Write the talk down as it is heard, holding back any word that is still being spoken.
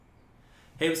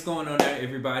Hey, what's going on there,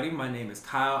 everybody? My name is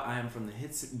Kyle. I am from the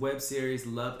hit web series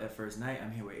Love at First Night.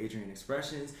 I'm here with Adrian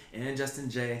Expressions and Justin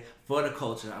J for the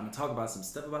culture. I'm going to talk about some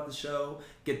stuff about the show,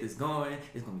 get this going.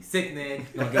 It's going to be sickening.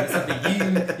 You're going to give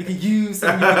me something you can use,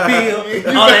 something you can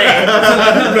feel. All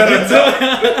that.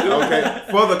 Okay,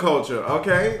 for the culture,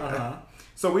 okay? Uh-huh.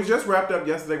 So we just wrapped up,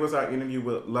 yesterday was our interview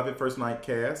with Love at First Night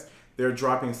cast. They're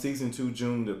dropping season 2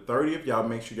 June the 30th. Y'all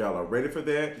make sure y'all are ready for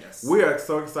that. Yes. We are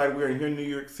so excited. We are here in New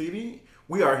York City.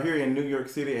 We are here in New York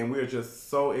City, and we are just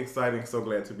so excited and so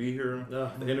glad to be here.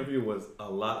 The interview was a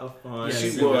lot of fun. Yes,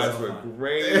 you guys were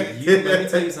great. Let me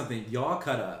tell you something. Y'all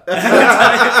cut up. Because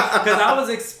I was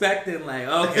expecting, like,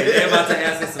 okay, they're about to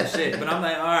ask us some shit. But I'm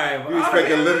like, all right. You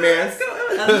expecting a little mess?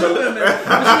 A little bit of mess.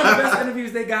 But you know, the best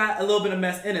interviews, they got a little bit of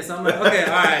mess in it. So I'm like, okay,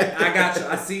 all right, I got you.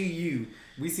 I see you.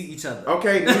 We see each other.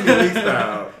 Okay, New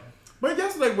style. But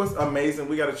yesterday was amazing.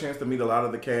 We got a chance to meet a lot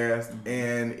of the cast,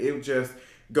 and it just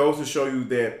goes to show you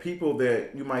that people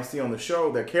that you might see on the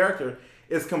show, their character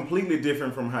is completely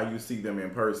different from how you see them in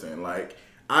person. Like,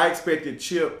 I expected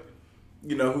Chip,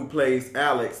 you know, who plays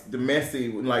Alex, the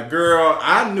messy, like, girl,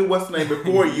 I knew what's name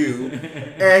before you.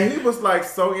 And he was like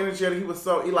so energetic. He was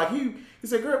so, he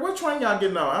said, girl, what train y'all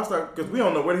getting on? I was like, because we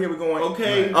don't know where the hell we're going.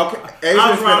 Okay. Okay. I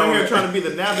was around here trying to be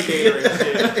the navigator and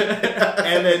shit.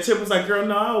 And then Chip was like, girl,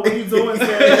 no, what are you doing? You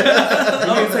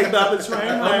didn't take the other train.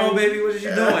 Oh, no, baby, what is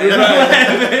you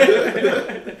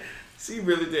doing? She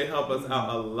really did help us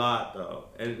out a lot, though.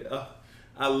 And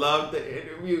I love the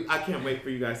interview. I can't wait for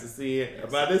you guys to see it.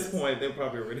 By this point, they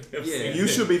probably already have seen it. You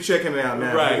should be checking it out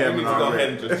now. Right. You need to go ahead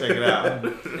and just check it out.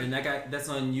 And that's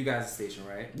on you guys' station,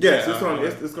 right? Yes, it's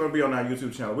going to be on our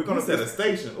YouTube channel. We're going to set a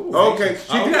station. Ooh, okay.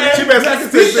 Okay. She better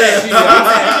take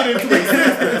that. Get into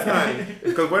existence, honey.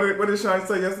 Because what did Sean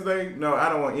say yesterday? No, I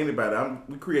don't want anybody.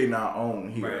 We're creating our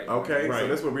own here. Right. Okay? Right. So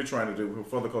that's what we're trying to do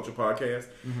for the Culture Podcast.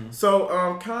 Mm-hmm.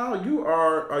 So, Kyle, are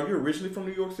you originally from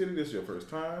New York City? This is your first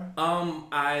time?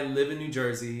 I live in New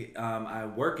Jersey. I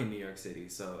work in New York City,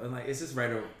 so and like it's just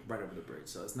right over the bridge,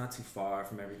 so it's not too far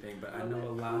from everything. But I know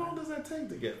a lot. How long does that take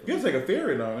to get? You take a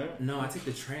ferry, don't it? No, I take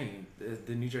the train,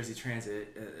 the New Jersey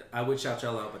Transit. I would shout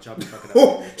y'all out, but y'all be fucking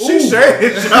up. She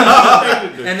shaded.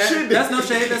 And that's no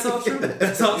shade. That's all true.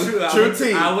 That's all true.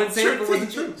 I wouldn't say it if it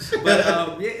wasn't true.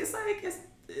 But yeah, it's like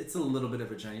it's a little bit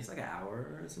of a journey. It's like an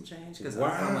hour or some change because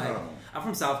I'm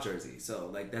from South Jersey, so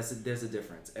like there's a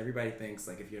difference. Everybody thinks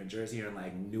like if you're in Jersey, you're in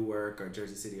like Newark or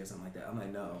Jersey City or something like that. I'm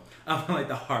like, no, I'm in like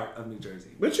the heart of New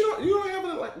Jersey. But you don't have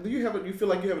it like. Do you have it? You feel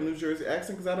like you have a New Jersey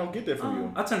accent? Because I don't get that from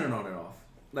you. I turn it on and off.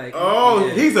 Like,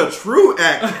 he's a true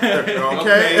actor.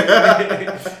 Okay.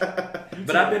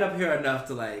 But I've been up here enough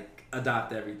to like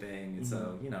adopt everything, and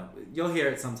so you know you'll hear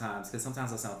it sometimes because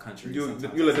sometimes I sound country. You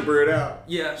let the bird out.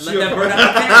 Yeah, let that bird out.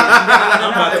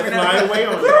 I'm about to fly away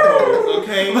on your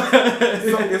okay.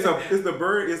 So is the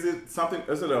bird? Is it something?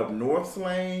 Is it a North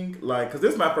slang? Like, because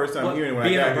this is my first time hearing when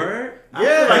being I got a bird.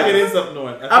 Yeah, like it is up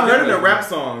north. I've heard it in rap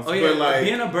songs. Oh yeah, but like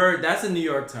being a bird, that's a New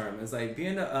York term. It's like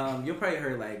being a you'll probably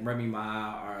heard like Remy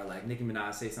Ma or like Nicki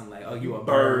Minaj say something like, "Oh, you a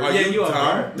bird." Yeah, you a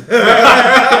bird.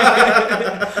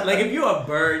 Like if you a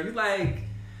bird, you like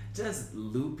just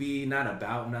loopy, not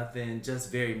about nothing,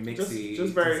 just very mixy.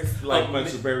 Just very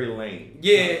very lame.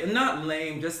 Yeah, not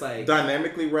lame, just like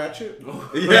dynamically ratchet.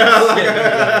 Just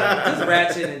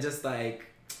ratchet and just like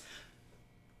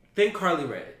think Carly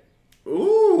Red.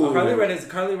 Ooh, Carly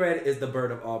Red is the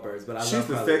bird of all birds, but she's love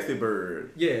the Carly sexy Red.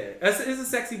 bird. Yeah, it's a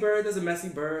sexy bird. There's a messy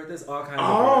bird. There's all kinds.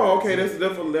 Oh, of birds. okay. There's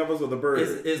different levels of the bird.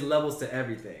 It's levels to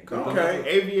everything. Okay,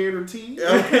 aviator T.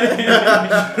 Okay.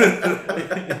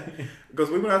 Because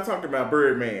we're not talking about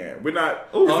Birdman. We're not.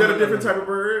 Is that a different type of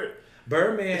bird?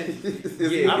 Birdman.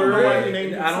 He I don't know why you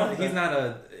named him. He's not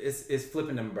a. It's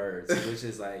flipping them birds, which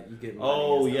is like you get.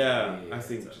 Oh yeah, I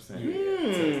see what you're saying.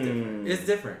 Yeah, so it's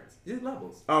different. It's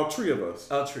levels. All three of us.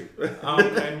 All three.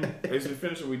 Okay. As we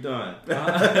finish, we done.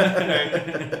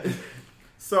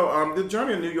 So the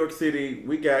journey in New York City,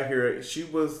 we got here. She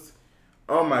was.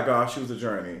 Oh my gosh, she was a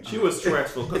journey. She was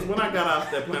stressful because when I got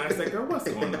off that plane, I said, "Girl,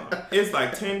 what's going on?" It's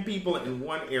like 10 people in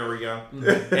one area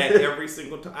at every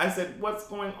single time. I said, "What's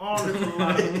going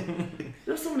on?"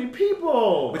 There's so many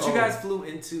people. But you guys flew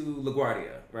into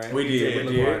LaGuardia, right? We did.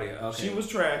 LaGuardia. Okay. She was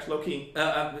trash, low key.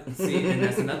 See, and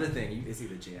that's another thing. It's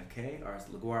either JFK or it's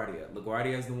LaGuardia.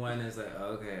 LaGuardia is the one that's like,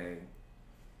 okay.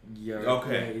 Yeah.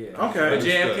 Okay. Yeah. Okay. But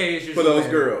JFK is usually for those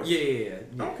girls. Yeah.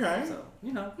 Okay. So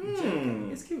you know,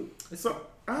 JFK, it's cute. So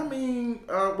I mean,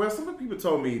 well, some people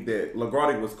told me that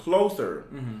LaGuardia was closer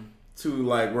to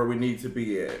like where we need to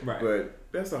be at, right. But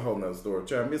that's a whole nother story.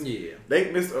 Miss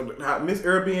Miss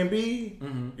Airbnb.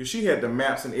 Mm-hmm. She had the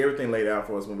maps and everything laid out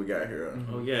for us when we got here.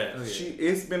 Mm-hmm. Oh yeah.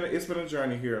 It's been a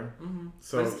journey here. Mm-hmm.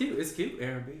 So but it's cute. It's cute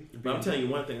Airbnb. But I'm telling you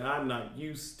one thing. I'm not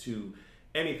used to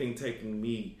anything taking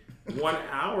me 1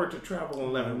 hour to travel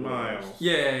 11 miles.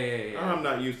 Yeah. I'm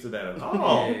not used to that at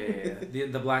all. Yeah.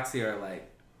 The blocks here are like.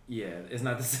 Yeah, it's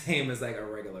not the same as like a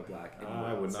regular block.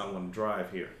 I would not want to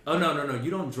drive here. Oh no! You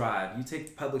don't drive. You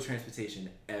take public transportation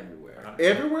everywhere.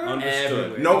 Everywhere? Understood.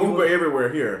 Everywhere. No Uber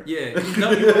everywhere here. Yeah,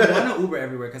 no, you wouldn't want to Uber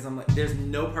everywhere because I'm like, there's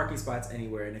no parking spots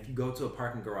anywhere, and if you go to a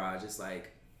parking garage, it's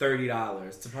like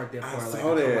 $30 to park there for like a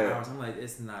couple hours. I'm like,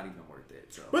 it's not even worth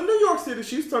it. So. But New York City,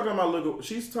 she's talking on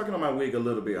my wig a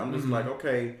little bit. I'm just like,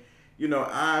 okay. You know,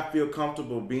 I feel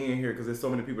comfortable being here because there's so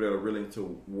many people that are willing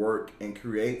to work and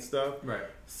create stuff. Right.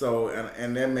 So,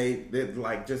 and that made that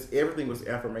like just everything was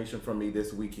affirmation from me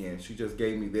this weekend. She just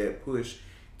gave me that push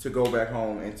to go back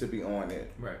home and to be on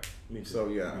it. Right. Me too. So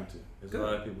yeah. Me too. There's a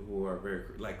lot of people who are very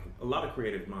a lot of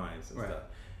creative minds and stuff,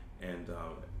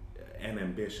 and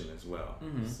ambition as well.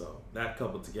 Mm-hmm. So that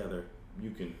coupled together, you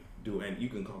can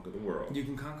conquer the world. You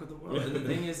can conquer the world. And the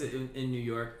thing is, in New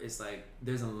York, it's like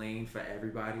there's a lane for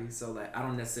everybody. So like, I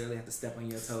don't necessarily have to step on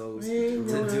your toes to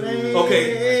do.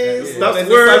 Okay, stop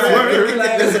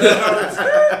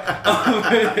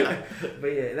But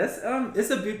yeah,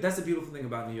 that's a beautiful thing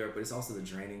about New York. But it's also the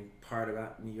draining part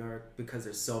about New York because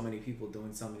there's so many people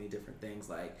doing so many different things.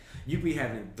 Like you be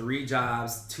having 3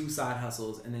 jobs, 2 side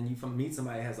hustles, and then you meet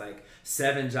somebody that has like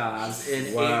 7 jobs and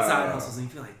 8 side hustles, and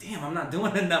you feel like, damn, I'm not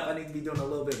doing enough. I need to be doing a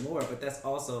little bit more. But that's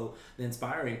also the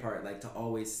inspiring part, like to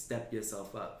always step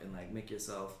yourself up and like make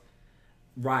yourself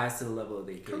rise to the level of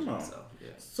the occasion. Come on. So,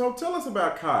 yeah. So tell us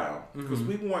about Kyle, because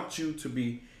we want you to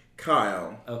be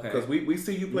Kyle. Okay. Because we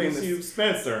see you playing this.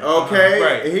 Spencer. Okay.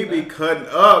 Right. He be cutting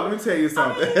up. Let me tell you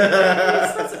something.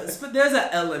 But there's an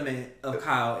element of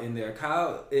Kyle in there.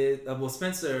 Kyle is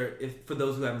Spencer. For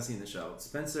those who haven't seen the show,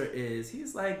 Spencer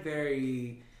he's like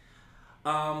very.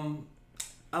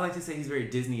 I like to say he's very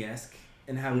Disney-esque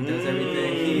in how he does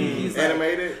everything. He's like,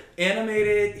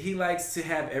 animated. He likes to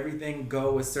have everything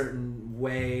go a certain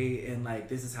way, and like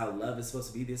this is how love is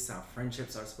supposed to be. This is how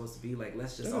friendships are supposed to be. Like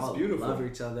let's just all love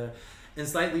each other. And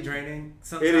slightly draining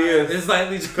sometimes. It is. It's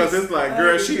slightly because it's like,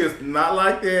 girl, she is not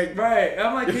like that. Right.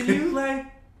 I'm like, can you like?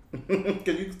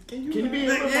 can you be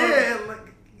like,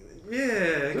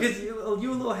 because you're a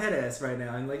little head ass right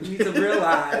now, and like you need to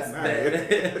realize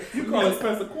that you call it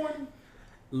Spencer corny.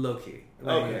 Low key.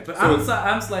 Like, okay. But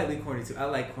I'm slightly corny too. I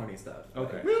like corny stuff.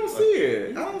 Okay. We don't see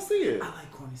it. I don't see it. I like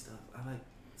corny stuff. I like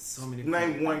so many.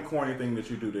 Name one corny thing that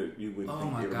you do that you would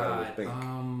think everybody would think.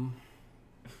 On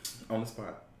the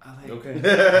spot.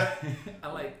 I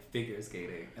like figure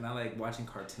skating, and I like watching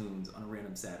cartoons on a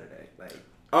random Saturday. Like.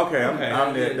 Okay,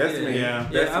 I'm there. That's me. Yeah,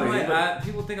 I'm like,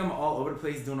 people think I'm all over the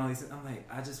place doing all these things. I'm like,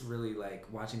 I just really like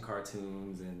watching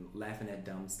cartoons and laughing at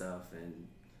dumb stuff. And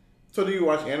so, do you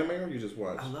watch anime or you just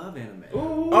watch? I love anime.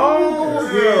 Ooh. Oh,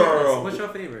 girl. What's your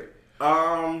favorite?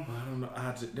 I don't know.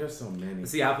 There's so many.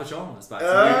 See, I put you on the spot.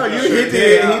 He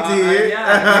did.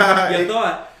 You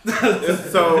thought.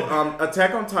 So,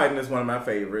 Attack on Titan is one of my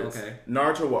favorites. Okay.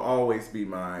 Naruto will always be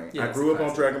mine. Yeah, I grew up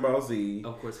on Dragon Ball Z.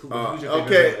 Of course. Who's your favorite?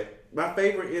 Okay. My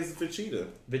favorite is Vegeta.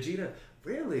 Vegeta?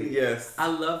 Really? Yes. I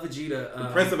love Vegeta. The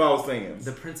Prince of All Saiyans.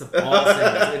 The Prince of All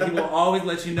Saiyans. And he will always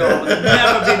let you know I will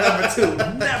never be number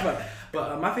 2. Never.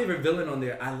 But my favorite villain on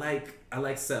there, I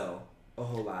like Cell a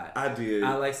whole lot. I did.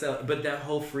 I like Cell. But that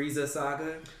whole Frieza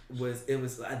saga was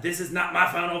this is not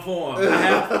my final form. I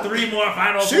have 3 more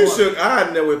final forms.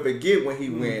 I never forget when he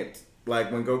went.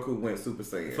 Like when Goku went Super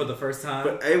Saiyan. For the first time?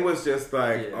 But it was just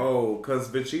like, because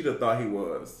Vegeta thought he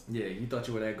was. Yeah, you thought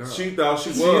you were that girl. She thought she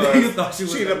was. You thought she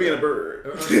was. She ended up being a bird.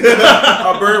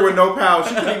 A bird with no power.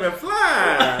 She couldn't even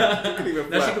fly.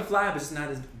 Now she could fly, but she's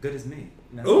not as good as me.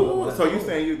 Ooh, so you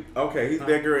saying he's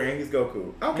that girl and he's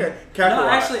Goku. Okay. No,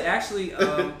 actually,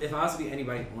 if I was to be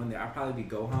anybody on there, I'd probably be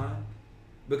Gohan.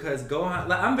 Because Gohan,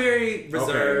 like I'm very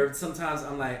reserved. Okay. Sometimes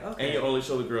I'm like, okay. And you only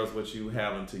show the girls what you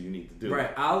have until you need to do.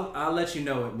 Right. I'll let you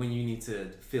know when you need to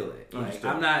feel it. Like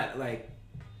I'm not like,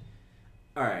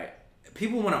 all right.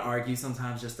 People want to argue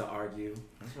sometimes just to argue,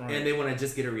 and they want to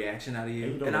just get a reaction out of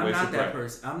you. And I'm not that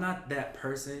person. I'm not that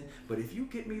person. But if you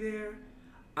get me there,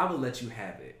 I will let you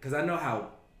have it because I know how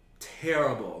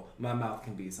terrible my mouth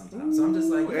can be sometimes. So I'm just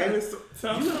like,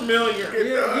 sounds familiar.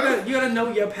 You gotta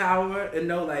know your power and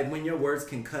know like when your words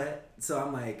can cut. So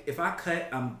I'm like, if I cut,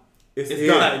 I'm It's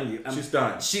done. She's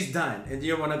done. She's done, and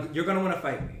you're gonna want to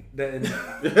fight me. I don't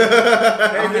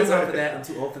have time for that. I'm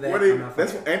too old for that.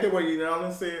 Ain't that what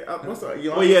Yolanda said? What's up?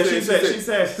 She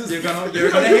said you're gonna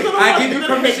hate. I give you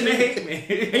permission to hate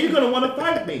me, and you're gonna want to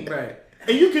fight me, right?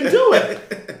 And you can do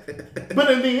it, but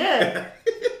in the end,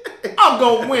 I'm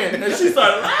gonna win. And she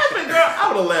started laughing, girl. I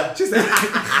would have left. She said,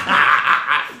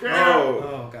 "Girl,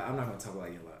 oh God, I'm not gonna talk about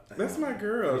Yolanda." That's my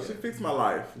girl. Yeah. She fixed my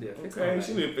life. Yeah, okay,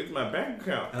 she need to fix my bank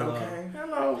account.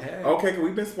 Hello. Hey. Okay, cause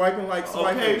we've been swiping.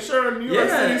 Okay, sure. New York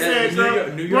City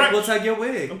said, New York will take your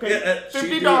wig. Okay,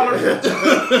 $50.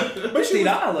 But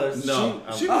 $50. No,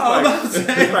 she was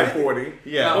like 40.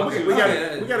 Yeah. Okay, we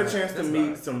got a chance to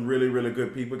meet some really, really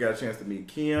good people. We got a chance to meet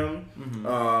Kim.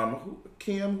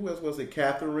 Mm-hmm. Who else was it?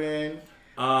 Catherine.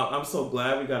 I'm so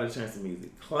glad we got a chance to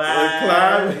meet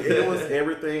Clive. It was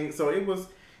everything. So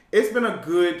it's been a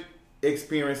good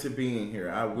experience of being here.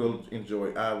 I will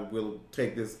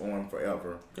take this on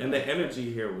forever. And the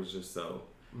energy here was just so.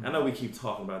 I know we keep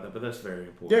talking about that, but that's very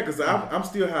important. Yeah, because I'm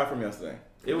still high from yesterday.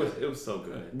 It was so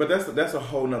good. But that's a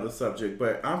whole nother subject.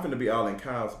 But I'm finna be all in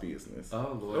Kyle's business.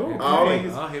 Oh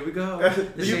Lord! Here we go.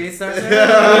 The shade starts.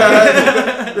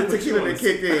 The tequila that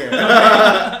kicked in.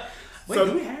 Wait,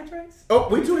 do we have drinks? Oh,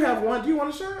 we do have one. Do you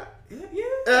want a shot?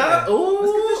 Yeah. Ooh.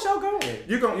 Let's get this show going.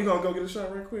 You gonna go get a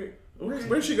shot right quick?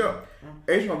 Where'd she go?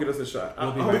 Asia gonna get us a shot.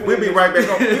 We'll be right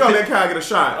back. We're gonna let Kyle get a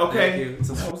shot. Okay.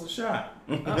 So that was a shot.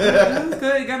 That was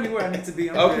good. You got me where I need to be.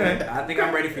 Okay. Good. I think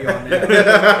I'm ready for y'all now.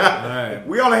 All right.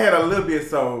 We only had a little bit,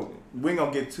 so we ain't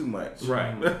gonna get too much.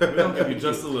 Right. We're gonna give you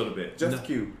just a little bit. Just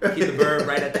cute. Keep the bird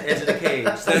right at the edge of the cage.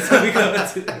 That's what we going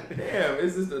to. Damn,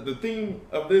 is this the theme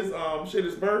of this shit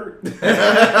is bird?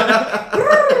 Yeah.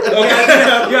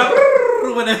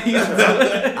 Whenever you do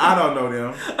it. I don't know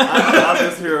them. I'm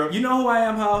just here. You know who I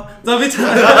am, Ho?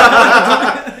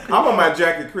 I'm on my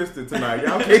Jackie Christie tonight.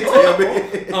 Y'all can't tell me.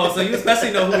 Oh, so you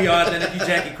especially know who we are then if you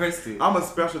Jackie Christie. I'm a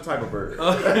special type of bird.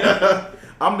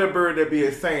 I'm the bird that be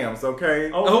at Sam's,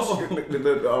 okay? What's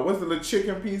the little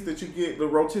chicken piece that you get? The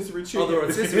rotisserie chicken? Oh, the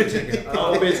rotisserie chicken.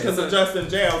 Bitch, because of Justin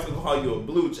Jay, I was going to call you a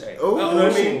blue jay. Oh, you know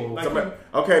what I mean?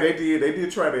 Okay, they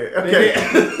did try that. Okay,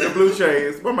 the Blue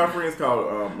Jays. What my friends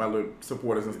call my little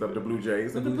supporters and stuff, the Blue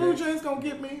Jays. And the Blue Jays gonna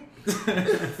get me.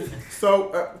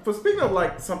 So, for speaking of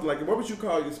like something like that, what would you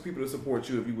call these people to support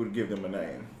you if you would give them a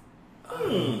name?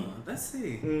 Let's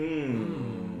see.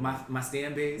 My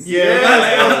stand base. Yeah.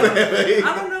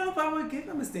 I don't know if I would give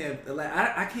them a stand. Like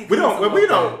I can't.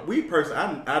 We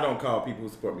personally. I don't call people who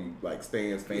support me like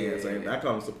fans. I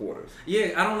call them supporters.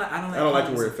 Yeah, I don't like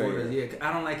the word supporters. fan. Yeah,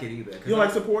 I don't like it either. You don't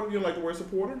like supporter? You don't like the word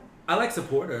supporter? I like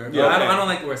supporter. Yeah, I don't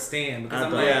like the word stand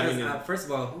because first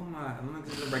of all, who am I? I'm not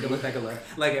just a regular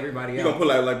like everybody else. You gonna put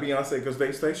like Beyonce because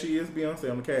they say she is Beyonce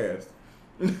on the cast.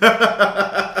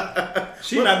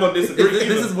 She's not gonna disagree.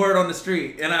 This is word on the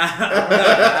street, and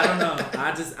I don't know.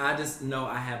 I just know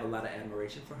I have a lot of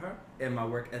admiration for her and my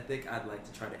work ethic. I'd like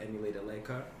to try to emulate it like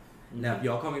her. Now, if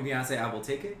y'all call me Beyonce, I will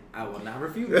take it. I will not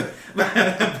refuse it.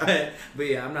 but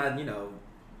yeah, I'm not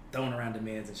throwing around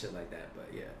demands and shit like that.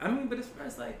 But yeah, I mean, but as far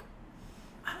as like,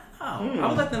 I don't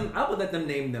know. I would let them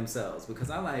name themselves because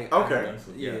I like. Okay.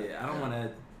 I don't want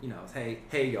to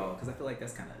hey y'all because I feel like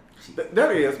that's kind of cheap.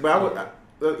 That is, but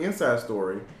the inside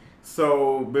story.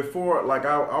 So before, like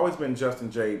I've always been Justin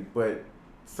J, but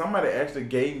somebody actually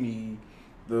gave me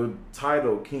the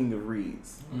title King of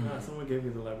Reeds. Someone gave me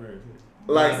the librarian.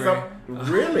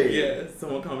 Really? Yeah,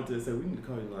 someone commented and said we need to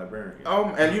call you the librarian.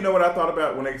 And you know what I thought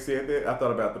about when they said that? I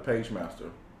thought about the page master.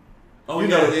 Oh,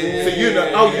 you seen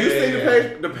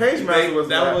the page master was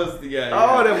that was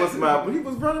my. He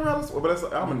was running around the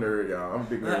but I'm a nerd, y'all. I'm a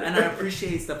big nerd, and I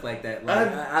appreciate stuff like that.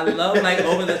 Like I love like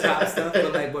over the top stuff,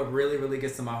 but like what really really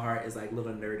gets to my heart is like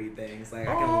little nerdy things. Like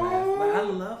I can laugh. Like I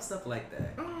love stuff like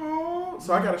that. Oh,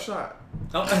 so I got a shot.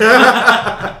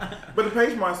 But the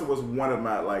page master was one of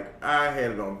my I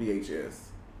had it on VHS.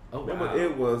 Oh wow!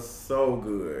 It was so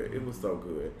good. It was so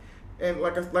good. And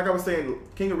like I was saying,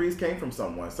 King of Reeds came from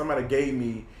someone. Somebody gave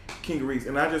me King of Reeds,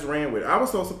 and I just ran with it. I was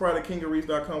so surprised that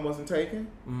KingofReeds.com wasn't taken.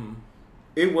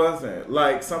 It wasn't.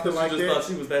 Like, something like that. You just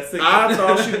thought she was that sick. I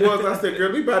thought she was. I said,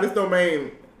 girl, we buy this domain.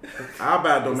 I'll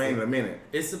buy a domain in a minute.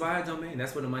 It's to buy a domain.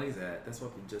 That's where the money's at. That's why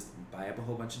we just buy up a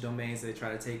whole bunch of domains. They try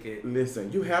to take it.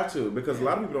 Listen, you have to, because a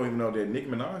lot of people don't even know that Nicki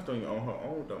Minaj don't even own her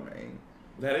own domain.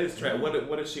 That is true.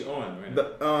 What is she on right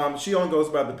now? She only goes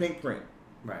by the pink print.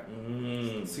 Right.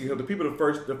 See,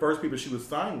 the first people she was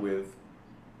signed with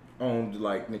owned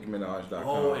like NickiMinaj.com.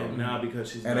 Oh, and now because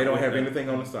she's and they don't have anything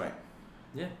on the site.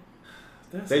 Yeah.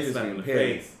 They just being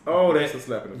petty. Oh, that's a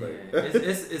slap in the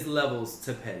face. It's levels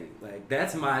to petty. Like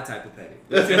that's my type of petty.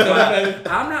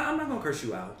 I'm not gonna curse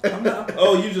you out.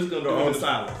 You just gonna own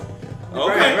silence.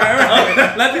 Okay,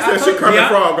 right.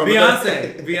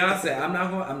 Beyonce. I'm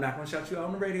not gonna shout you out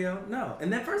on the radio. No.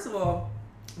 And then first of all,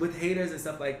 with haters and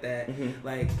stuff like that,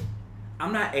 like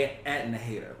I'm not atting a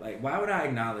hater. Like, why would I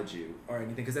acknowledge you or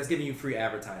anything? Because that's giving you free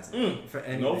advertising for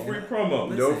anything. No free promo.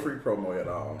 Listen, no free promo at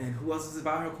all. And who else is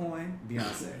about her coin?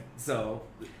 Beyonce. So.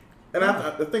 And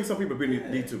I think some people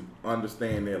need to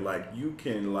understand that, like, you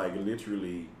can, like,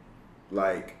 literally,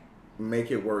 like,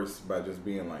 make it worse by just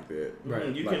being like that.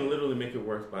 Right. You can literally make it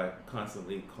worse by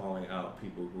constantly calling out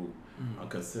people who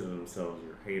consider themselves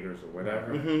your haters or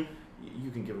whatever. You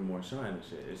can give them more shine and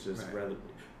shit. It's just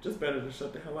just better to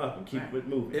shut the hell up and keep it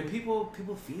moving. And people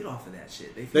feed off of that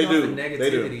shit. They feed off of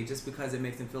negativity just because it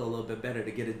makes them feel a little bit better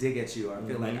to get a dig at you or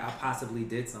feel like I possibly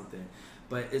did something.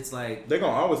 But it's like they're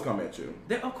gonna always come at you.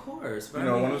 Of course. You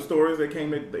know, one of the stories they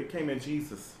came at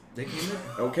Jesus. They came in.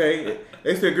 Okay.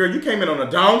 They said, girl, you came in on a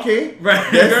donkey.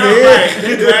 Right. That's it.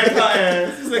 They dragged her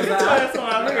ass. She's like,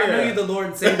 I know you're the Lord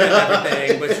and Savior and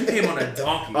everything, but you came on a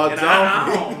donkey.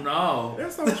 I don't know.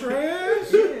 That's so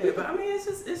trash. Yeah, but I mean, it's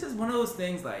just one of those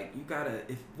things, like, you gotta,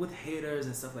 if with haters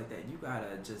and stuff like that, you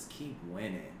gotta just keep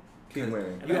winning. Keep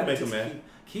winning. You gotta make them mad.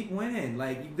 Keep winning.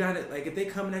 Like, you gotta, like, if they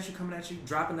coming at you,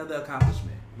 drop another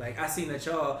accomplishment. Like, I seen that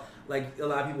y'all, like, a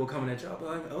lot of people coming at y'all, but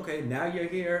like, okay, now you're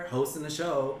here hosting a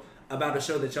show about a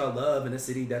show that y'all love in a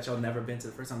city that y'all never been to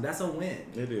the first time. That's a win.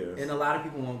 It is. And a lot of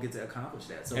people won't get to accomplish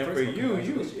that. So and for you,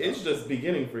 it's just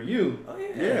beginning for you. Oh,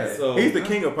 yeah. Yeah. So he's the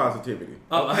king of positivity.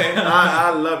 Oh, okay.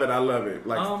 I love it. I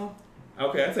like.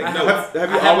 Okay, I take notes.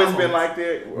 Have you always been like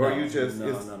that, or you just?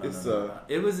 No.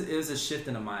 It was a shift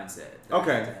in the mindset.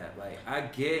 Okay. I had to have. Like, I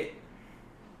get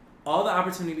all the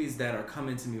opportunities that are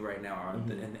coming to me right now,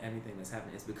 and everything that's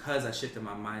happening, is because I shifted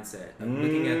my mindset of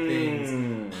looking at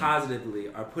things positively,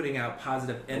 or putting out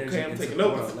positive energy into the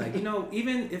world. Like, you know,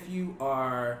 even if you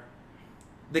are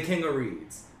the king of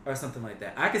reads or something like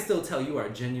that, I can still tell you are a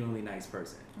genuinely nice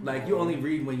person. Like, you only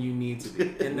read when you need to be.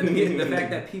 And the fact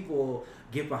that people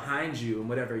get behind you and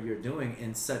whatever you're doing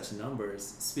in such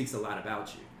numbers speaks a lot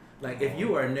about you. Like, if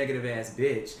you are a negative ass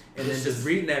bitch and then just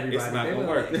reading everybody, it's not gonna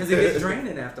work because it gets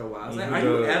draining after a while. It's like, are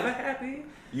you ever happy?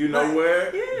 You know like,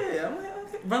 what? Yeah, I'm like,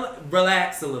 okay.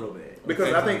 Relax a little bit.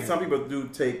 Because I think some people do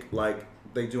take, like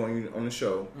they do on the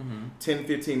show,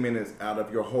 10-15 minutes out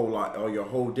of your whole life or your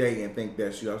whole day and think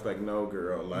that's you. I was like, no,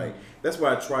 girl. Like, that's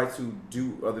why I try to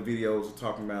do other videos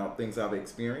talking about things I've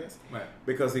experienced. Right.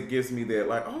 Because it gives me that,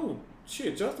 like, oh,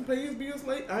 shit, Justin pay his bills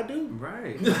late? I do.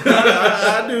 Right.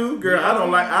 I do. Girl, I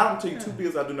don't tell you 2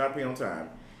 bills I do not pay on time.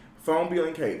 Phone bill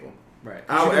and cable. Right.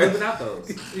 You can live without those.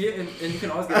 Yeah, and you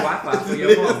can always get Wi-Fi for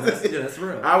your phone. That's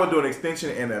real. I would do an extension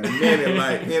in a minute.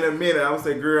 Like, in a minute, I would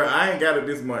say, girl, I ain't got it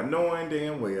this month. Knowing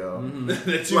damn well.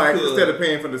 That you like, instead of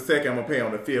paying for the second, I'm going to pay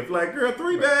on the 5th. Like, girl,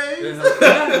 3 days.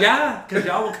 Yeah, because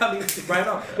y'all will cut me right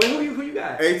off. Wait, who you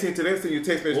got? 18 to this, and you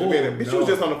text message a minute. Bitch, you was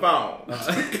just on the phone.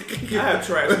 I have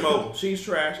trash mobile. She's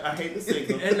trash. I hate the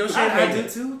signal. And no shit, I do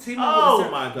too. T-Mobile. Oh,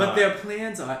 my God. But their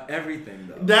plans are everything,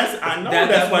 though. I know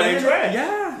that's why they trash.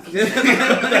 Yeah.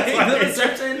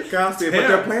 Constant, but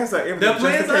their plans are everything.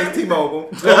 Just in case T-Mobile.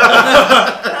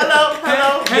 Hello.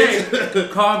 Hey,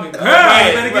 call me. Girl, you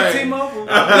better get T-Mobile.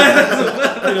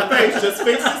 The face, just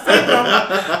fix the signal.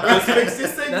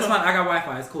 That's fine. I got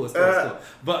Wi-Fi. It's cool. It's cool.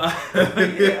 But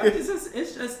yeah,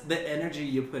 it's just the energy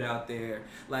you put out there.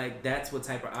 Like, that's what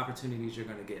type of opportunities you're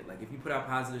gonna get. Like, if you put out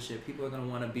positive shit, people are gonna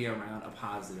want to be around a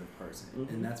positive person,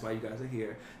 and that's why you guys are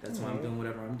here. That's why I'm doing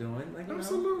whatever I'm doing. Like,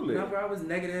 absolutely. Whenever I was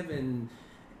negative and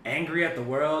angry at the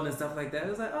world and stuff like that, it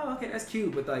was like, oh, okay, that's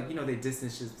cute, but like, you know, they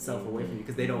distance yourself away from you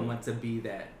because they don't want to be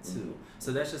that too.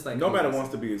 So that's just like, nobody wants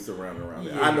to be surrounded around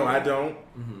it. I know I don't,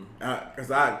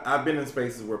 because I've been in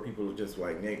spaces where people are just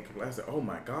like naked. I said, oh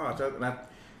my gosh, and I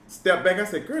step back. I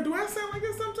said, girl, do I sound like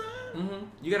this sometimes?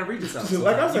 You gotta read yourself.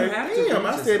 Like, I said, damn.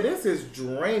 I said, this is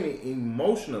draining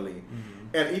emotionally.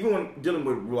 And even when dealing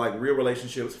with like real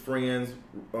relationships, friends,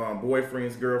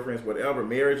 boyfriends, girlfriends, whatever,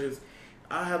 marriages,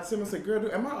 I have someone say, girl,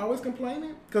 am I always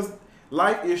complaining? Because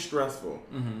life is stressful.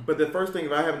 But the first thing,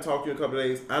 if I haven't talked to you in a couple of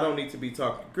days, I don't need to be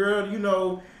talking, girl, you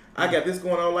know, I got this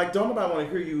going on. Like, don't nobody want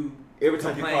to hear you every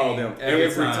time you call them.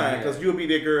 Every time. Because you'll be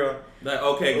there, girl. Like,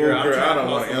 okay, girl, I'm trying to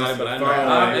call somebody, but I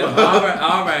know.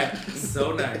 All right.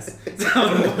 So nice.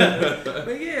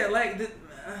 But yeah, like,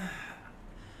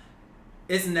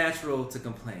 it's natural to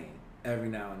complain every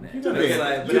now and then. You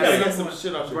gotta get some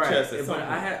shit off your chest. But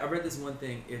I read this one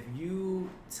thing. If you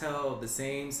tell the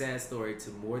same sad story to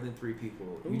more than 3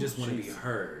 people, you just want to be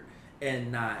heard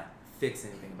and not fix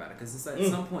anything about it because it's like at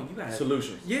some point you got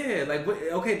solutions. Yeah, like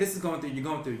okay, this is going through. You're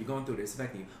going through this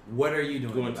affecting you. What are you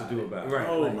doing to do about it? Right.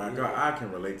 Oh my God, I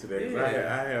can relate to that.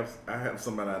 Yeah. I have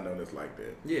somebody I know that's like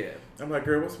that. Yeah. I'm like,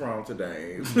 girl, what's wrong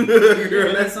today?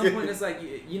 Girl, at some point, it's like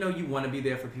you want to be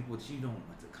there for people that you don't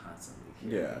want to constantly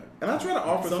hear. Yeah, and I try to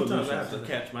offer Sometimes solutions. I have to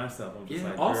catch myself. I'm just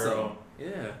like, also, girl,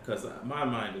 yeah, because my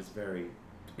mind is very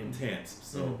intense.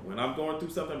 So when I'm going through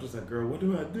something, I'm just like, girl, what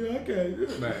do I do? I can't do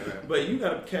it. Right. But you got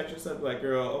to catch yourself like,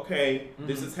 girl, okay,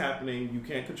 this is happening. You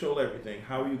can't control everything.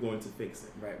 How are you going to fix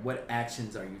it? Right. What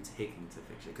actions are you taking to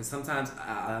fix it? Because sometimes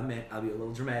I admit I'll be a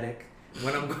little dramatic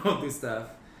when I'm going through stuff.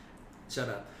 Shut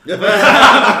up.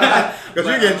 Because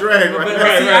you get dragged,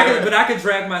 right? But I can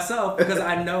drag myself because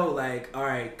I know, like, all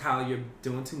right, Kyle, you're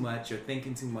doing too much. You're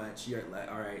thinking too much. You're like,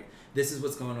 all right, this is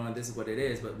what's going on. This is what it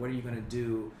is. But what are you going to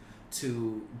do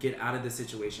to get out of this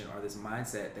situation or this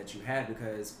mindset that you had?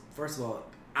 Because, first of all,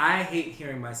 I hate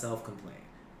hearing myself complain.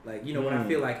 Like, when I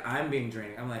feel like I'm being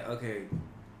drained, I'm like, okay,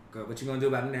 girl, what you gonna do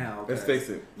about it now? Let's fix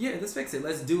it. Yeah, let's fix it.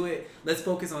 Let's do it. Let's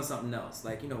focus on something else.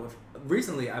 Like,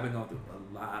 recently I've been going through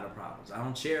a lot of problems. I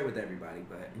don't share it with everybody,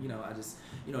 but, I just,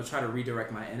 try to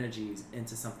redirect my energies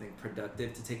into something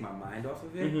productive to take my mind off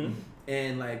of it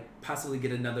and, like, possibly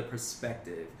get another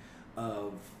perspective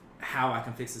of how I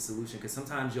can fix the solution. Because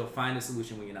sometimes you'll find a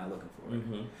solution when you're not looking for it.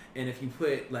 And if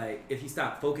you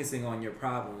stop focusing on your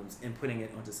problems and putting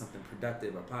it onto something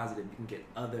productive or positive, you can get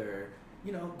other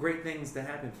great things to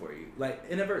happen for you, like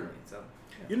inadvertently. So,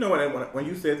 when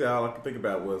you said that, all I could think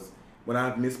about was when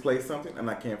I've misplaced something and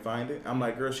I can't find it. I'm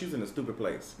like, girl, she's in a stupid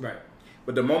place. Right.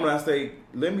 But the moment I say,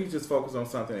 let me just focus on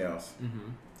something else,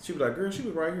 she was like, girl, she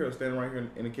was right here, standing right here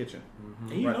in the kitchen.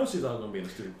 And you know she's always gonna be in a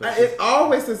stupid place. It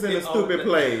always is in a stupid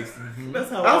place. That's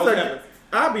how I was like,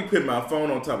 I'll be putting my phone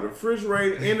on top of the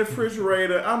refrigerator, in the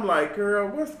refrigerator. I'm like, girl,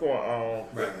 what's going on?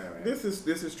 Right. This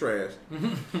is trash.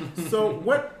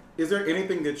 So is there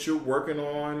anything that you're working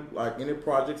on, like any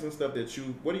projects and stuff that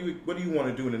what do you want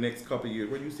to do in the next couple of years?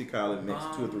 Where do you see Kyle in the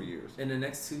next 2 or 3 years? In the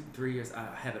next 2-3 years, I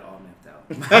have it all mapped out.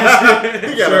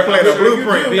 You gotta plan a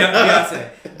blueprint.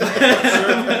 Beyonce.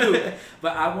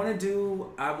 But I want to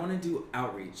do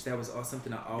outreach. That was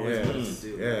something I always wanted to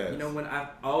do. Yes. When I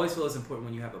always feel it's important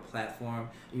when you have a platform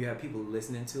and you have people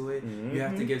listening to it, you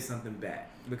have to give something back.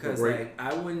 Because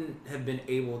I wouldn't have been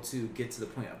able to get to the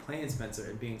point of playing Spencer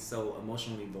and being so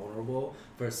emotionally vulnerable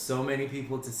for so many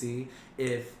people to see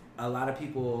if a lot of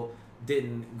people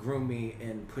didn't groom me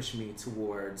and push me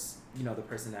towards the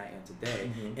person I am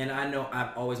today. And I know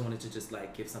I've always wanted to just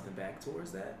like give something back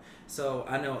towards that. So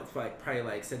I know it's like probably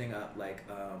like setting up like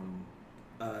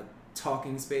a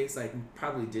talking space, like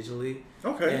probably digitally,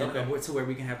 to where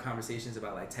we can have conversations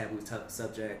about like taboo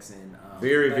subjects and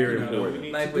very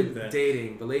important, like with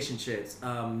dating, relationships,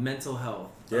 mental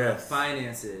health,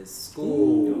 finances,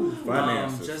 school,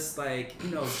 just like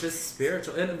just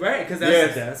spiritual, and because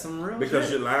that's some real. Because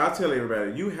shit. I'll tell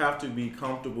everybody, you have to be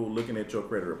comfortable looking at your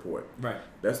credit report. Right.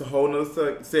 That's a whole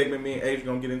nother segment me and Age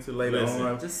gonna get into later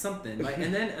on. Just something like,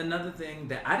 and then another thing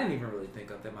that I didn't even really think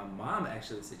of that my mom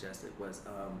actually suggested was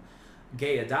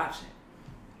gay adoption,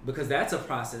 because that's a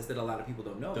process that a lot of people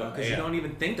don't know about, because you don't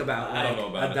even think about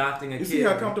adopting a kid. You see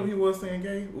how comfortable he was saying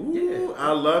gay? Ooh,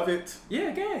 I love it.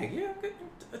 Yeah, gay. Yeah.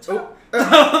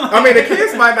 I mean, the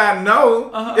kids might not know.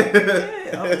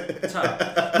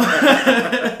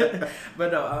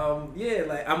 But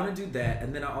like I want to do that,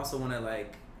 and then I also want to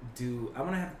like I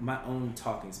want to have my own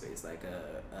talking space, like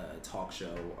a talk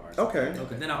show or something.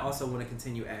 Okay. Then I also want to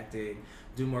continue acting,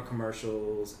 do more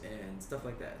commercials and stuff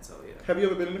like that. So yeah. Have you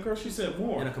ever been in a commercial? She said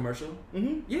more. In a commercial?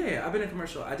 Yeah, I've been in a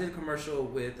commercial. I did a commercial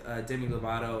with Demi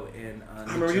Lovato and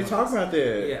I remember you talking about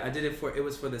that. Yeah, I did it for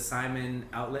the Simon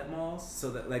outlet malls.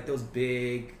 So that like those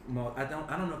big malls. I don't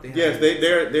know if they have. Yes,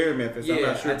 they're in Memphis. Yeah, I'm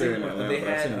not sure if they're in Atlanta. They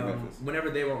had whenever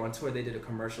they were on tour, they did a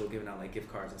commercial giving out like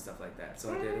gift cards and stuff like that.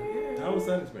 So I did it. How was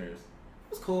that experience?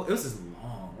 It was cool. It was just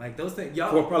long. Like those things,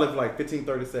 y'all. For probably like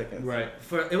 15-30 seconds. Right.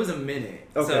 It was a minute.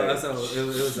 Okay. So it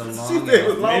was a long. She said it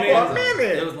was long for a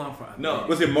minute. It was long for a minute.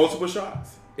 Was it multiple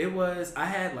shots? It was. I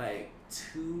had like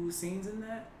 2 scenes in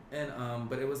that, and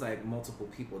but it was like multiple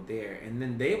people there, and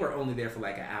then they were only there for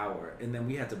like an hour, and then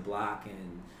we had to block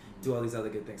and do all these other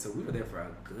good things. So we were there for a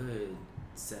good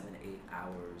 7-8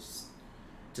 hours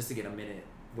just to get a minute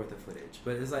worth of footage.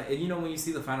 But it's like, and when you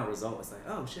see the final result, it's like,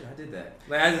 oh shit, I did that.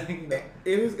 Like I think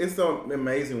it's so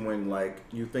amazing when like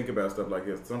you think about stuff like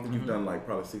this, something you've done like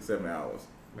probably 6-7 hours,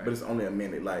 but it's only a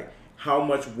minute. Like how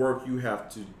much work you have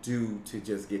to do to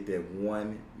just get that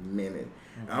 1 minute.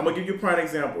 I'm gonna give you a prime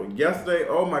example. Yesterday,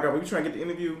 oh my god, we were trying to get the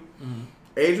interview.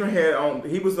 Adrian had on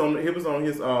he was on his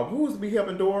who was to be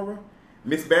helping Dora.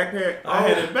 Miss Backpack. I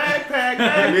had a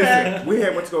backpack. Listen, we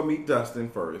went to go meet Dustin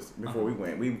first before we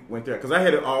went. We went there because I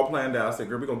had it all planned out. I said,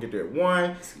 "Girl, we're gonna get there at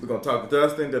 1. We're gonna talk to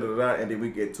Dustin, and then we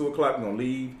get 2 o'clock. We're gonna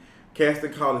leave.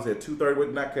 Casting call is at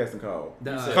 2:30. Not casting call.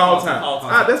 Call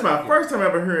time. That's my first time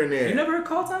ever hearing that. You never heard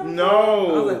call time? No.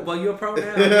 I was like, well, you're a pro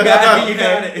now. You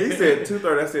got it. He said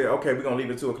 2:30. I said, okay, we're gonna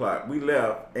leave at 2 o'clock. We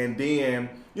left, and then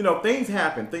things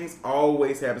happen. Things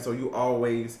always happen, so you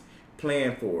always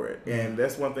plan for it. And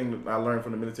that's one thing that I learned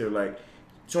from the military. Like,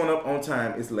 showing up on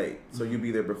time is late, so you'll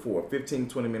be there before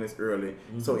 15-20 minutes early.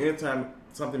 So anytime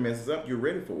something messes up, you're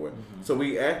ready for it. So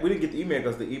we didn't get the email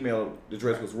because the email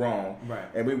address was wrong,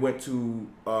 and we went to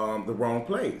the wrong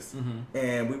place,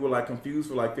 and we were like confused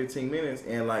for like 15 minutes,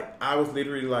 and like I was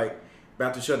literally like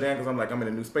about to shut down because I'm like, I'm in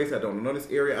a new space, I don't know this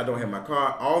area, I don't have my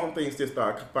car, all them things just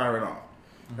started firing off.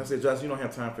 I said, Josh, you don't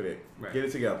have time for that. Get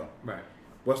it together.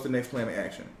 What's the next plan of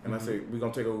action? And I said, we're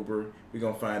gonna take an Uber, we're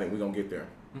gonna find it, we're gonna get there.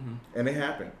 And it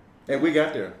happened. And we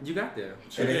got there. You got there.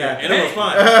 And it happened. And it was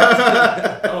fun.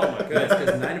 Oh my goodness.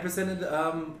 Because 90%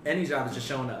 of any job is just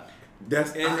showing up.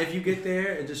 If you get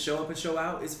there and just show up and show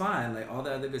out, it's fine. Like all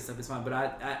the other good stuff is fine. But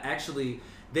I actually,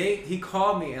 he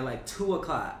called me at like 2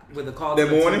 o'clock with a call. That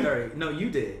morning? 2:30. No, you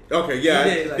did. Okay, yeah.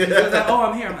 You did. Like, he was like, oh,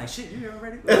 I'm here. I'm like, shit, you here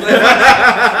already?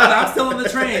 I'm still on the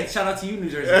train. Shout out to you, New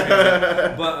Jersey.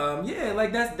 But yeah,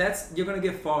 like that's you're gonna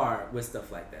get far with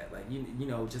stuff like that. Like you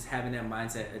know, just having that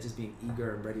mindset of just being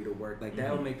eager and ready to work. Like that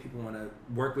will make people want to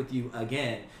work with you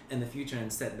again in the future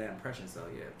and set that impression. So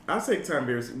yeah, I take time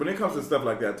very when it comes to stuff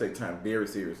like that. I take time very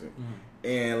seriously,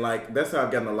 and like that's how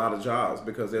I've gotten a lot of jobs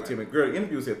because they'll tell me, "Girl, the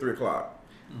interview's at 3 o'clock."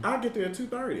 I get there at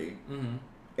 2:30,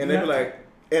 and they be like,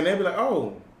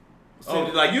 "Oh,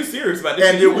 like you serious about this?"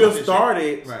 And then we'll start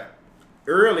it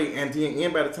early, and then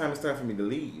end by the time it's time for me to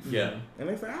leave. Yeah, and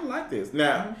they say, "I like this."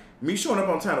 Now, me showing up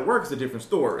on time to work is a different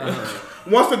story.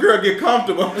 Once the girl get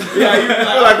comfortable, you're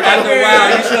like, after a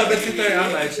while, you show up at 2:30.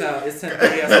 I'm like, child, it's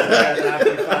 10:30. I'm supposed to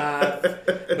have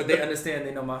 9:45, but they understand.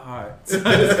 They know my heart.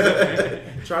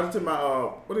 Charge it to my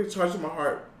what do they charge to my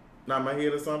heart? Not my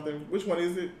head or something. Which one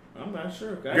is it? I'm not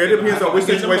sure. Girl, it depends on which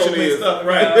situation it is.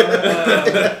 Right.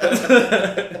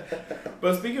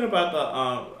 But speaking about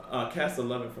the cast of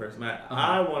Love at First Night,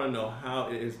 I want to know how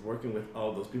it is working with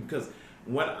all those people because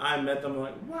when I met them, I'm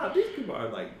like, wow, these people are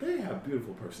like, they have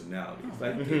beautiful personalities,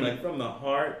 like from the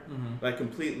heart, like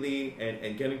completely,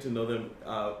 and getting to know them.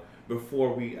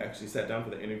 Before we actually sat down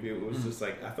for the interview, it was just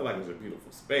like, I feel like it was a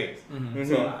beautiful space.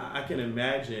 So I can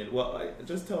imagine,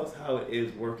 just tell us how it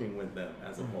is working with them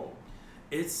as a whole.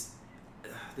 This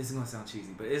is going to sound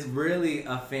cheesy, but it's really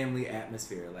a family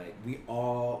atmosphere. Like, we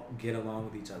all get along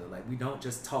with each other. Like, we don't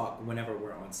just talk whenever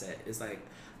we're on set. It's like,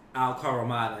 I'll call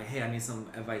Ramad, like, hey, I need some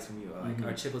advice from you. Or, like,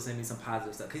 or Chip will send me some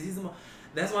positive stuff. Because he's the most...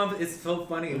 That's why it's so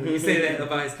funny when you say that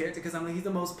about his character, because I'm like, he's the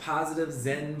most positive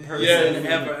Zen person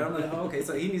ever. And I'm like, oh, okay,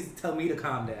 so he needs to tell me to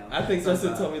calm down. I think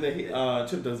Justin told me that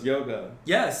Chip does yoga.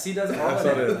 Yes, he does all of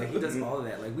that. Like, he does all of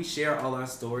that. Like, we share all our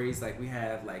stories. Like, we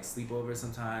have like sleepovers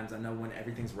sometimes. I know when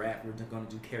everything's wrapped, we're going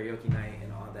to do karaoke night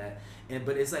and all that.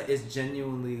 But it's like, it's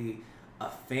genuinely a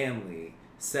family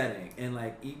setting, and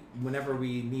like whenever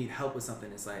we need help with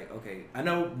something, it's like, okay, I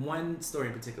know one story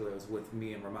in particular was with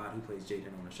me and Ramad, who plays Jaden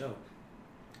on the show.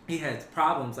 He had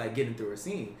problems like getting through a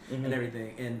scene and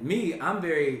everything, and me, I'm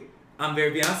very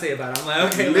Beyonce about it. I'm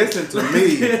like, okay, listen to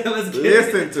me.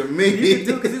 Listen to me. You can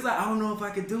do it, because he's like, I don't know if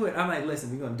I could do it. I'm like,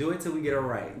 listen, we're gonna do it till we get it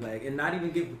right, like, and not even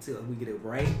get till we get it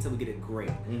right till we get it great.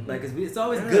 Like, cause it's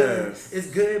always good. It's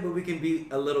good, but we can be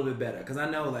a little bit better. Cause I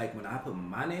know, like, when I put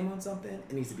my name on something,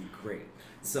 it needs to be great.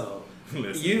 So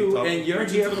you and you're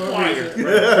here for a reason.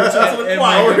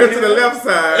 Over to the left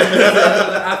side.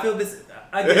 I feel this.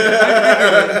 I get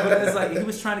it. But it's like, he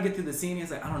was trying to get through the scene.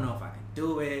 He's like, I don't know if I can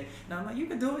do it. And I'm like, you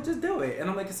can do it, just do it. And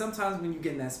I'm like, cause sometimes when you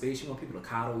get in that space, you want people to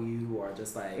coddle you or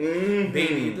just like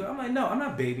baby you through it. I'm like, no, I'm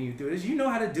not babying you through this. You know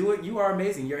how to do it. You are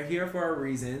amazing. You're here for a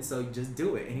reason. So you just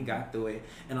do it. And he got through it.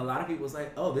 And a lot of people was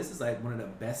like, oh, this is like one of the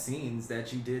best scenes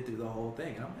that you did through the whole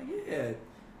thing. And I'm like, yeah.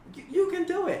 You can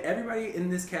do it. Everybody in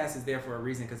this cast is there for a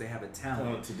reason, because they have a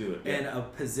talent to do it and a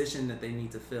position that they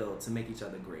need to fill to make each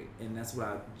other great. And that's what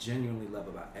I genuinely love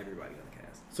about everybody on the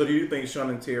cast. So do you think Sean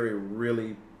and Terry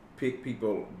really pick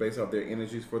people based off their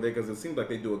energies for that? Because it seems like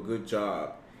they do a good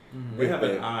job. They have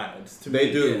an eye.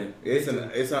 They do. Yeah, it's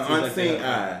an unseen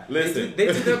eye. Listen, they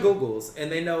do their Googles,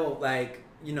 and they know, like,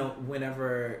 you know,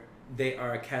 whenever they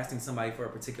are casting somebody for a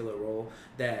particular role,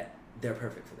 that they're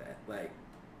perfect for that. Like,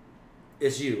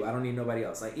 it's you. I don't need nobody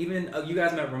else. Like, even you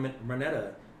guys met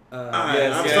Renetta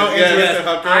I'm so interested in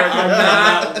her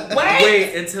character.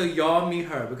 Wait until y'all meet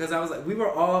her, because I was like, we're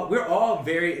all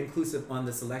very inclusive on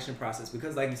the selection process,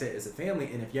 because like you said, it's a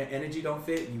family, and if your energy don't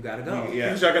fit, you gotta go.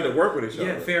 Yeah, y'all got to work with each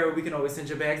other. Yeah, Farrah, we can always send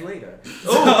your bags later.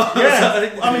 Oh,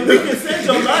 yeah. I mean, we can send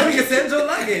your luggage. We can send your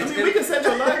luggage. We can send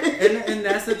your luggage. And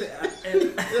that's the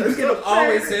thing. We can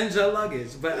always send your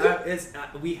luggage,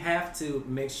 but we have to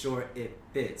make sure it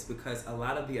fits, because a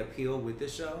lot of the appeal with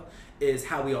this show is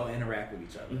how we all interact with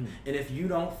each other. Mm-hmm. And if you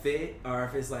don't fit, or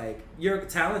if it's like you're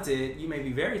talented, you may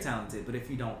be very talented, but if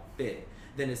you don't fit,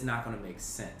 then it's not going to make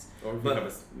sense. Or if you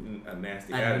have a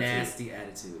nasty attitude. A nasty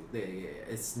attitude. Yeah,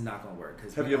 it's not going to work.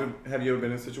 Have you ever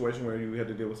been in a situation where you had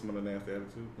to deal with someone with a nasty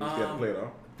attitude? You had to play it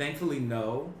off? Thankfully,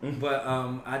 no. But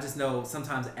I just know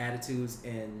sometimes attitudes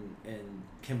and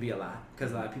can be a lot,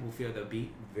 because a lot of people feel the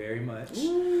beat very much.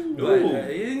 Ooh. But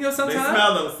sometimes they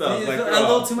smell themselves like a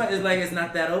little too much. It's like it's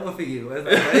not that over for you.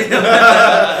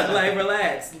 It's like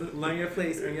relax, learn your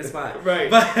place, earn your spot. Right.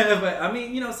 But I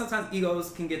mean, sometimes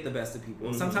egos can get the best of people.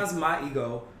 Mm-hmm. Sometimes my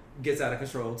ego gets out of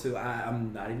control too.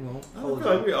 I'm not even gonna hold I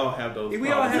feel like we all have those.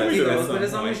 We all have egos, but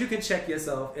as long as you can check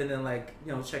yourself and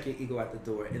then check your ego at the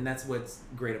door, and that's what's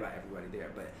great about everybody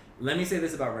there. But let me say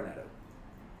this about Renetta: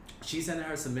 she sent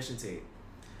her submission tape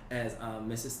as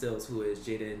Mrs. Stills, who is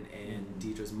Jaden and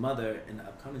Deidre's mother in the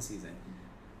upcoming season.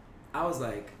 I was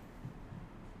like,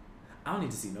 I don't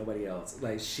need to see nobody else.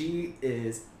 Like, she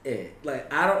is it.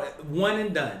 Like, I don't, one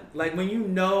and done. Like, when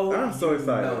I'm so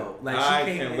excited. Like, I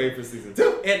can't wait for season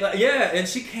 2. And and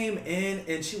she came in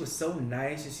and she was so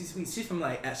nice and she's sweet. She's from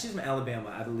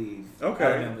Alabama, I believe. Okay.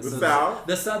 Alabama. The South.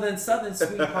 The southern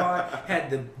sweetheart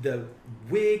had the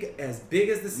wig as big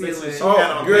as the ceiling.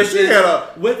 She had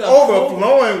a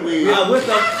overflowing wig with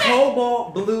a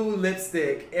cobalt blue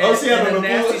lipstick. And, she had a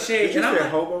nasty shade. Did you say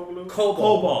hobo blue?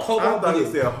 Cobalt. I thought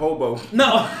you said hobo.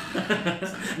 No,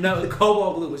 the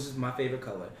cobalt blue was just my favorite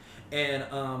color.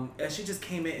 And she just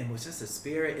came in and was just a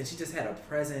spirit, and she just had a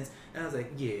presence. And I was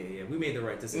like, yeah, we made the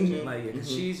right decision. Mm-hmm. Like,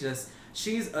 because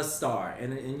she's a star.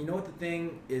 And you know what the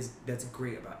thing is that's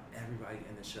great about everybody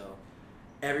in the show?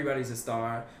 Everybody's a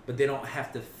star, but they don't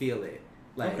have to feel it.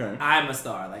 Like, I'm a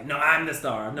star. Like, no, I'm the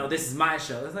star. No, this is my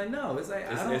show. It's like, no, it's like,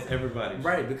 it's everybody.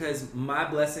 Right, because my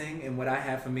blessing and what I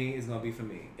have for me is going to be for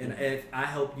me. And if I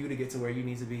help you to get to where you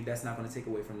need to be, that's not going to take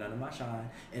away from none of my shine.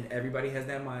 And everybody has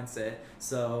that mindset.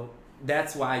 So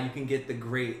that's why you can get the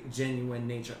great, genuine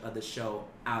nature of the show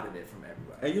out of it from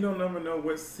everybody. And you don't never know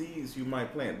what seeds you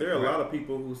might plant. There are a lot of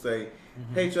people who say,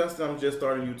 hey, Justin, I'm just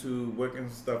starting YouTube. What kind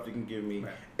of stuff you can give me?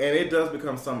 Right. And it does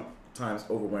become sometimes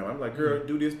overwhelming. I'm like, girl,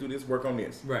 do this, work on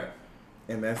this. Right.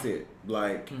 And that's it.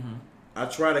 Like, I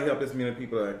try to help as many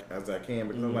people as I can,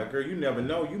 because I'm like, girl, you never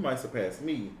know. You might surpass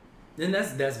me. And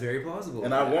that's very plausible.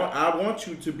 And I want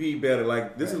you to be better.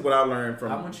 Like, this is what I learned from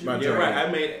my journey. Right.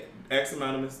 I made X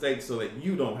amount of mistakes so that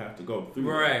you don't have to go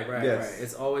through right.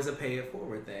 It's always a pay it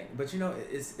forward thing. But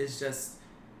it's just,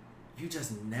 you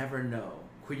just never know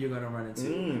who you're gonna run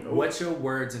into, what your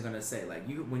words are gonna say. Like,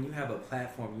 when you have a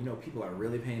platform, people are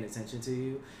really paying attention to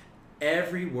you.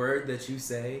 Every word that you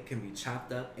say can be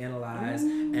chopped up, analyzed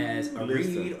as a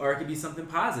read, or it could be something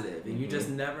positive, and you just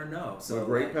never know. So with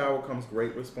great power comes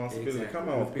great responsibility. Exactly. Come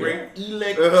on, people. Great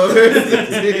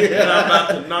electricity. And I'm about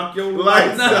to knock your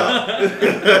lights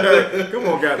out. Come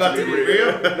on, got to be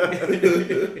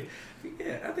real.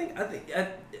 Yeah, I think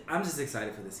I'm just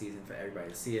excited for the season, for everybody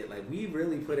to see it. Like, we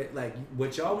really put it, like,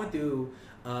 what y'all went through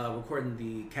recording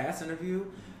the cast interview,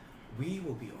 we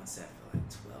will be on set for like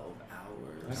 12 hours.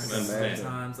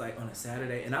 Sometimes like on a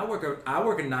Saturday, and I work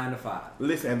a 9 to 5.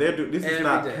 Listen, this is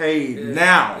not paid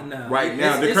now, right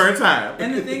now, the current time.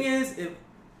 And the thing is,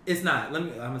 it's not.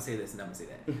 I'm gonna say this and I'm gonna say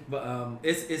that. But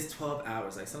it's 12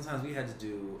 hours. Like, sometimes we had to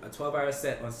do a 12-hour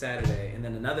set on Saturday and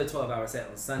then another 12-hour set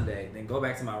on Sunday, then go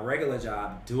back to my regular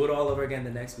job, do it all over again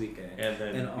the next weekend,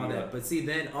 and all that. But see,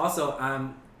 then also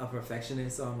I'm a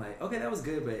perfectionist, so I'm like, okay, that was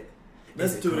good, but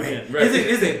let's do it again. Right.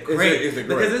 Is it great? Is it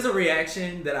great? Because there's a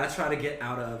reaction that I try to get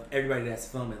out of everybody that's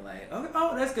filming. Like,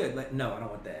 oh, that's good. Like, no, I don't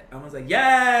want that. I was like,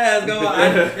 yes, go on.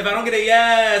 If I don't get a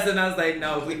yes, then I was like,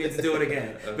 no, we need to do it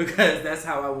again, because that's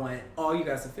how I want all you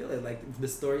guys to feel it. Like, the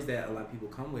stories that a lot of people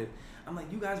come with, I'm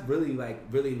like, you guys really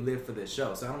live for this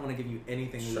show, so I don't want to give you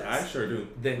anything less. I sure do.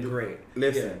 Then great.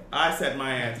 Listen, I sat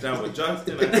my ass down with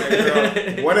Justin. I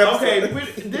said, girl, whatever. Okay,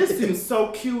 this seems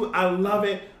so cute. I love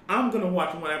it. I'm going to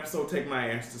watch one episode, take my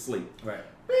ass to sleep. Right.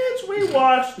 Bitch, we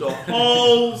watched the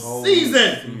whole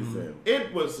season.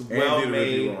 It was well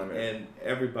made, and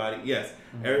everybody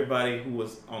who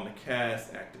was on the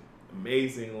cast acted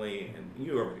amazingly, and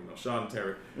you already know Sean and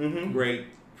Terry, great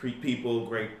people,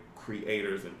 great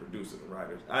creators and producers and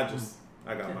writers.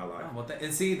 I got my life. Oh, well,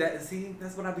 and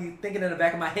that's what I be thinking in the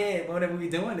back of my head whenever we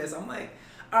doing this. I'm like,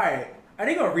 all right, are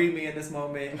they gonna read me in this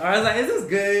moment? Or I was like, is this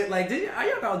good? Like, are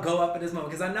y'all gonna go up in this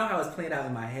moment? Because I know how it's playing out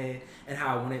in my head and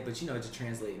how I want it, but just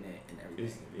translating it and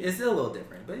everything. It's still a little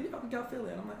different, but y'all feel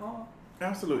it. I'm like, oh.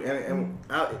 Absolutely, and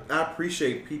I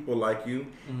appreciate people like you.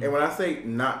 And when I say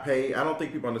not paid, I don't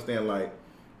think people understand. Like,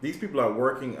 these people are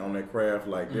working on their craft.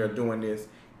 Like, they're doing this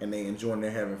and they enjoying, they're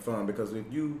having fun. Because if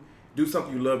you do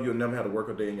something you love, you'll never have to work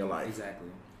a day in your life. Exactly.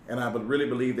 And I would really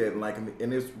believe that, like,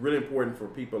 and it's really important for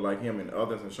people like him and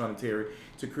others, and Sean and Terry,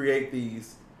 to create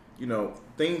these,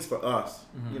 things for us,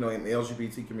 in the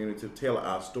LGBT community, to tell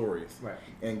our stories, right,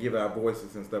 and give our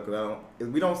voices and stuff. Because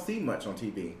we don't see much on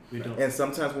TV. We don't. And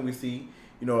sometimes when we see,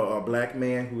 a black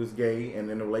man who is gay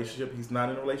and in a relationship, he's not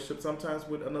in a relationship sometimes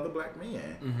with another black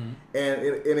man, and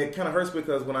it kind of hurts,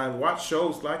 because when I watch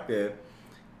shows like that,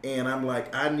 and I'm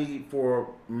like, I need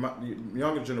for my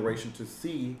younger generation to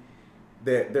see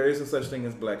that there isn't such thing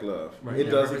as black love. Right.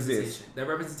 It does exist. That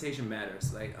representation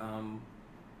matters. Like,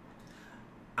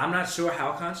 I'm not sure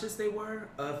how conscious they were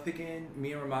of picking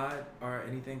me or Ramad or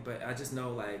anything, but I just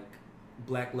know, like,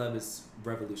 black love is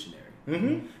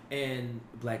revolutionary. And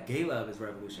black gay love is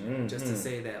revolutionary. Just to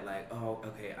say that, like, oh,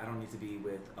 okay, I don't need to be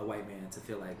with a white man to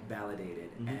feel, like, validated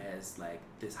as, like,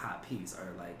 this hot piece, or,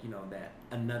 like, that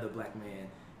another black man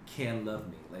can love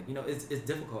me. Like, it's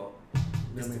difficult.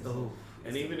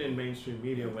 And even in mainstream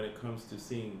media, when it comes to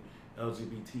seeing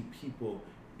LGBT people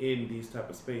in these type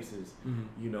of spaces,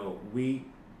 we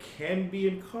can be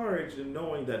encouraged in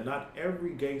knowing that not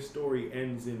every gay story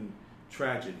ends in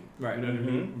tragedy. Right. You know what I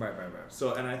mean? Right.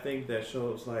 So, and I think that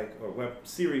shows like, or web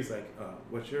series like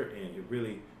what you're in, it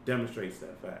really demonstrates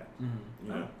that fact.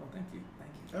 Well, thank you.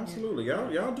 Absolutely.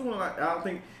 Y'all doing like, I don't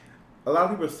think a lot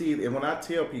of people see it, and when I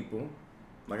tell people,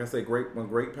 like I say, when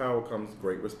great power comes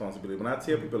great responsibility. When I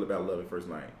tell people about Love at First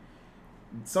Night,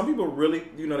 some people really,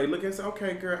 they look at and say,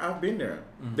 okay, girl, I've been there.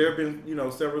 There have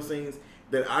been, several scenes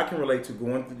that I can relate to,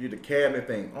 going through the cabinet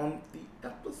thing on the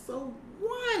episode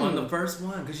 1. On the first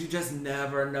one, because you just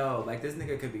never know. Like, this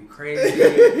nigga could be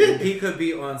crazy. He could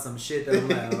be on some shit that I'm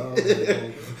like, oh,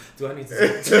 do I need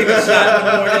to take a shot in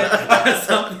the morning or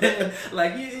something?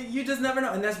 Like, you just never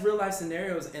know. And that's real life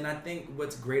scenarios. And I think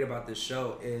what's great about this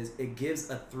show is it gives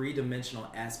a 3-dimensional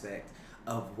aspect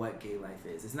of what gay life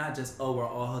is. It's not just, oh, we're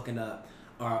all hooking up,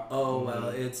 or, oh, well,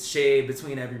 it's shade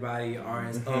between everybody, or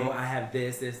it's, oh, I have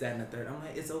this, that, and the third. I'm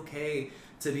like, it's okay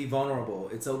to be vulnerable.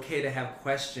 It's okay to have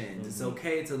questions. It's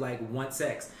okay to, like, want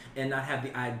sex and not have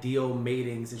the ideal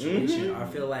mating situation, or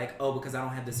feel like, oh, because I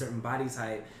don't have this certain body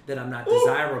type that I'm not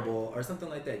desirable, or something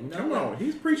like that. Come on,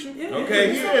 he's preaching. Yeah,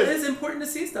 okay, it's important to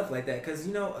see stuff like that, because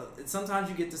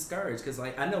sometimes you get discouraged, because,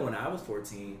 like, I know when I was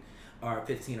 14 or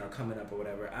 15 or coming up or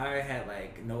whatever, I had,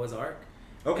 like, Noah's Ark.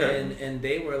 Okay. And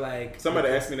they were like, somebody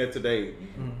asked me that today.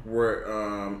 Where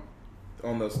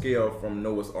on the scale from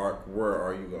Noah's Ark, where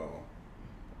are you all?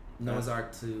 Noah's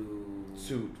Ark to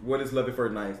what is Love at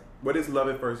First Night? What is Love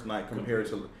at First Night compared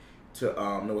to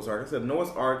Noah's Ark? I said Noah's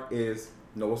Ark is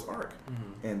Noah's Ark,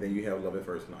 and then you have Love at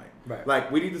First Night. Right. Like,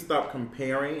 we need to stop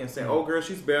comparing and saying, "Oh, girl,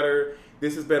 she's better.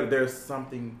 This is better." There's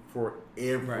something for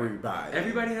everybody. Right.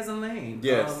 Everybody has a lane.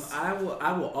 Yes. I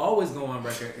will always go on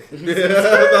record.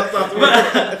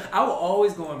 I will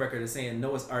always go on record as saying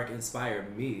Noah's Ark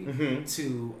inspired me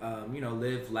to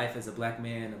live life as a black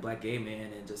man, a black gay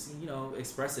man, and just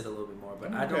express it a little bit more.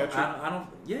 But I don't.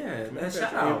 Yeah,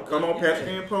 shout out. Come on, Patrick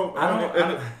and Pope.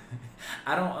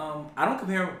 I don't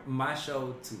compare my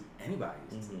show to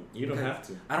anybody's. You don't have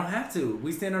to. I don't have to.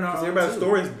 We stand on our own. Everybody's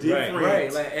story is different,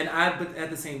 right? Like, but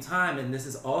at the same time, and this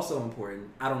is also important,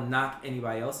 I don't knock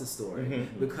anybody else's story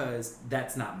because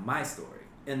that's not my story.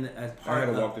 And as part I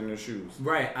haven't walked in their shoes.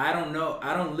 Right. I don't know.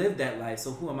 I don't live that life,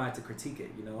 so who am I to critique it?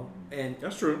 And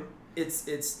that's true.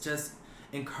 It's just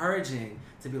encouraging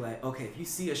to be like, okay, if you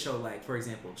see a show like, for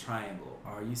example, Triangle,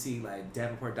 or you see like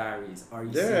Davenport Diaries, or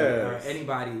you see or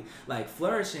anybody like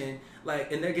flourishing,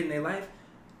 like, and they're getting their life,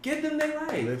 give them their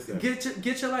life. Listen.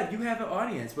 Get your life. You have an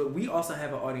audience, but we also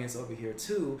have an audience over here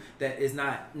too that is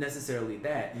not necessarily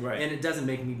that. Right. And it doesn't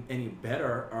make me any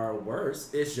better or worse.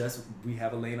 It's just we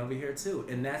have a lane over here too,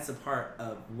 and that's a part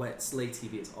of what Slate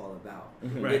TV is all about.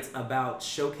 Right. It's about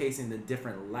showcasing the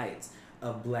different lights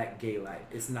of black gay life.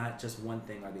 It's not just one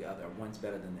thing or the other. One's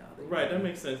better than the other. Right, that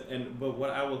makes sense. But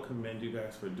what I will commend you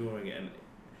guys for doing, and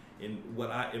in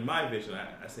my vision,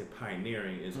 I say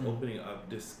pioneering, is opening up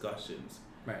discussions.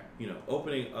 Right.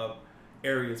 Opening up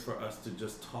areas for us to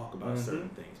just talk about certain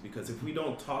things. Because if we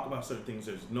don't talk about certain things,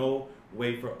 there's no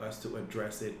way for us to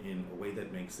address it in a way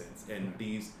that makes sense. And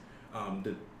these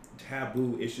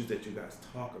taboo issues that you guys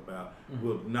talk about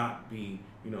will not be,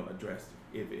 addressed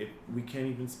if we can't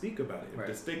even speak about it. If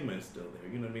the stigma is still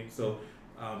there, you know what I mean? So,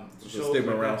 the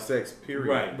stigma around sex,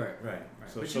 period. Right.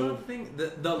 So, but you know the thing,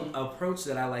 the approach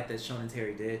that I like that Sean and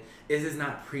Terry did is it's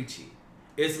not preachy.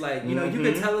 It's like, you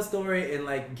can tell a story and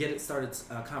like get it started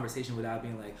a conversation without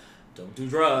being like, don't do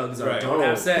drugs or don't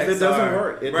have sex. It doesn't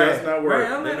work. It does not work.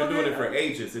 Right. They've been doing it for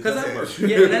ages. It doesn't work.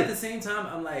 Yeah, and at the same time,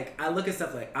 I'm like, I look at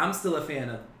stuff like, I'm still a fan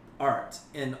of art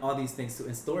and all these things too,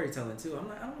 and storytelling too. I'm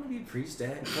like, I don't want to be preached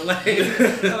at. I'm like,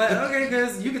 okay,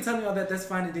 because you can tell me all that, that's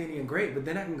fine and dandy and great, but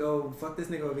then I can go fuck this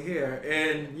nigga over here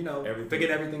and forget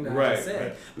everything that I just said.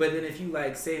 Right. But then if you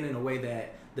like say it in a way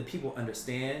that the people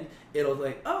understand, it'll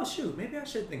like, oh shoot, maybe I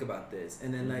should think about this.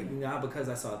 And then like, because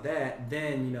I saw that,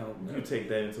 then you take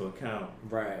that into account.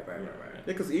 Right. Yeah,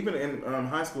 because even in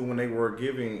high school when they were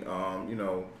giving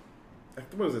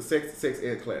what was it, sex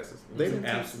ed classes, they didn't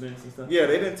abstinence and stuff. Yeah,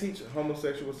 they didn't teach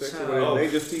homosexual sex. They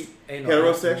just teach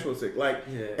heterosexual sex. Like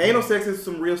anal sex is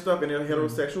some real stuff, and there are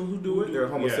heterosexuals who do it. There are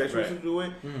homosexuals who do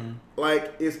it.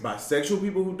 Like it's bisexual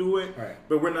people who do it. Right.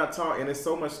 But we're not taught, and there's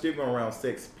so much stigma around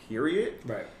sex. Period.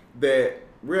 Right. That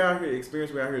we're out here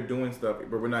experiencing, we're out here doing stuff,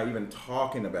 but we're not even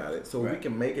talking about it. So we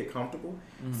can make it comfortable.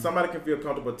 Somebody can feel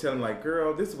comfortable telling like,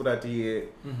 girl, this is what I did,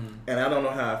 and I don't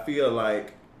know how I feel.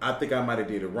 Like I think I might have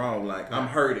did it wrong. Like I'm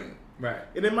hurting. Right.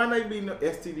 And it might not be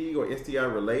STD or STI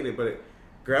related, but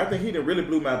girl, I think he done really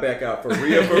blew my back out for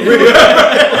real. For real.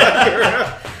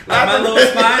 Like my little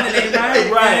spine, it ain't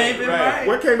right. Right.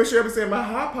 What came to Shelby saying my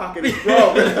hot pocket is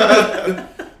broke.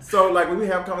 So like when we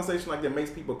have conversation like that makes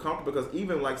people comfortable, because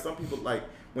even like some people, like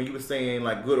when you were saying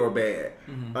like good or bad,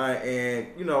 and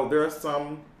there are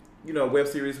some web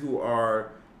series who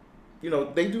are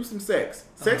they do some sex.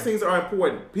 Sex scenes are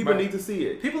important. People need to see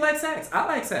it. People like sex. I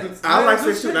like sex. I like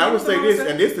sex too. And I would say this,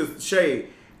 and this is shade.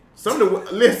 Some of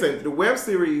the web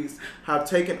series have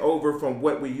taken over from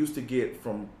what we used to get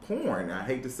from porn. I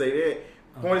hate to say that.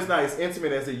 Porn is not as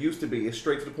intimate as it used to be. It's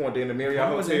straight to the point. In the Marriott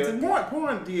Hotel,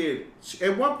 porn did.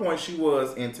 At one point, she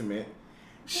was intimate.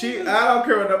 I don't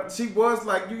care enough. She was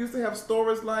like, you used to have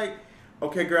stories like,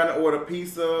 okay, girl, I ordered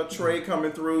pizza, tray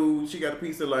coming through. She got a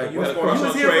pizza like, what's going on? You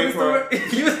was here for the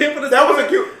story. You was here for the story. That was a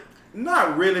cute.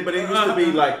 Not really, but it used to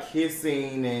be like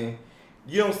kissing, and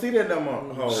you don't see that no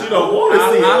more. She don't want to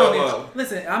see it.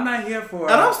 Listen, I'm not here for.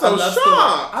 And I'm so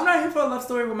shocked. I'm not here for a love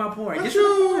story with my porn. But Get you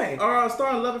to the point. are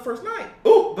starting Love at First Night.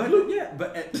 Ooh, but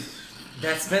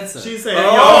that's Spencer. She said,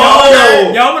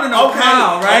 y'all want to know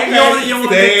Kyle, right? Okay. You want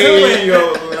to get to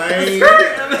it.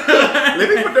 Let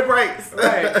me put the brakes.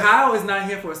 Right. Kyle is not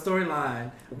here for a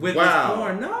storyline with his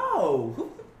porn.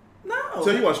 No. So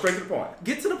you want straight to the point?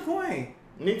 Get to the point.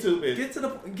 Me too, bitch. Get to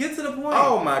the point.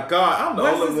 Oh my God, I'm the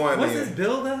only one. What's this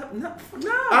build up? No.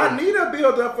 I need a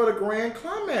build up for the grand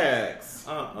climax.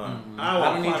 I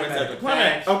don't need climax at the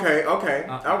climax. Okay.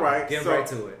 All right. Get right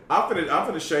to it. I'm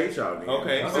for the shade y'all. Then.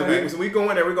 Okay. So we go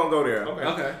in there. We're gonna go there.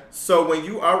 Okay. So when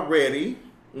you are ready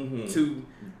to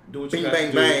do what bing,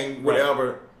 bang, bang,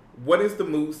 whatever. What is the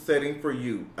mood setting for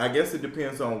you? I guess it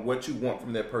depends on what you want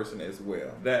from that person as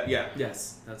well.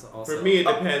 Yes, that's also. For me, it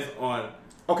depends on.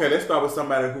 Okay, let's start with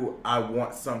somebody who I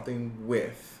want something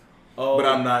with, but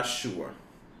I'm not sure.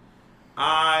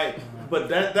 But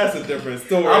that's a different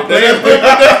story. I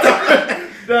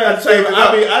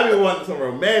be wanting some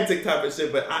romantic type of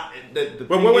shit, but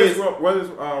what is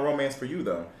romance for you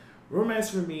though? Romance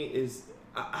for me is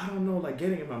I don't know, like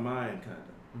getting in my mind, kind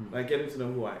of like getting to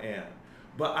know who I am.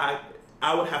 But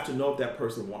I would have to know if that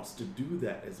person wants to do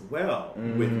that as well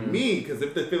with me, because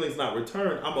if the feeling's not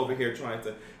returned, I'm over here trying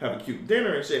to have a cute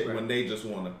dinner and shit when they just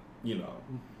want to, you know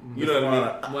what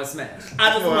I mean? One smash.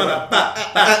 I just want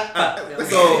to.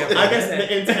 So I guess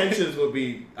the intentions would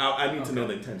be. I need to know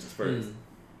the intentions first.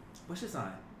 What's your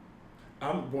sign?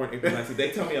 I'm born April 19th.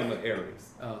 They tell me I'm an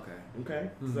Aries. Oh, okay. Okay.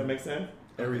 Does that make sense?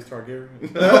 Aries Targaryen.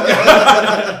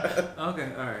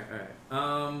 Okay. All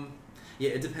right.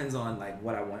 Yeah, it depends on like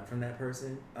what I want from that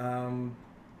person.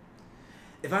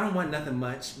 If I don't want nothing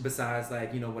much besides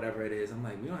like whatever it is, I'm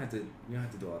like we don't have to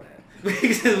do all that. we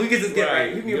can just get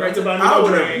right. You can get right to. I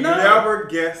would have never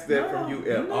guessed that from you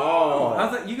at all. I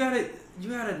was like, you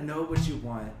gotta know what you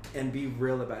want and be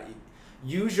real about it.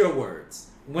 Use your words.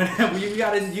 Whenever you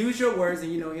gotta use your words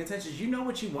and your intentions. You know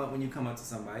what you want when you come up to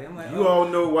somebody. I'm like, you all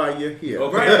know why you're here.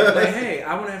 Right. Like, hey,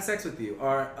 I want to have sex with you,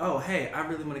 or hey, I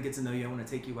really want to get to know you. I want to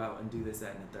take you out and do this,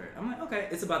 that, and the third. I'm like, okay,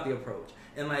 it's about the approach,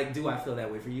 and like, do I feel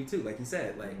that way for you too? Like you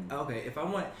said, like, okay, if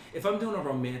I'm doing a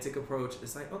romantic approach,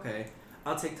 it's like, okay,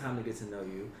 I'll take time to get to know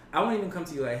you. I won't even come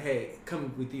to you like, hey,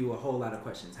 come with you a whole lot of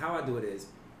questions. How I do it is,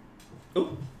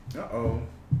 Ooh.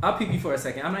 I'll peep you for a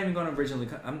second. I'm not even going to originally.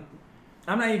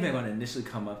 I'm not even going to initially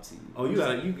come up to you. Oh, you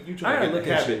try to look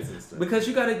at habits and stuff. Because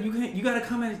you gotta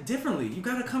come at it differently. You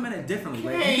gotta come at it differently.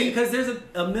 Because there's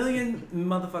a million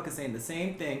motherfuckers saying the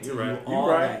same thing to you all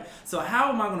night. So how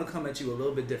am I going to come at you a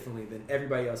little bit differently than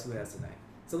everybody else who has tonight?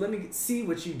 So let me see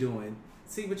what you're doing.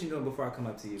 See what you're doing before I come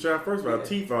up to you. Child, first of all,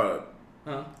 teeth are.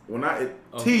 Huh? When I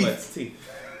teeth.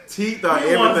 Teeth are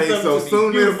everything. So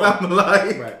soon as I'm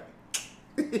like. Right.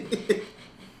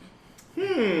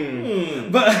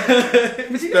 But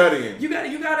you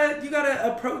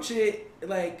gotta approach it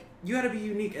like you gotta be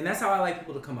unique, and that's how I like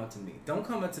people to come up to me. Don't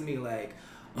come up to me like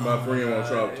my friend won't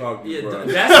try to talk to you, bro.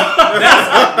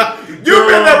 That's you've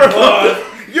been there before.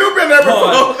 You've been there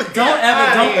before. Don't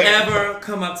ever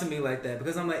come up to me like that,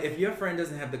 because I'm like, if your friend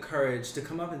doesn't have the courage to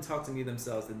come up and talk to me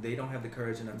themselves, then they don't have the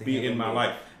courage enough to be in my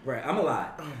life. Right, I'm a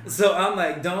lot. So I'm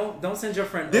like, don't send your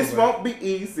friend. This over. won't be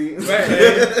easy.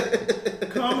 Right.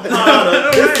 Come on,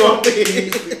 this won't be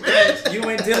easy. You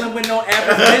ain't dealing with no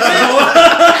average bitch.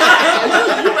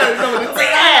 You better know what to say.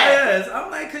 Yes, I'm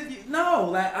like,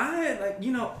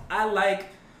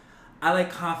 I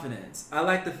like confidence. I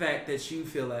like the fact that you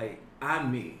feel like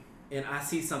I'm me. And I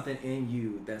see something in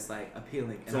you that's like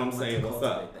appealing. And so I'm saying, what's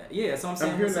up? That. Yeah, so I'm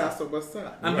saying, I'm here now, so what's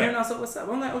up? I'm here now, so what's up?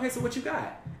 I'm like, okay, so what you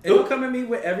got? And don't come at me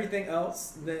with everything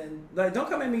else. Then, like, don't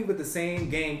come at me with the same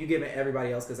game you giving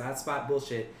everybody else, because I spot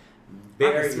bullshit.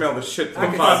 I can smell the shit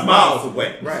from 5 miles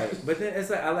away. Right, but then it's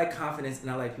like I like confidence,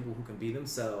 and I like people who can be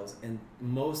themselves, and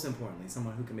most importantly,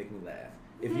 someone who can make me laugh.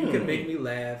 If you can make me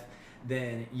laugh,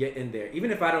 then you're in there.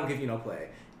 Even if I don't give you no play.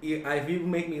 If you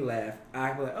make me laugh,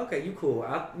 I feel like, okay, you cool.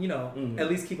 I'll, at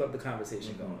least keep up the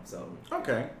conversation going. So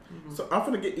okay, so I'm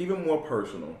gonna get even more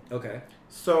personal. Okay.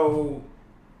 So,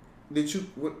 did you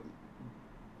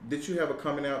have a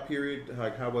coming out period?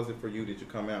 Like, how was it for you? Did you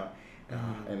come out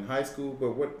in high school?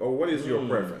 But what is your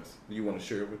preference? Do you want to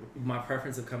share with me? My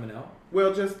preference of coming out?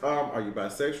 Well, just are you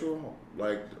bisexual?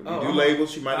 Like, you do labels?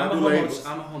 She might not do labels.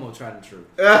 I'm a homo, tried and true.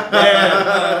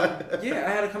 Yeah, I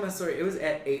had a coming out story. It was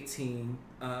at 18.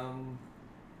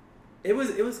 It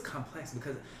was complex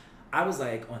because I was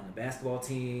like on the basketball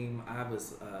team. I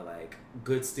was like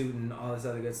good student, all this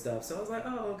other good stuff. So I was like,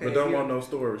 oh, okay. But don't want no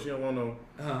stories. She don't want no.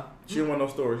 She don't want no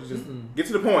stories. She just get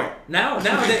to the point. Now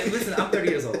listen, I'm 30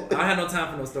 years old. I had no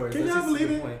time for no stories. Can y'all believe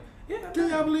it? Yeah. Can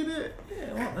y'all believe it?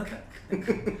 Yeah. Well, okay.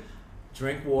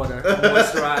 Drink water,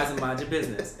 moisturize, and mind your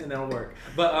business, and that'll work.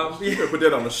 But you could put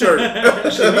that on the shirt.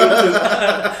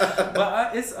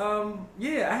 But it's I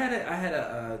had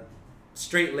a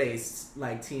straight laced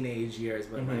like teenage years,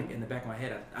 but like in the back of my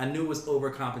head, I knew it was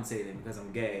overcompensating because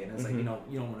I'm gay, and it's like you don't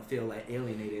want to feel like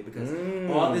alienated because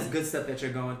all this good stuff that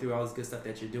you're going through, all this good stuff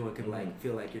that you're doing, can like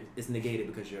feel like it's negated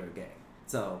because you're gay.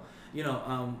 So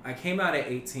I came out at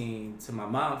 18 to my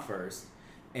mom first,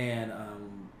 and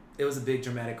it was a big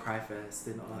dramatic cry fest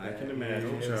and all that. I can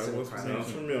imagine.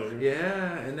 Sounds familiar.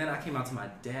 Yeah, and then I came out to my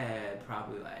dad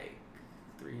probably like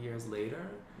 3 years later.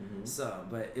 So,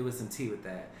 but it was some tea with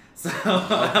that. So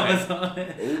I was on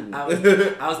it.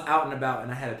 I was out and about,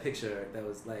 and I had a picture that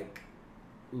was like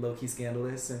low key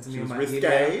scandalous sent to me in my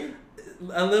email.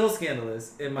 A little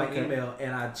scandalous in my email,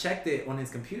 and I checked it on his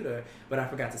computer, but I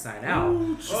forgot to sign out.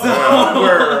 It's a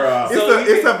virus. Yeah,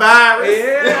 it's a virus.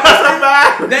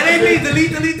 That ain't me.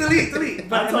 Delete.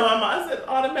 But I told him, I said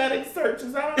automatic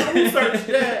searches. I don't know who searched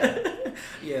that.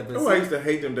 Yeah, but I used to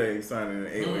hate them days signing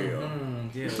an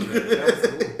AOL. Yeah, that was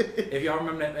cool. If y'all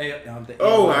remember that, I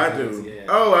do. Yeah.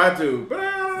 Oh, I do. But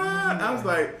I was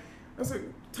like,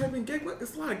 type in gay.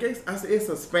 It's a lot of gays. I said it's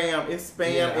a spam. It's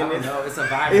spam. Yeah, it's a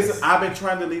virus. I've been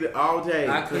trying to delete it all day.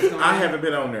 I haven't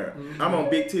been on there. I'm on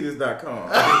bigtitties.com.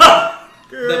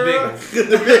 The biggest.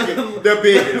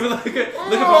 Looking for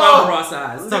my bra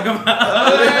size. Talk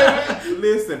about.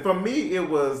 Listen, for me, it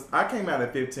was. I came out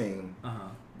at 15.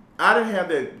 I didn't have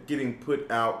that getting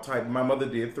put out type. My mother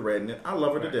did threaten it. I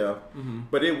love her to death,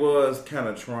 but it was kind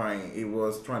of trying. It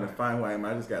was trying to find who I am.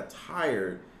 I just got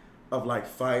tired of like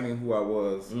fighting who I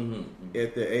was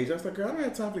at the age. I was like, girl, I don't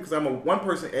have time for it because I'm one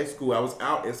person at school. I was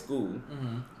out at school,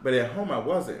 but at home I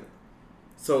wasn't.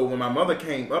 So when my mother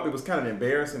came up, it was kind of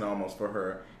embarrassing almost for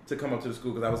her to come up to the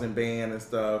school because I was in band and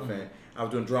stuff, and I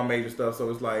was doing drum major stuff. So it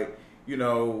was like,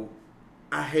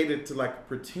 I hated to like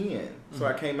pretend. So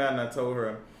I came out and I told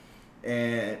her,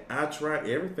 and I tried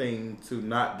everything to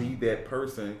not be that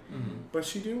person, but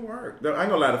she didn't work. I ain't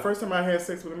gonna lie, the first time I had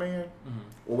sex with a man,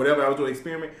 or whatever I was doing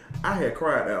experiment, I had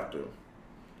cried after.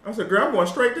 I said, girl, I'm going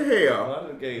straight to hell. A lot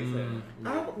of gays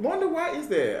I wonder why is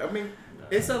that? I mean,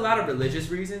 it's a lot of religious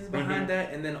reasons behind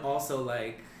that, and then also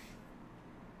like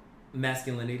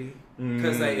masculinity.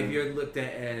 Because like if you're looked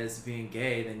at as being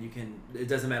gay, then it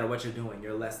doesn't matter what you're doing,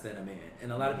 you're less than a man.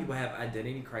 And a lot of people have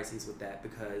identity crises with that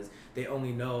because they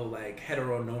only know like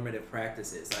heteronormative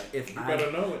practices. Like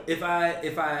if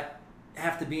I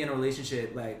have to be in a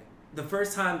relationship, like the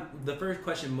first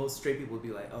question most straight people would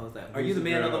be like, oh, are you the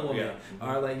man or the woman?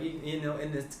 Yeah. Or like you know,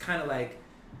 and it's kind of like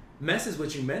messes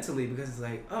with you mentally because it's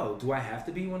like, oh, do I have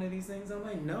to be one of these things? I'm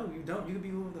like, no, you don't. You can be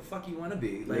whoever the fuck you want to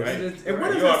be. Like, right. And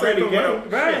what does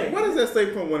that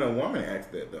say from when a woman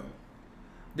asks that though?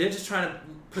 They're just trying to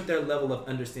put their level of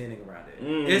understanding around it.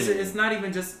 It's not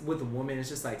even just with a woman. It's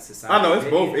just like society. I know it's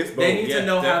both. They need to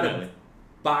know how to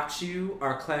box you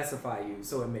or classify you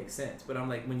so it makes sense. But I'm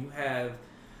like, when you have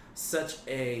such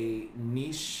a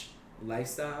niche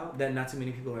lifestyle that not too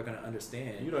many people are going to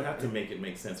understand. You don't have to make it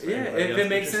make sense for anybody else. If it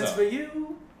makes sense for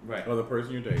you, right, or the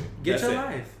person you're dating, get your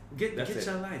life. Get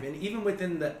your life. And even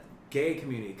within the gay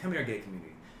community, come here, gay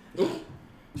community. Ooh.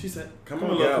 She said, come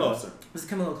a little closer. Let's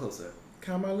come a little closer.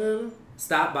 Come a little.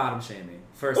 Stop bottom shaming.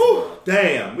 First of all.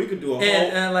 Damn, we could do a whole.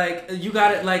 And like you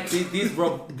got it, like these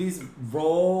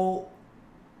role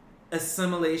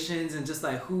assimilations and just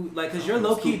like who, like, because you're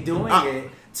low key doing it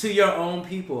to your own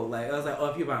people. Like I was like,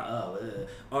 oh, people are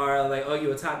or like, oh,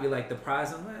 you a top, you're like the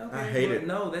prize. I'm like, okay, I hate it.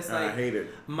 No, that's like I hate it.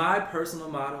 My personal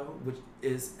motto, which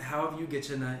is however you get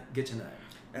your nut, get your nut.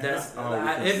 That's all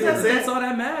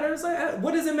that matters. Like,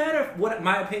 what does it matter? What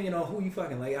my opinion on who you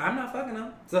fucking? Like, I'm not fucking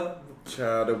them. So,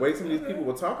 child, the way some of these people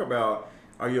will talk about,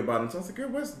 are you a bottom? So I was like, girl,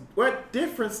 what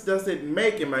difference does it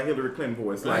make in my Hillary Clinton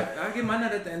voice? Like, I get my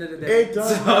nut at the end of the day. It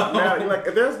does not matter. Like,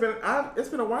 it's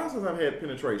been a while since I've had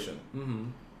penetration. Mm-hmm.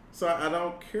 So I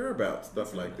don't care about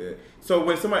stuff like that. So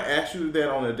when somebody asks you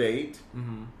that on a date,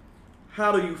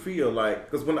 how do you feel? Like,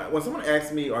 because when someone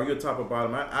asks me, are you a top or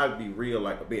bottom? I'd be real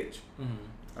like a bitch.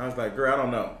 I was like, girl, I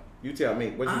don't know. You tell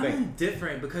me. What you think? I'm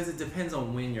different because it depends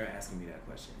on when you're asking me that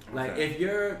question. Okay. Like, if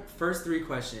your first 3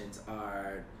 questions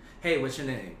are, hey, what's your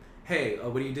name? Hey,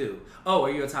 what do you do? Oh,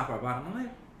 are you a top or a bottom? I'm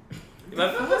like,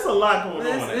 there's a lot going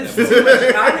on. I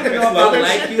don't even know if I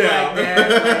like you like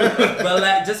that.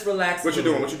 But just relax. What you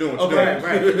doing?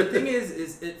 Right. And the thing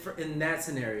is in that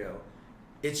scenario,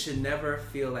 it should never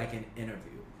feel like an interview.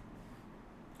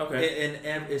 Okay.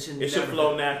 And it should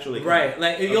flow naturally. Right.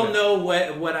 Like, you'll know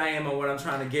what I am and what I'm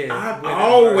trying to get.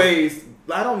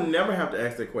 I don't never have to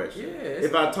ask that question. Yeah.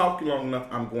 If I talk to you long enough,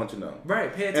 I'm going to know.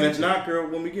 Right. Pay attention. And if not, girl,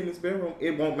 when we get in this bedroom,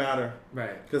 it won't matter.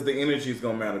 Right. Because the energy is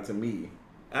going to matter to me.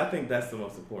 I think that's the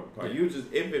most important part. You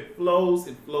just, if it flows,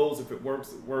 it flows. If it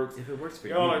works, it works. If it works for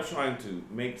you. Y'all are trying to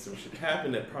make some shit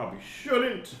happen that probably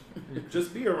shouldn't.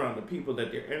 Just be around the people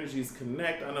that their energies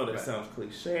connect. I know that sounds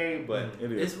cliche, but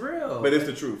it is. It's real. But it's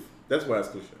the truth. That's why it's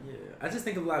cliche. Yeah. I just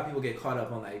think a lot of people get caught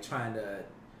up on like trying to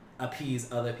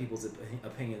appease other people's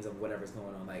opinions of whatever's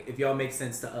going on. Like, if y'all make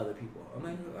sense to other people. I'm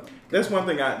like, oh, okay. That's one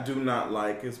thing I do not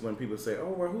like is when people say,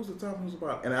 oh, well, who's the top, who's the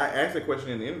bottom? And I asked that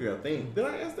question in the interview, I think. Did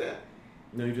I ask that?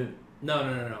 No, you didn't. No.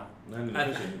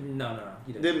 No,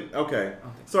 You didn't. Okay.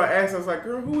 So I asked, I was like,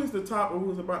 girl, who is the top or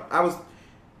who is the bottom? I was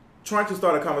trying to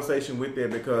start a conversation with that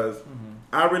because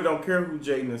I really don't care who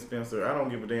Jaden and Spencer. I don't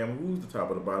give a damn who's the top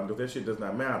or the bottom because that shit does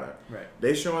not matter. Right.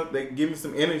 They give me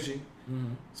some energy,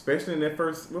 especially in that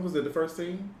first. What was it? The first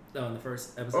scene? Oh, in the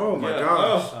first episode. Oh my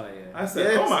gosh! Oh yeah. I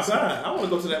said, oh my god, I want to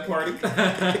go to that party.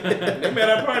 They made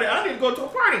that party. I need to go to a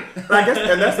party. I guess,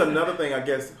 and that's another thing. I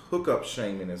guess hookup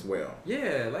shaming as well.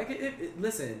 Yeah, like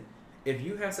listen. If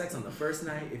you have sex on the first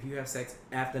night, if you have sex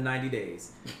after 90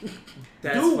 days,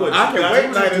 that's fine. I can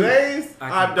wait 90 days.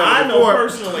 I know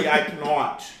personally I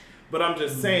cannot. But I'm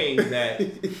just saying that.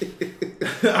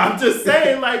 I'm just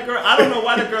saying, like, girl, I don't know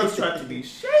why the girls try to be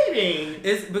shading.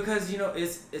 It's because,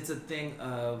 it's a thing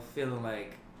of feeling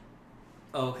like,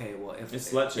 okay, well, if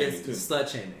it's slut shaming, it's slut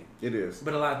shaming. It is.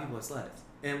 But a lot of people are sluts.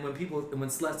 And when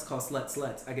sluts call sluts,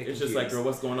 I get confused. It's just like, girl,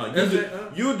 what's going on?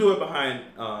 You do it behind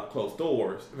closed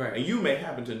doors, right? And you may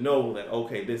happen to know that,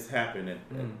 okay, this happened at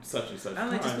such and such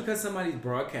time. Just because somebody's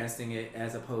broadcasting it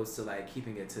as opposed to like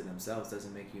keeping it to themselves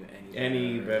doesn't make you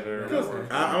any better.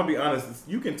 I'll be honest.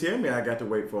 You can tell me I got to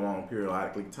wait for a long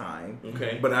periodically time,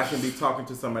 okay? But I can be talking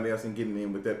to somebody else and getting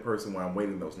in with that person while I'm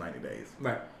waiting those 90 days.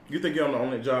 Right? You think you're on the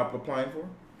only job applying for?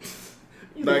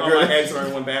 Like, girl, my eggs are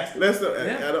in one basket.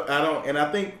 I don't, and I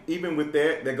think even with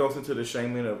that goes into the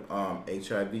shaming of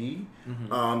HIV.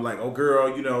 Like, oh,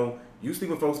 girl, You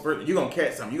sleep with folks first, you gonna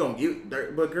catch something. You gonna get,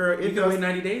 but girl, you can wait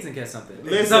 90 days and catch something.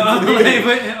 Listen,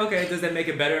 so, okay, does that make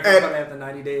it better if you come after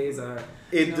 90 days or?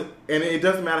 And it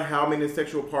doesn't matter how many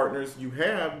sexual partners you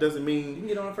have. Doesn't mean you can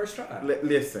get on the first try.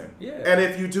 Listen, yeah. And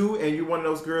if you do, and you're one of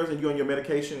those girls, and you're on your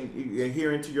medication, and you're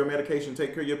adhering to your medication,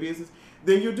 take care of your business,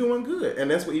 then you're doing good.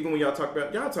 And that's what even when y'all talk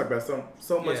about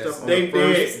so much stuff on the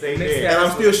first. They did. And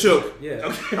I'm still shook. Yeah,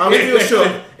 okay. I'm still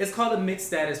shook. It's called a mixed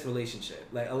status relationship.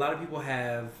 Like a lot of people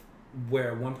have.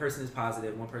 Where one person is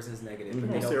positive, one person is negative,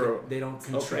 but they don't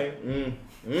contract. Okay.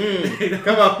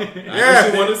 Come on.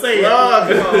 Yeah, you want to say it.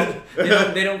 Come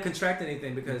on. They don't contract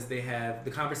anything because they have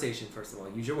the conversation, first of all,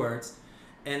 use your words.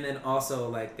 And then also,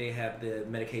 like, they have the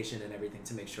medication and everything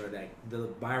to make sure that the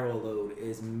viral load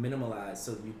is minimalized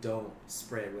so you don't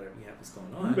spread whatever you have that's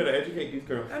going on. You better educate these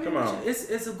girls. I mean, come on.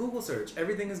 It's a Google search.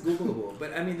 Everything is Googleable.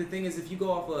 But, I mean, the thing is, if you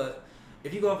go off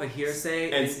a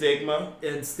hearsay and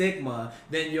stigma,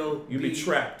 then you'll be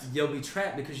trapped. You'll be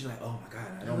trapped because you're like, oh my god,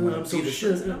 I don't want to see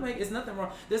this. And I'm like, it's nothing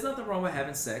wrong. There's nothing wrong with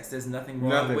having sex. There's nothing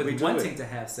wrong with wanting to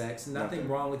have sex. Nothing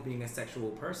wrong with being a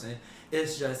sexual person.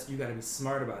 It's just you got to be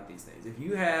smart about these things. If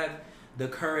you have the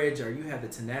courage or you have the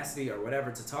tenacity or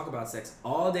whatever to talk about sex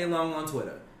all day long on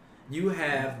Twitter, you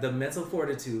have the mental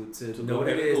fortitude to know what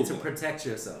it is to protect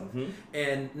yourself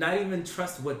and not even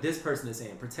trust what this person is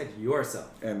saying. Protect yourself.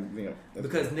 And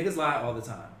because niggas lie all the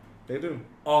time. They do.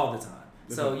 All the time.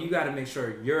 So you got to make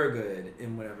sure you're good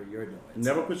in whatever you're doing.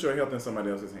 Never put your health in somebody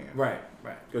else's hands. Right.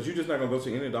 Because you're just not going to go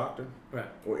to any doctor. Right.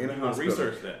 Or any hospital.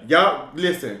 Research that. Y'all,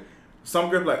 listen.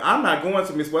 Some girls like, I'm not going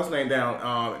to Miss Westlane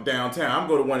downtown. I'm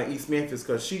going to one in East Memphis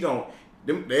because she gon'...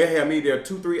 They have me there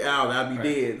 2-3 hours. I'll be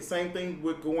dead. Same thing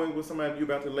with going with somebody you're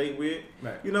about to lay with.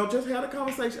 Right. Just have a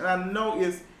conversation. I know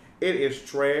it is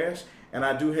trash, and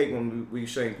I do hate when we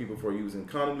shame people for using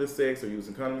condomless sex or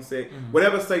using condom sex. Mm-hmm.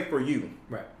 Whatever's safe for you.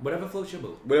 Right. Whatever floats your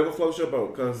boat.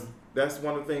 Because that's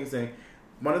one of the things. And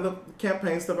one of the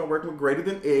campaign stuff I'm working with, Greater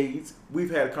Than AIDS,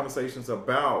 we've had conversations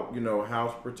about how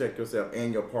to protect yourself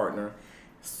and your partner.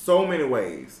 So many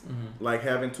ways, like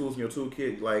having tools in your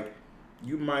toolkit, like.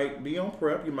 You might be on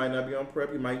PrEP, you might not be on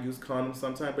PrEP, you might use condoms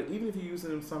sometimes, but even if you're using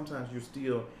them sometimes, you're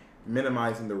still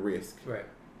minimizing the risk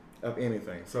of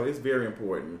anything. So it's very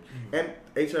important. And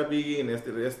HIV, and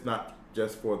that's not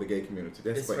just for the gay community.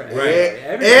 That's for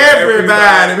everybody.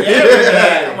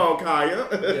 Come on, Kaya.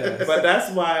 Yes. But that's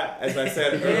why, as I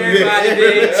said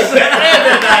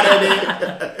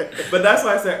But that's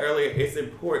why I said earlier, it's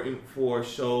important for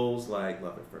shows like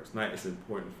Love at First Night. It's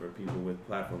important for people with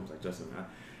platforms like Justin and I.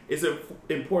 It's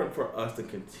important for us to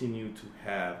continue to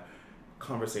have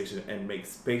conversation and make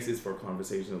spaces for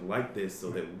conversations like this so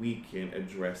that we can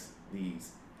address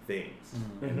these things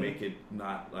and make it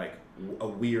not like a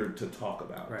weird to talk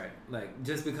about. Right. Like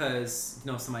just because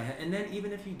somebody and then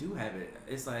even if you do have it,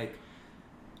 it's like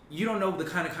you don't know the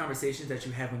kind of conversations that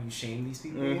you have when you shame these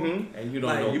people, and you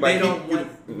don't know.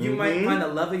 You might find the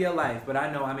love of your life, but I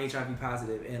know I'm HIV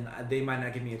positive, and they might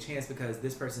not give me a chance because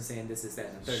this person's saying this, that,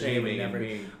 and the third. Shaming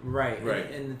me. Right.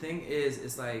 And the thing is,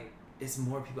 it's like it's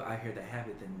more people out here that have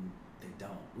it than they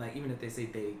don't. Like even if they say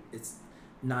it's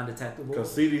non-detectable,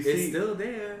 because CDC it's still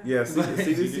there. Yeah,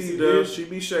 CDC does. She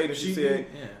be shading. She said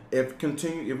if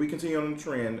we continue on the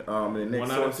trend, the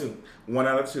next 1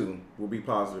 out of 2 will be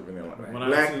positive in their life.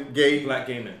 Right. Black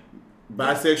gay men,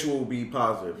 bisexual will be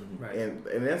positive, and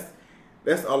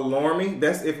that's alarming.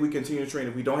 That's if we continue to trend.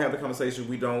 If we don't have the conversation,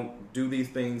 we don't do these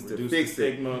things to fix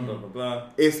stigma, blah blah blah.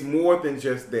 It's more than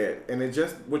just that, and it's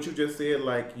just what you just said.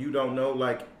 Like you don't know,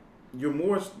 like you're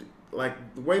more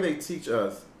like the way they teach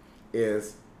us.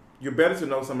 Is you're better to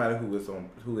know somebody who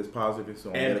is positive is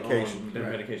on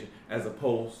medication as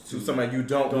opposed to somebody you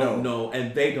don't know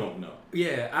and they don't know.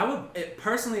 Yeah, I would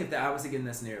personally if I was to get in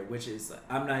that scenario, which is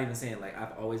I'm not even saying like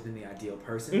I've always been the ideal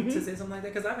person to say something like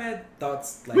that because I've had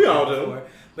thoughts like that before.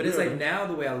 But it's like now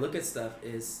the way I look at stuff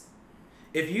is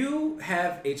if you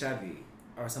have HIV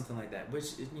or something like that, which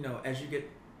as you get.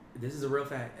 This is a real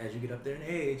fact. As you get up there in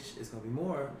age, it's gonna be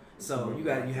more. So you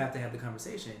have to have the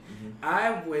conversation.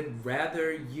 I would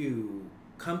rather you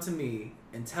come to me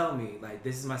and tell me like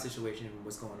this is my situation and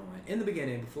what's going on in the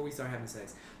beginning before we start having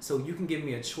sex, so you can give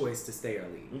me a choice to stay or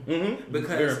leave.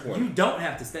 Because you don't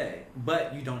have to stay,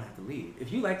 but you don't have to leave.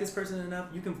 If you like this person enough,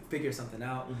 you can figure something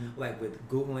out, like with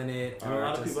Googling it. And a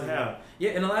lot of people have.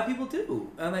 Yeah, and a lot of people do.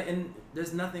 And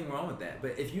there's nothing wrong with that.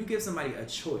 But if you give somebody a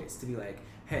choice to be like,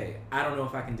 hey, I don't know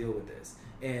if I can deal with this,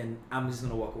 and I'm just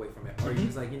going to walk away from it. Or you're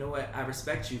just like, you know what, I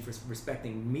respect you for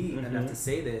respecting me enough to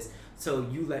say this, so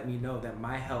you let me know that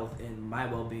my health and my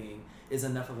well-being is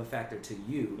enough of a factor to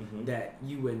you that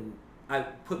you wouldn't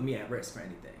put me at risk for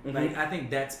anything. Mm-hmm. Like I think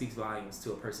that speaks volumes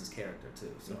to a person's character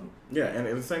too. So yeah, and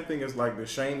the same thing is like the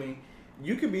shaming.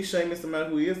 You can be shaming somebody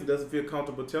who doesn't feel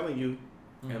comfortable telling you,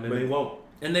 and then they won't.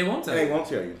 And they won't tell you. They won't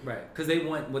tell you. Right. Because they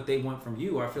want what they want from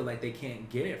you, or feel like they can't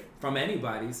get it from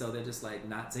anybody, so they're just like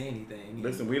not saying anything.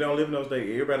 Listen, we don't live in those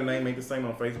days. Everybody's name ain't the same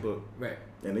on Facebook. Right.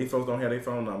 And these folks don't have their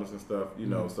phone numbers and stuff, you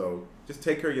know, so just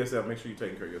take care of yourself. Make sure you're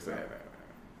taking care of yourself.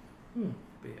 Right.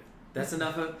 But yeah. That's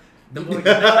enough of the more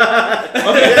Yes.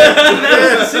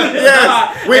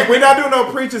 We're not doing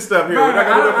no preaching stuff here. We're not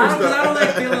gonna do no preaching stuff. I don't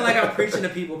like feeling like I'm preaching to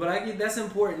people, but that's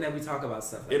important that we talk about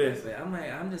stuff like it is. That.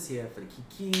 I'm just here for the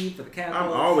kiki, for the capital.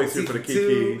 I'm always here for the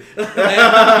kiki.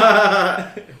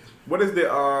 What is the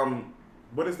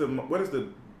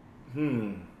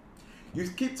you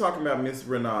keep talking about Miss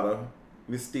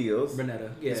Steele.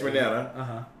 Renetta. Yeah. Miss Renetta.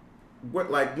 Uh-huh.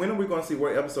 When are we going to see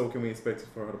what episode can we expect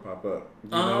for her to pop up? You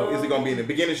know, is it going to be in the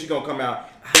beginning? She's going to come out.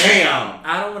 Bam!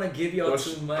 I don't want to give y'all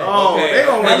too much. Oh, okay. They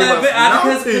don't want to give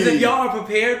us because if y'all are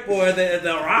prepared for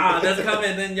the rah that's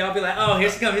coming, then y'all be like, oh, here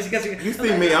she comes. You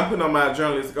see me? I'm putting on my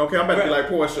journalist. Okay, I'm about to be like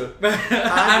Portia. So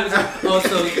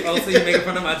you making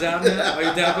fun of my job now? Are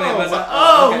you down playing my job?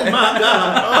 Oh my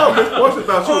God! Oh, Miss Portia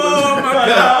thought she was. Oh my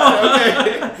God!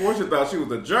 Okay, Portia thought she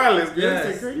was a journalist.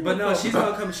 Yes, but no, she's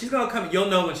gonna come. She's gonna come. You'll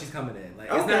know when she's coming in.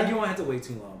 Like it's not. You won't have to wait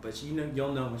too long, but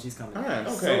you'll know when she's coming in. I'm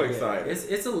so excited.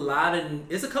 It's a lot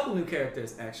of. It's a couple new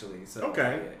characters actually. So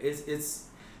okay, it's.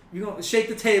 You're gonna shake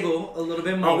the table a little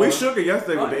bit more. Oh, we shook it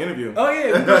yesterday with the interview. Oh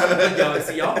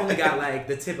yeah, y'all only got like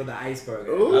the tip of the iceberg.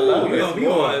 Ooh, we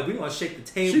gonna shake the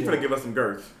table. She's gonna give us some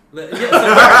girth. Yeah,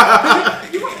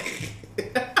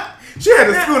 she had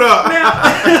to scoot up.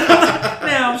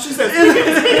 Now she says,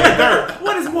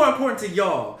 what is more important to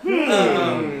y'all?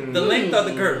 The length of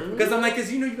the girth? Because I'm like,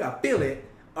 you gotta feel it,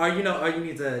 or you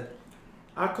need to.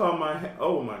 I call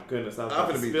oh my goodness, I was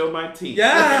about to spill my tea.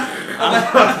 Yeah. I was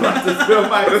about to spill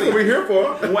my tea. That's what we're here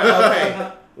for.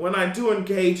 When I do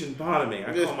engage in bottoming,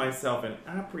 I call myself an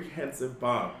apprehensive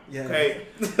bottom. Yes. Okay?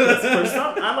 For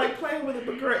some, I like playing with it,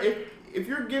 but girl, if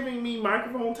you're giving me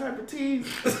microphone type of tease,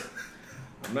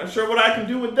 I'm not sure what I can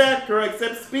do with that, girl,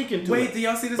 except speaking to it. Wait, do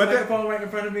y'all see this microphone right in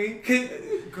front of me?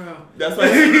 Girl. That's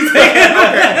what you saying.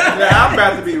 Okay, now I'm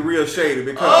about to be real shady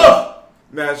because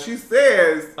now she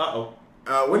says,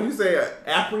 what do you say?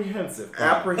 Apprehensive.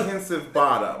 Apprehensive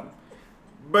bottom.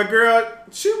 But girl,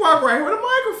 she walked right here with a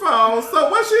microphone. So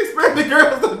what she expect the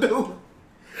girls to do?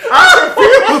 I'm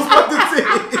confused what this is.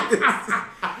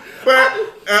 But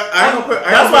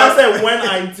that's why I said when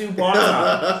I do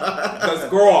bottom. Because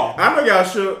girl, I know y'all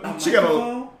should. She got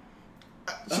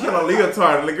a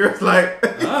leotard, and the girl's like,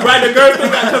 right? The girls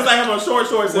think because I have on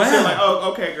shorts, and shit like,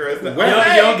 oh, okay, girls. Yo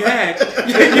gag.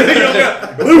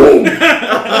 Boom.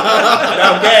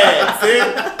 Now gag. See,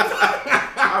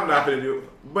 I'm not gonna do it.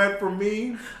 But for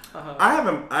me, I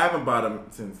haven't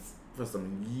bottomed for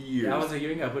some years. Yeah, I was like, you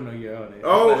ain't gotta put no year on it.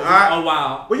 Oh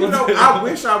wow. Well, I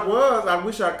wish I was. I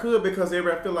wish I could because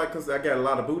everybody feel like because I got a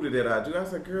lot of booty that I do. I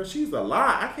said, girl, she's a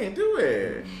lot. I can't do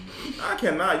it. I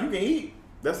cannot. You can eat.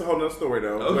 That's a whole nother story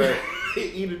though. Okay.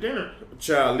 Eat a dinner.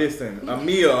 Child, listen, a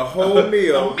meal, a whole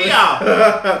meal. A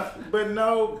meal. But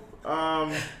no,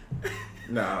 nah.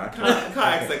 Can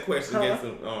I ask that question again?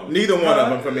 Neither one of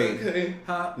them for me. Okay.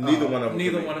 Neither one of them.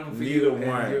 Neither one of them for you.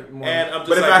 Neither one. And I'm just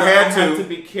but if like, I had have to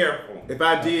be careful. If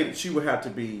I did, she would have to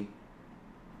be.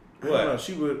 What? I don't know.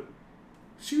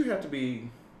 She would have to be.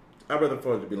 I'd rather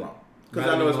for it to be long. Because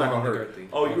I know it's not going to hurt.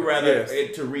 Oh, you rather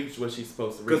it to reach what she's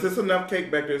supposed to reach. Because there's enough cake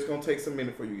back there. It's going to take some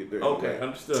minute before you get there. Okay,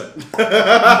 understood. Understood.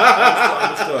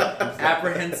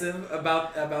 Apprehensive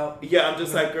about. Yeah, I'm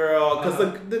just like, girl, because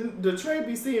the Trey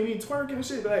be seeing me twerking and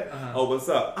shit, like, oh, what's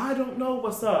up? I don't know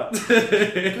what's up.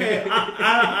 Okay,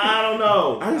 I don't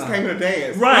know. I just came here to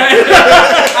dance. Right.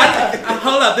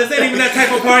 Hold up, this ain't even that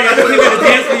type of party. I just came here to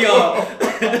dance for y'all.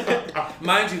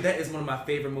 Mind you, that is one of my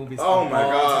favorite movies of all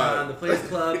time. The Players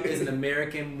Club is an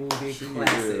American movie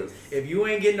classic. If you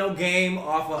ain't getting no game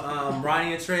off of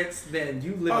Ronnie and Tricks, then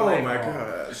you live a life. Oh my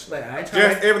wrong. gosh! Like, I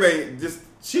just everything. Just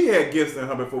she had gifts in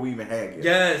her before we even had gifts.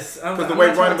 Yes, because the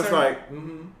way Ronnie was like.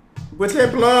 With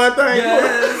that blonde thing.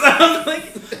 Yes. I was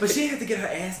like, but she had to get her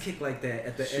ass kicked like that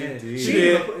at the end. She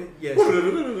did. But it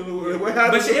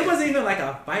wasn't even like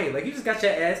a fight. Like, you just got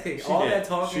your ass kicked. All that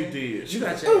talking. She did. You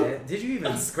got your ass. Did you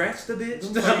even scratch the bitch?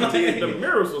 She did. The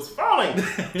mirrors was falling.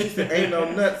 She said, ain't no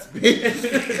nuts,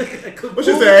 bitch. What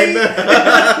she said, ain't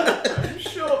nuts? You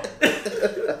sure?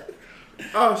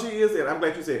 Oh, she is it. I'm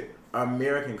glad you said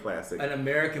American classic. An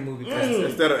American movie classic.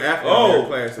 Instead of African American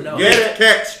classic. No. Get it?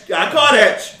 Catch. I caught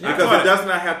it. Because it does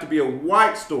not have to be a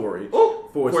white story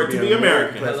for it to be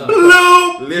American.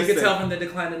 Blue. You can tell from the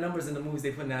decline in numbers in the movies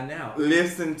they put out now.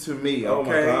 Listen to me, okay? Oh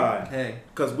my God. Hey.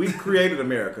 Because we created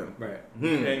America. Right.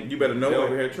 Okay. You better know They're it.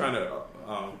 over here trying to...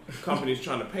 companies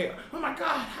trying to pay. Oh my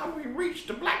God! How do we reach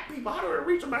the black people? How do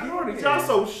we reach the minorities? Y'all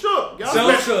so shook.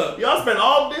 Y'all spend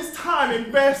all this time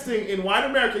investing in white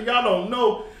America. Y'all don't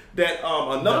know that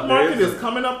another market is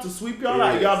coming up to sweep y'all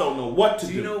out. Y'all don't know what to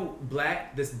do. Do you know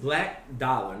this black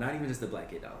dollar? Not even just the black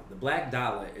dollar. The black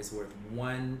dollar is worth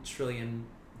 $1 trillion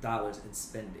in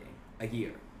spending a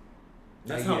year.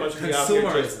 That's how much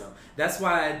consumerism. That's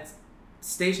why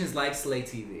stations like Slay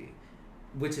TV,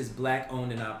 which is black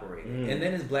owned and operated, and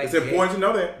then it's black. It's important to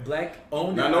know that black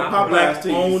owned and operated. Black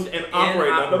owned and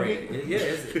operated.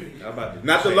 Yeah,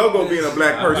 not the logo being a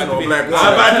black person or a black woman.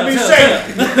 I'm about to be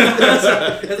shaking.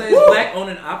 It's black owned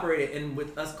and operated, and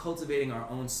with us cultivating our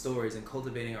own stories and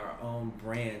cultivating our own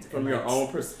brands from your own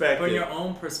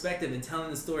perspective, and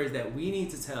telling the stories that we need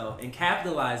to tell and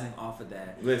capitalizing off of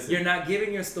that. Listen. You're not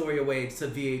giving your story away to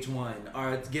VH1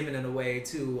 or giving it away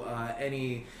to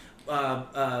any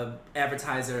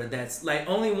advertiser that's like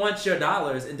only wants your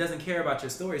dollars and doesn't care about your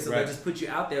story, so they'll just put you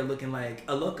out there looking like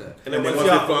a looker. And then once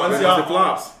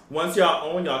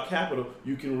y'all own y'all capital,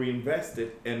 you can reinvest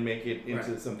it and make it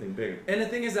into something bigger. And the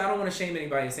thing is, I don't want to shame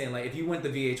anybody saying like if you went the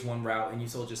VH1 route and you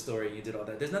sold your story and you did all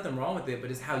that, there's nothing wrong with it,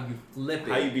 but it's how you flip it,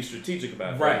 how you be strategic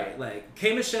about it. Right. Like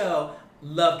K. Michelle,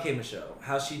 love K. Michelle,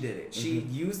 how she did it. She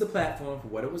used the platform for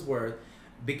what it was worth,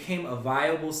 became a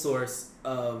viable source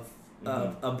of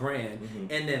a brand,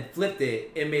 and then flipped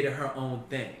it and made it her own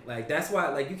thing. Like that's why,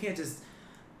 like you can't just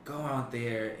go out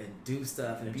there and do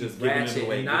stuff and be just ratchet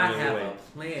and not have a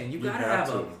plan. You gotta have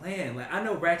a plan. Like I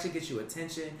know ratchet gets you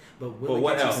attention, but will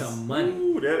it get you some money?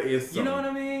 Ooh, that is something. You know what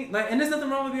I mean? Like, and there's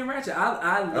nothing wrong with being ratchet.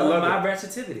 I love my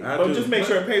ratchetivity. But just make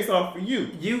sure it pays off for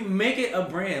you. You make it a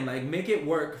brand. Like make it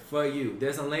work for you.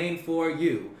 There's a lane for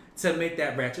you to make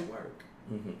that ratchet work.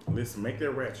 Listen, make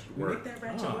that ratchet work. Make that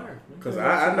ratchet work. Because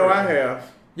I know I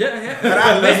have. Yeah.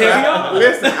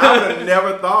 Listen, I would have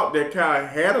never thought that Kyle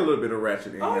had a little bit of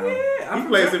ratchet in him. Yeah.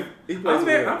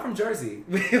 I'm from Jersey.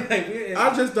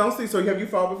 I just don't see. So have you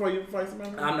fought before you fight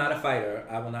somebody? I'm not a fighter.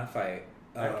 I will not fight.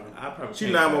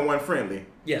 She's 911 friendly.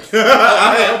 Yes.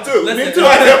 I am too. Me too.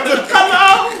 I am too.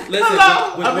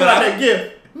 Hello. I've been out that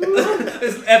gift. Oh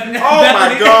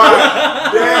my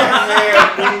God!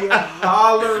 That had me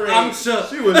hollering. I'm shook.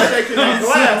 She was shaking that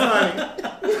glass,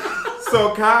 honey.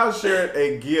 So Kyle shared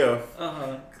a GIF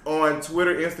on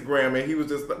Twitter, Instagram, and he was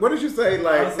just like, what did you say?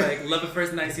 Like, I was like, Love at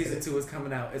First Night Season 2 is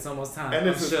coming out. It's almost time. And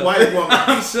it's this white woman.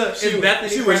 I'm shook. She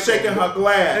was shaking her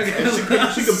glass. And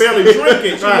she could barely drink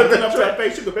it. She looking up to her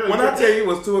face. She could barely drink it. When I tell you it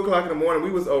was 2 o'clock in the morning,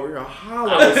 we was over here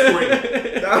hollering,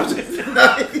 screaming. I was just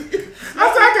like... I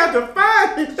said, I got to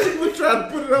find it. She was trying to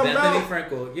put it on Bethany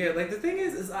Frankel. Yeah, like the thing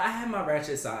is I have my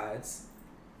ratchet sides.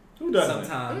 Who doesn't?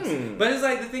 Sometimes. But it's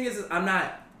like the thing is I'm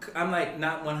like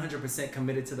not 100%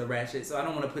 committed to the ratchet, so I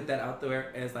don't want to put that out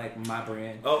there as like my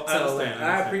brand. Oh, I understand.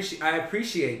 I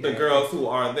appreciate the that. girls who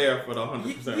are there for the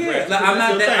 100% ratchet. Like, I'm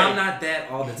not that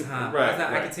all the time. Right.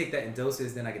 I can take that in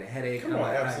doses, then I get a headache. Come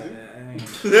on, absolutely.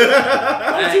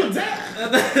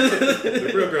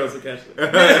 The real girls will catch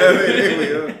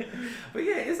it. But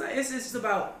yeah, it's just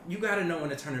about you got to know when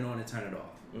to turn it on and turn it off.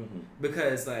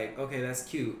 Because like, okay, that's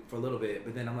cute for a little bit,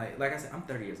 but then I'm like I said, I'm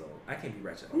 30 years old. I can't be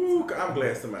ratchet all the time. I'm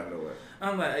glad somebody know it.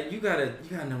 I'm like, you gotta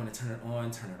know when to turn it on,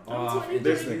 turn it off.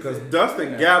 Listen, because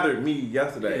Dustin gathered me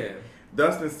yesterday. Yeah.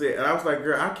 Dustin said, and I was like,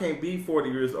 girl, I can't be 40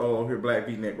 years old here black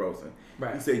V-neck roasting.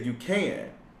 Right. He said, you can,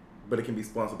 but it can be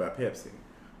sponsored by Pepsi.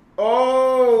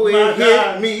 Oh, it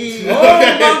hit me. Oh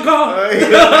my God.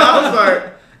 I was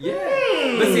like,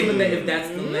 yeah. But see, if that's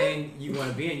the lane you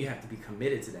want to be in, you have to be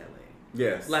committed to that lane.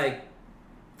 Yes. Like,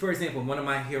 for example, one of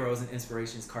my heroes and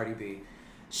inspirations, Cardi B.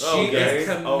 She is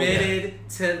committed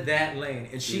to that lane.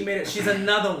 And she made it. She's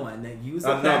another one that used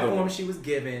the platform she was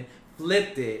given,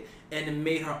 flipped it, and then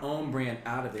made her own brand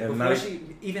out of it. And before she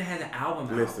even had an album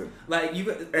out. Listen. Like,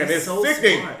 it's so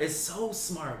smart. It's so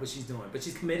smart what she's doing. But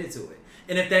she's committed to it.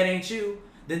 And if that ain't you,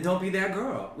 then don't be that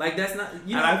girl. Like, that's not...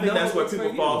 And I think that's where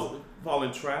people fall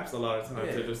in traps a lot of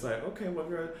times. They're just like, okay, well,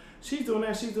 girl, she's doing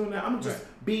that. I'm going to just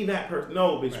be that person.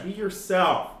 No, bitch, be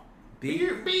yourself. Be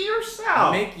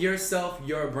yourself. Make yourself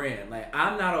your brand. Like,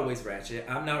 I'm not always ratchet.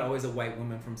 I'm not always a white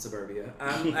woman from suburbia.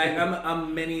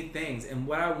 I'm many things. And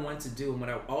what I want to do and what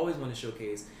I always want to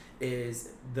showcase is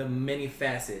the many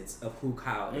facets of who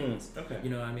Kyle is. Okay.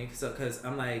 You know what I mean? So, because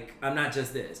I'm not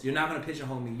just this. You're not going to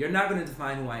pigeonhole me. You're not going to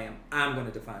define who I am. I'm going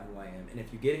to define who I am. And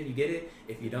if you get it, you get it.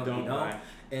 If you don't, you don't. Lie.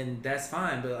 And that's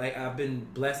fine. But like, I've been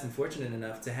blessed and fortunate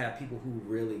enough to have people who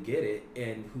really get it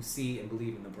and who see and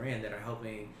believe in the brand that are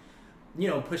helping,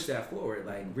 push that forward.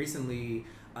 Like recently,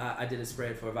 I did a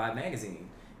spread for Vibe magazine.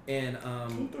 And I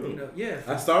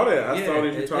saw that. I saw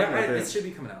that you talking about that. It should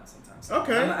be coming out sometime. So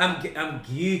okay. I'm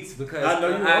geeked because I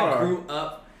know you I grew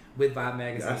up with Vibe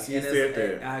magazine. I see you said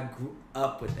that. I grew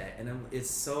up with that, and it's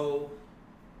so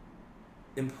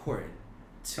important.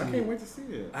 I can't wait to see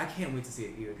it. I can't wait to see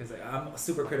it either because I'm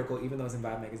super critical. Even though it's in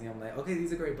Vibe magazine, I'm like, okay,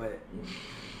 these are great, but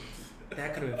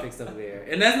that could have been fixed over there.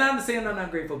 And that's not saying I'm not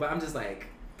grateful, but I'm just like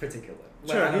particular.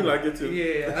 Sure, he like it too.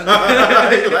 Yeah.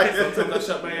 He like it. Sometimes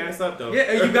I shut my ass up though.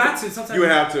 Yeah, you got to. Sometimes you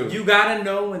have to. You gotta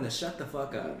know when to shut the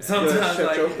fuck up. Sometimes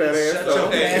shut your fat ass up. Shut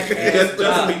your fat ass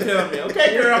Just be telling me,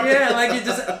 okay, girl. Yeah, like you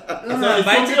just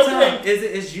bite your tongue.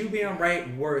 Is you being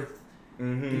right worth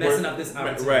messing up this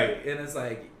opportunity? Right. And it's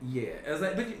like, yeah, it's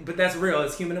like, but that's real.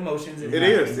 It's human emotions. It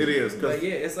is. But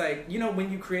yeah, it's like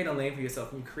when you create a lane for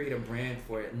yourself and you create a brand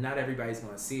for it, not everybody's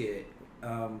gonna see it.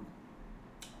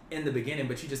 In the beginning,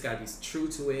 but you just gotta be true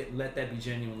to it. Let that be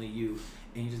genuinely you,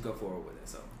 and you just go forward with it.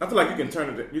 So I feel like you can turn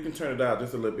it out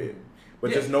just a little bit,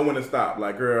 but just know when to stop.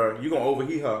 Like, girl, you gonna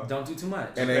overheat her. Don't do too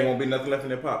much, and there won't be nothing left in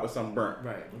that pot but something burnt.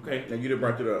 Right. Okay. And you done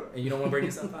burnt it up, and you don't want to burn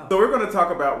yourself out. So we're gonna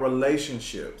talk about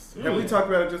relationships. Have we talked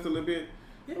about it just a little bit?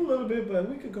 Yeah, a little bit, but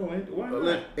we could go into why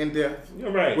not? In depth.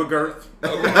 You're right. With girth. You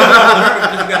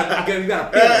got to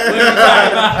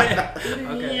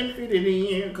fit it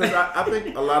in. Because I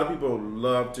think a lot of people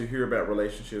love to hear about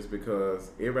relationships because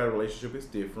everybody's relationship is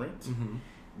different. Mm-hmm.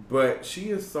 But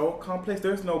she is so complex.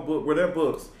 There's no book. Well, there are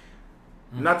books.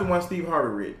 Mm-hmm. Not the one Steve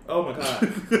Harvey read. Oh my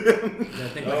God.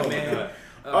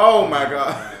 Oh my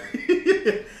God.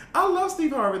 I love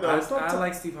Steve Harvey though. I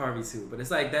like Steve Harvey too, but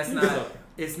it's like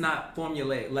it's not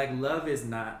formulaic. Like love is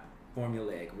not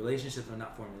formulaic. Relationships are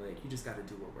not formulaic. You just got to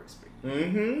do what works for you.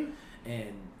 Mm-hmm.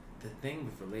 And the thing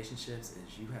with relationships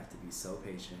is you have to be so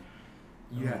patient.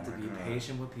 You have to be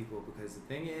patient with people because the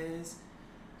thing is,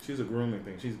 she's a grooming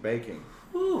thing. She's baking.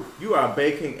 Whew. You are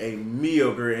baking a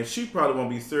meal, girl, and she probably won't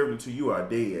be served until you are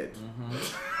dead.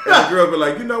 Mm-hmm. And the girl be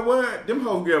like, you know what? Them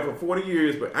hoes girl for 40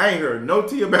 years, but I ain't heard no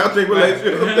tea about their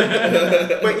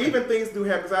relationship. But even things do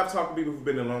happen, because I've talked to people who've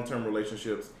been in long-term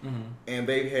relationships, and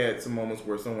they've had some moments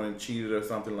where someone cheated or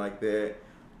something like that.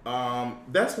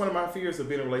 That's one of my fears of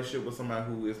being in a relationship with somebody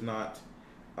who is not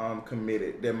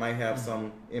committed, that might have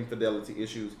some infidelity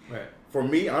issues. Right. For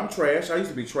me, I'm trash. I used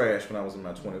to be trash when I was in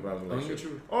my 20s when I was in a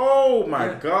relationship. Oh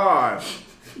my gosh.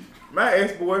 My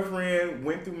ex-boyfriend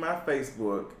went through my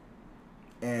Facebook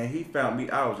and he found me.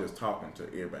 I was just talking to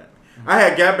everybody. I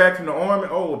had got back from the army.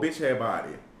 Oh, a bitch had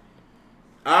body.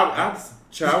 I was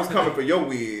coming for your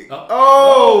wig.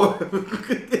 Oh.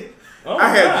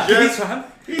 I had just...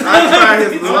 I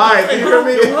tried his life. You hear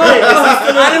me? I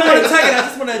didn't want to take it. I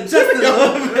just want to adjust it a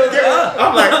little bit.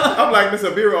 I'm like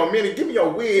Mr. Biro Minnie. Give me your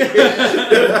wig.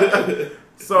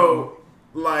 So,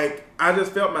 like, I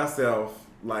just felt myself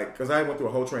like, because I went through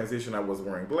a whole transition. I was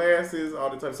wearing glasses all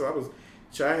the time. So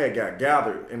I had got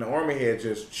gathered, and the army had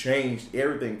just changed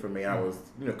everything for me. I was,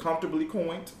 comfortably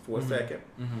coined for a second,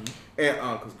 and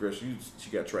because girl, she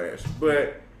got trashed,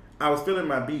 but. I was feeling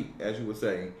my beat, as you were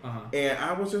saying, and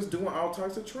I was just doing all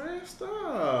types of trash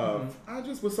stuff. I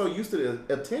just was so used to the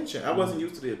attention. I wasn't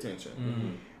used to the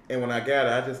attention. And when I got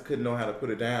it, I just couldn't know how to put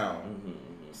it down.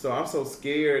 So I'm so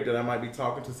scared that I might be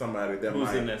talking to somebody that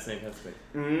who's in that same headspace.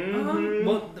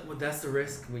 Well, that's the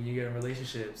risk when you get in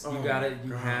relationships. You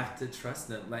have to trust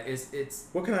them. Like it's.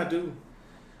 What can I do?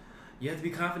 You have to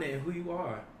be confident in who you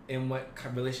are. And what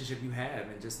relationship you have,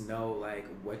 and just know like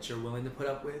what you're willing to put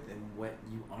up with and what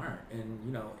you aren't.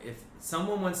 And if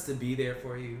someone wants to be there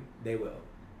for you, they will.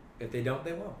 If they don't,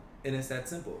 they won't. And it's that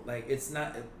simple. Like it's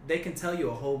not. They can tell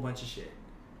you a whole bunch of shit.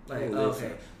 Like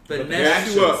okay,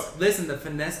 listen, the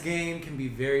finesse game can be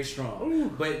very strong. Ooh.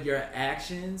 But your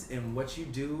actions and what you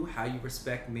do, how you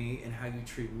respect me, and how you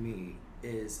treat me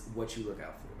is what you look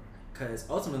out for. Because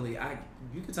ultimately,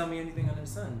 you can tell me anything under the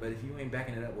sun, but if you ain't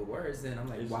backing it up with words, then I'm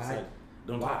like, why?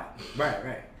 Why?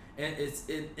 Right. And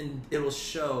it will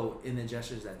show in the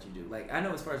gestures that you do. Like I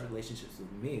know as far as relationships with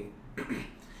me,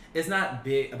 it's not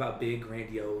about big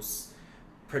grandiose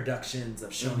productions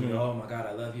of showing you, oh my God,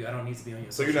 I love you. I don't need to be on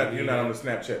your. So you're not on the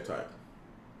Snapchat type.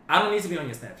 I don't need to be on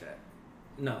your Snapchat.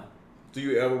 No. Do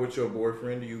you ever, with your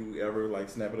boyfriend, do you ever like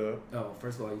snap it up? Oh,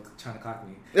 first of all, you trying to clock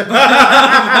me.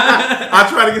 I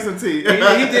try to get some tea. He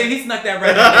did. He snuck that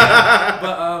right in there.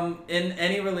 But in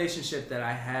any relationship that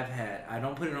I have had, I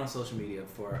don't put it on social media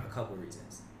for a couple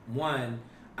reasons. One,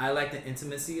 I like the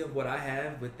intimacy of what I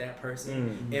have with that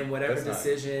person, and whatever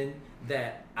decision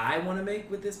that I want to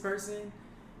make with this person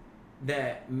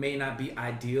that may not be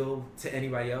ideal to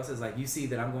anybody else. Is like, you see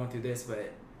that I'm going through this,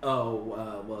 but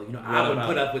well, you know, I would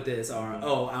put up with this, or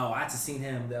I just seen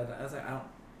him. I was like, I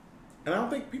don't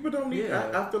think people don't need.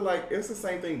 I feel like it's the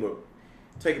same thing, but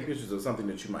taking pictures of something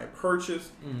that you might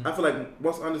purchase. I feel like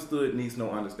what's understood needs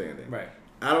no understanding. Right.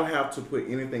 I don't have to put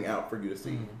anything out for you to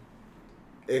see.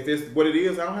 If it's what it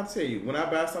is, I don't have to tell you. When I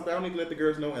buy something, I don't need to let the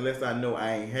girls know unless I know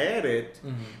I ain't had it,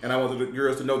 and I want the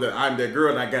girls to know that I'm that girl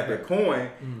and I got that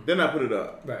coin. Then I put it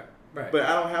up. Right. Right. But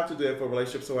I don't have to do that for a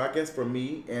relationship. So I guess for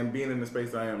me, and being in the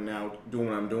space I am now, doing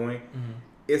what I'm doing,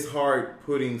 it's hard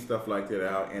putting stuff like that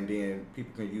out, and then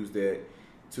people can use that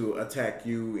to attack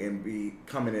you and be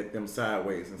coming at them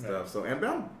sideways and stuff. So, and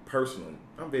I'm personal.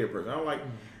 I'm very personal. I'm like,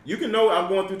 you can know I'm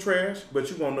going through trash, but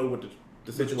you won't know what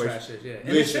the situation. The trash is,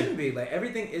 and it shouldn't be. Like,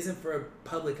 everything isn't for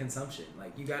public consumption.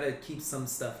 Like, you gotta keep some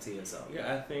stuff to yourself.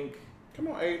 Yeah, I think. Come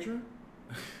on, Adrian.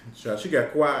 She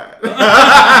got quiet. This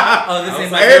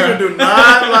ain't my Adrian do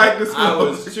not like this. I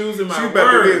was choosing my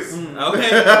words.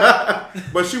 Okay.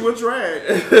 But she will drag.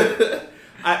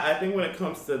 I think when it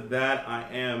comes to that, I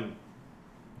am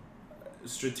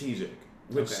strategic,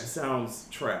 which sounds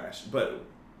trash, but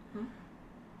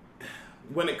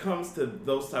when it comes to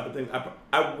those type of things,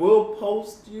 I will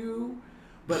post you,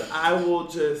 but I will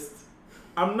just.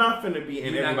 I'm not finna be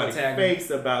in everybody's face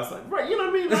about something. Right, you know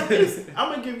what I mean? Like,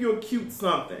 I'm gonna give you a cute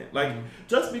something. Like,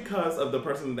 just because of the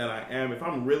person that I am, if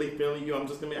I'm really feeling you, I'm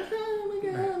just gonna be, oh my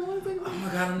God,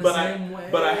 I'm the same way.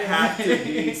 But I have to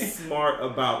be smart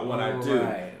about what I do.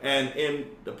 Right. And in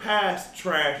the past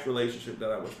trash relationship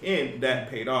that I was in, that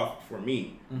paid off for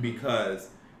me because,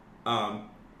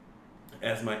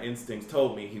 as my instincts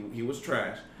told me, he was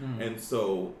trash. And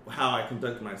so how I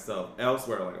conducted myself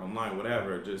elsewhere, like online,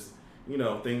 whatever, just, you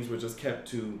know, things were just kept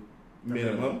to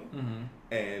minimum,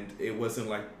 and it wasn't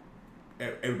like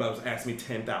everybody was asking me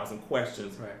 10,000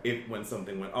 questions when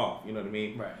something went off. You know what I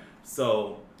mean? Right.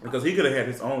 So because he could have had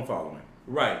his own following,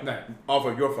 right, off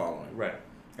of your following, right,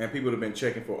 and people would have been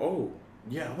checking for,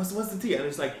 what's the tea? And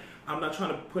it's like, I'm not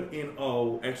trying to put in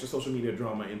extra social media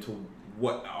drama into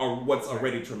what's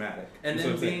already traumatic. And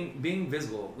then being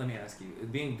visible. Let me ask you,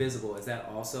 being visible, is that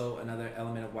also another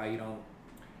element of why you don't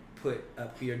put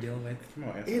up who you're dealing with? Come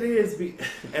on, it is,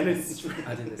 and it's.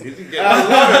 I did this. I love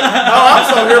it. Oh, I'm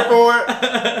so here for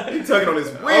it. He's tugging on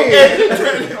his wig.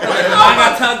 I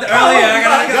got tugged earlier.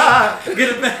 I gotta get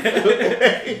it back.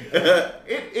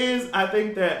 It is. I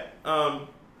think that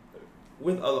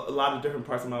with a lot of different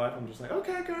parts of my life, I'm just like,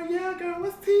 okay, girl,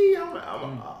 what's tea?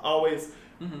 I'm always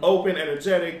open,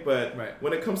 energetic, but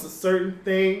when it comes to certain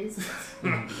things.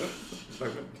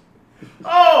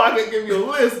 I could give you a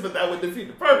list, but that would defeat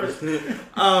the purpose.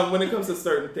 When it comes to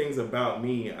certain things about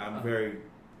me, I'm very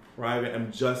private.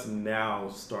 I'm just now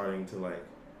starting to like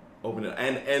open it.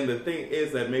 And the thing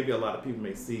is that maybe a lot of people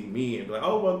may see me and be like,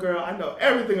 oh, well, girl, I know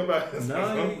everything about this.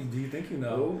 No, do you think you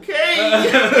know?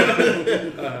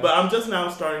 Okay. But I'm just now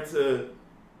starting to,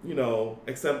 you know,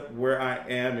 accept where I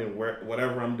am and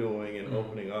whatever I'm doing and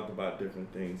opening up about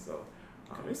different things. So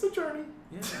it's a journey.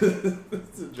 Yeah.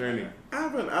 It's a journey.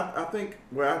 I think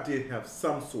I did have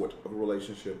some sort of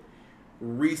relationship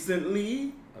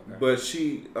recently, but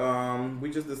we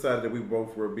just decided that we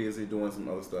both were busy doing some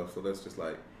other stuff, so let's just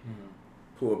like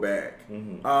pull back.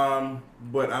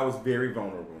 But I was very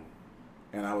vulnerable,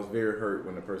 and I was very hurt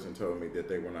when the person told me that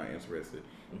they were not interested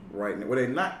right now. Well, they're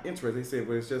not interested. They said,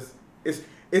 but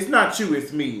it's not you,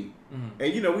 it's me.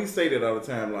 And you know, we say that all the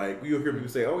time. Like, you'll hear people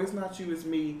say, "Oh, it's not you, it's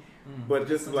me." But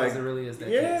just sometimes like, it really is that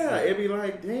case. It'd be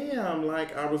like, damn,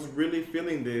 like I was really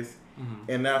feeling this,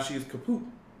 and now she's kaput,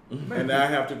 and now I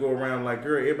have to go around like,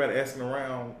 girl, everybody asking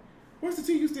around, what's the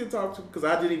tea you still talk to? Because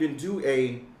I didn't even do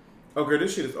girl,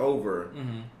 this shit is over.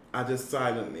 I just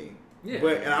silently. Yeah.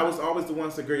 And I was always the one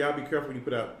that said, girl, y'all be careful when you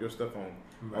put out your stuff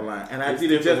online. And I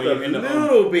did it just a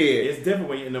little bit. It's different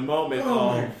when you're in the moment.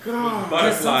 Oh my God.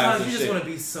 But sometimes you just want to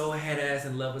be so head ass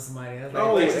in love with somebody else.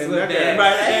 Like, and that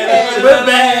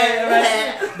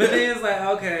bad. But then it's like,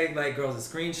 okay, like girls are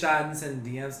screenshotting,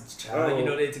 sending DMs, child, you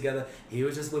know they together. He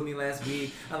was just with me last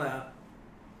week. I'm like,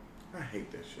 I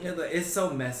hate that shit. Yeah, it's so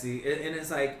messy. And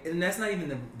it's like, and that's not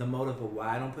even the motive of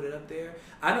why I don't put it up there.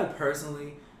 I know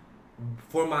personally,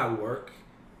 for my work,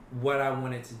 what I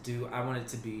wanted to do, I wanted it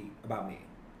to be about me.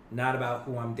 not about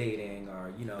who I'm dating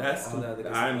or That's all the other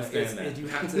guys. I understand that. You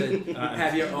have to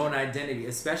have your own identity,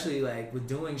 especially like with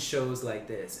doing shows like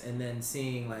this, and then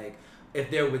seeing like if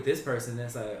they're with this person, then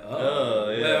it's like, or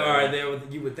are they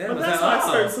with you with them? But that's why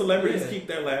certain celebrities keep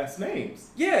their last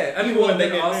names. Yeah, I mean, well,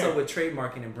 then also with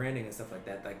trademarking and branding and stuff like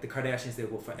that, like the Kardashians, they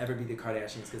will forever be the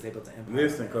Kardashians because they built an empire.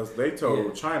 Listen, because they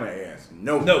told China ass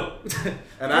no,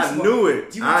 and I knew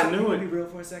it. Do you want to be real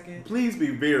for a second? Please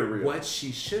be very real. What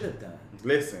she should have done.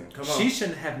 Listen, come on. She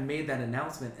shouldn't have made that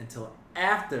announcement until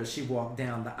after she walked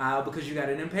down the aisle because you got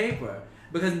it in paper.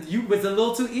 Because you was a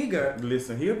little too eager.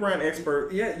 Listen, he a brand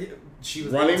expert. Yeah, she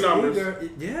was running numbers. Eager.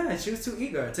 Yeah, she was too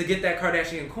eager to get that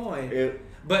Kardashian coin.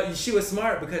 But she was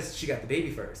smart because she got the baby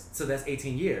first. So that's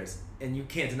 18 years. And you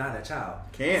can't deny that child.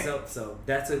 Can't. So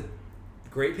that's a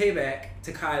great payback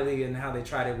to Kylie and how they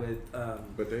tried it with...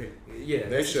 but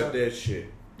they shut that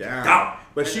shit down.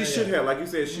 But she should have, like you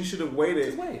said, she should have waited.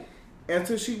 Just wait.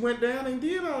 Until she went down and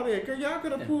did all that. Cause y'all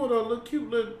could have pulled a little cute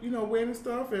little, wedding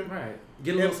stuff and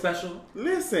get a little special.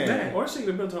 Listen. Man. Or she could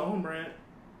have built her own brand.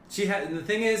 She had, and the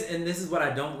thing is, and this is what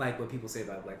I don't like what people say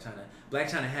about Blac Chyna. Blac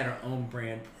Chyna had her own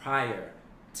brand prior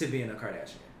to being a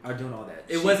Kardashian or doing all that.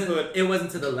 It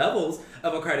wasn't to the levels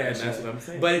of a Kardashian. And that's what I'm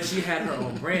saying. But she had her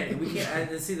own brand, and we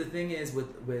can't. And see, the thing is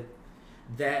with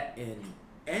that in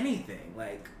anything,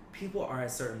 like people are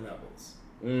at certain levels.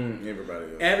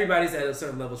 Everybody's at a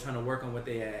certain level trying to work on what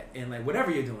they at, and like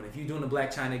whatever you're doing, if you're doing the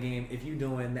Blac Chyna game, if you're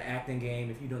doing the acting game,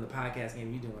 if you're doing the podcast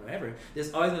game, you're doing whatever,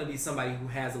 there's always going to be somebody who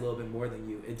has a little bit more than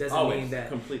you. It doesn't mean that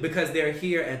completely. Because they're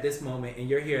here at this moment and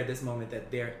you're here at this moment that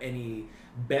they're any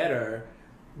better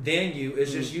than you.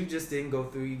 It's just you just didn't go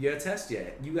through your test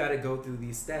yet. You got to go through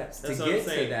these steps to get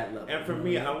to that level. And for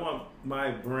me, I want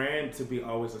my brand to be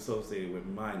always associated with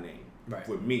my name,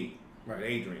 with me, with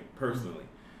Adrian personally.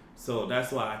 So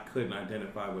that's why I couldn't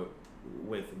identify with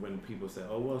when people say,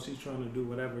 "Oh, well, she's trying to do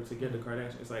whatever to get the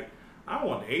Kardashian." It's like I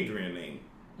want the Adrian name.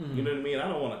 You know what I mean? I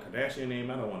don't want a Kardashian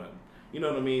name. I don't want to. You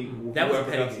know what I mean? That was a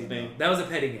petty game. That was a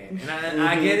petty game, and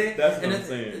I get it. That's what I'm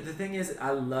saying. The thing is,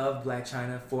 I love Blac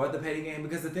Chyna for the petty game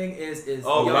because the thing is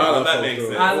that makes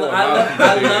sense. I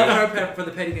love her for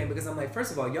the petty game because I'm like,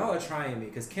 first of all, y'all are trying me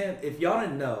because Kim. If y'all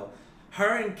didn't know,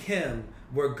 her and Kim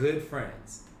were good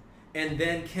friends. And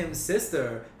then Kim's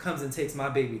sister comes and takes my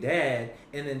baby dad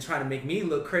and then try to make me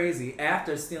look crazy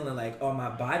after stealing like all my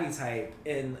body type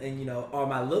and all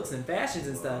my looks and fashions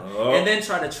and stuff. And then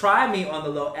try to try me on the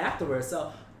low afterwards.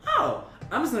 So,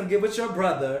 I'm just going to get with your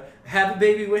brother, have a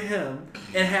baby with him,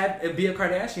 and be a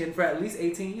Kardashian for at least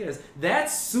 18 years.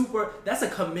 That's a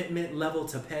commitment level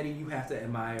to petty you have to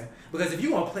admire. Because if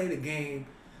you want to play the game,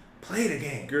 play the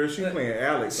game. Girl, she playing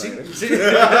Alex. That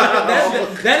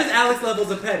is Alex levels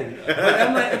of petty. But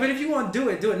I'm like, but if you want to do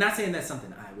it. Not saying that's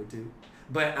something I would do,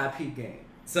 but I peep game.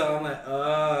 So I'm like,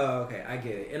 oh, okay, I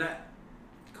get it. And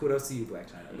kudos to you,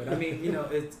 Blac Chyna. But I mean,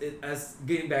 it's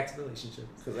getting back to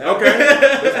relationships.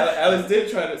 Okay. Alex did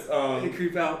try to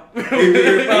creep out. He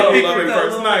creep out on Love at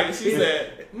First Night. She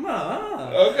said,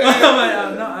 "Ma." Okay.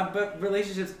 But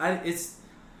relationships,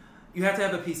 you have to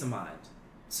have a peace of mind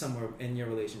somewhere in your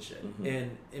relationship,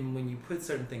 and when you put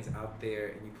certain things out there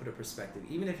and you put a perspective,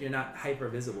 even if you're not hyper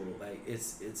visible, like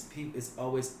it's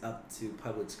always up to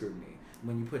public scrutiny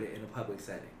when you put it in a public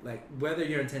setting. Like whether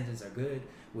your intentions are good,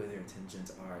 whether your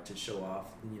intentions are to show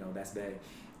off, that's bad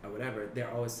or whatever,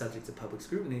 they're always subject to public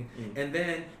scrutiny. And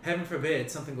then, heaven forbid,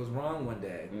 something goes wrong one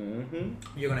day,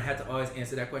 you're gonna have to always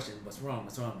answer that question: what's wrong?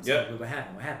 What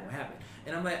happened?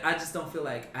 And I'm like, I just don't feel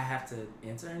like I have to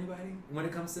answer anybody when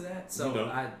it comes to that. So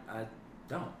I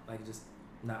don't like just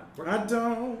not working. I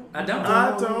don't.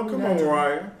 Come on,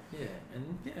 Mariah. Yeah,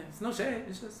 and it's no shade.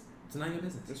 It's none of your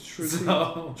business. It's true.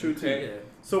 True. Yeah.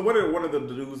 So what are one of the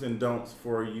do's and don'ts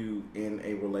for you in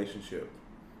a relationship?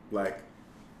 Like,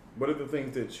 what are the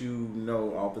things that you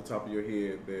know off the top of your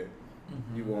head that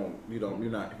you're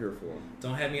not here for?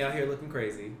 Don't have me out here looking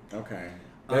crazy. Okay.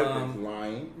 That's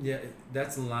lying. Yeah,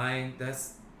 that's lying.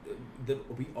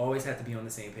 We always have to be on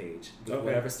the same page.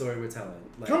 Whatever story we're telling.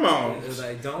 Like, come on.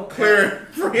 Like, don't Claire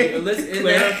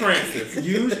Francis.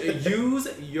 Use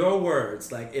your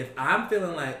words. Like if I'm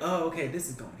feeling like, oh, okay, this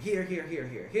is going here, and you're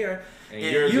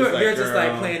just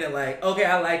like playing it like, okay,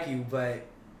 I like you, but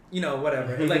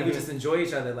whatever. And like we just enjoy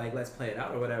each other. Like let's play it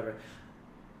out or whatever.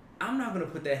 I'm not gonna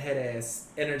put that head ass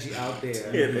energy out there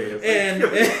and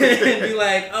be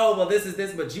like, oh well, this is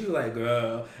this, but you like,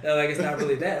 girl, and like it's not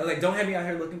really that. Like, don't have me out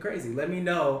here looking crazy. Let me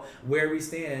know where we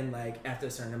stand, like after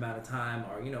a certain amount of time,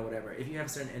 or whatever. If you have a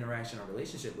certain interaction or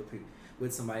relationship with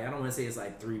with somebody, I don't want to say it's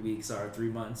like 3 weeks or 3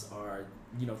 months or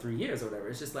 3 years or whatever.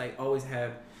 It's just like always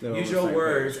use your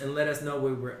words and let us know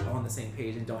we're on the same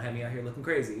page and don't have me out here looking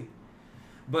crazy.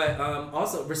 But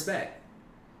also respect.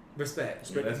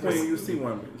 Respect. That's when you see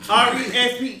one.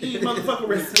 RESPE, motherfucker,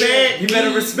 respect. You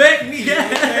better respect me.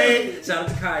 Shout out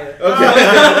to Kaya.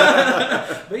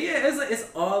 Okay. But yeah, it's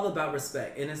all about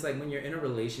respect. And it's like when you're in a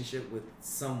relationship with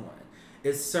someone,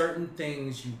 it's certain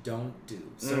things you don't do.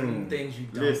 Certain things you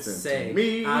don't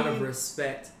say out of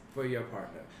respect for your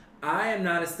partner. I am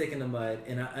not a stick in the mud,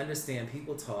 and I understand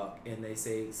people talk and they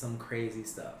say some crazy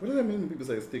stuff. What does that mean when people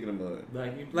say stick in the mud?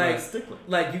 Like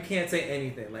you can't say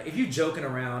anything. Like if you joking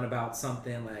around about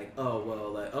something like, I don't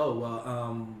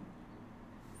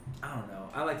know,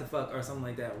 I like to fuck or something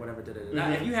like that, or whatever.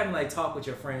 If you having like talk with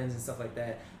your friends and stuff like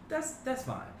that, that's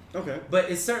fine. Okay. But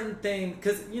it's certain things,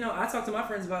 because I talk to my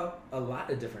friends about a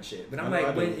lot of different shit. But I'm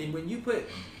like, when you put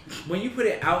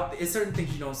it out, it's certain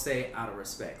things you don't say out of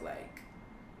respect, like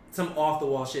some off the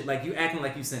wall shit, like you acting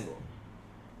like you single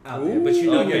out there, but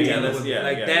you're dealing with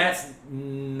that's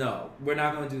no, we're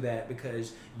not gonna do that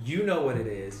because you know what it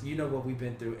is, you know what we've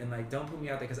been through, and like don't put me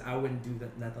out there because I wouldn't do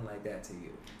nothing like that to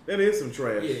you. That is some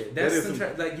trash. Yeah, that's some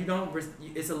trash. Like you don't.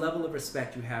 It's a level of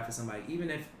respect you have for somebody, even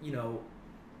if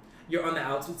you're on the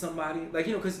outs with somebody, like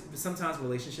because sometimes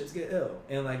relationships get ill,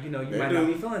 and like you might not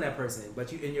be feeling that person, but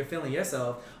you're feeling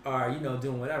yourself, or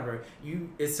doing whatever.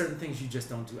 It's certain things you just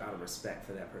don't do out of respect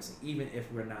for that person, even if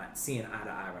we're not seeing eye to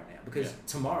eye right now. Because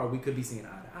tomorrow we could be seeing eye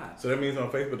to eye. So that means on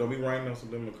Facebook, don't be writing on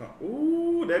some little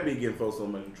ooh, that be getting folks so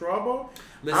much in trouble.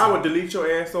 Listen, I would delete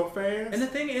your ass so fast. And the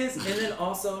thing is, and then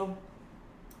also,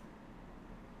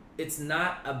 it's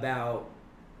not about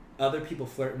other people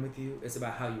flirting with you, it's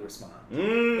about how you respond.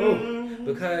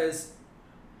 Because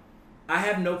I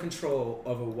have no control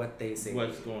over what they say.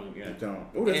 What's going on? You don't.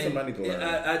 Oh, that's somebody to learn.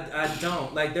 I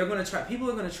don't. Like, they're going to try. People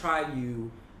are going to try you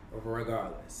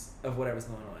regardless of whatever's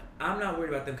going on. I'm not worried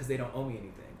about them because they don't owe me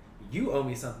anything. You owe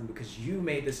me something because you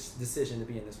made this decision to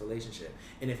be in this relationship.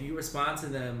 And if you respond to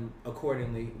them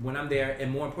accordingly when I'm there,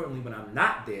 and more importantly when I'm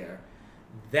not there,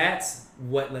 that's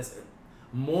what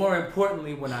more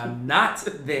importantly, when I'm not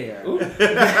there,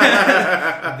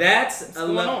 that's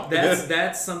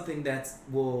something that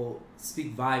will speak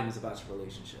volumes about your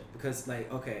relationship. Because,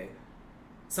 like, okay,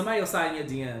 somebody will slide in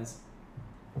your DMs.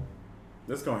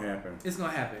 That's gonna happen. It's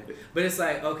gonna happen, but it's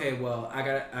like, okay, well,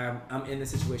 I'm in this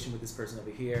situation with this person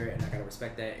over here, and I gotta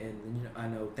respect that, and I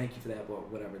know, thank you for that, but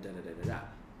whatever,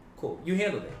 Cool, you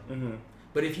handled it. Mm-hmm.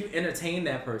 But if you entertain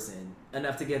that person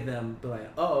enough to get them be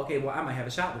like, oh, okay, well, I might have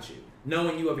a shot with you.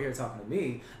 Knowing you over here talking to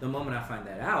me, the moment I find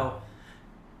that out,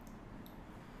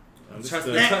 the trust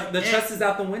is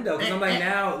out the window. Because I'm like,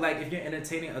 now, like, if you're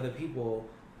entertaining other people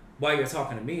while you're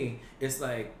talking to me, it's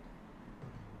like,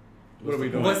 what are we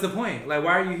doing? What's the point? Like,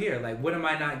 why are you here? Like, what am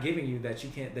I not giving you that you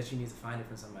need to find it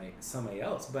from somebody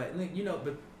else? But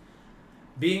but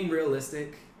being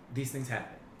realistic, these things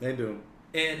happen. They do.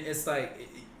 And it's like,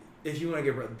 if you want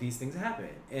to get these things happen,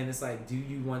 and it's like,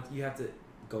 you have to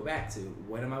go back to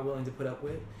what am I willing to put up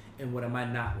with, and what am I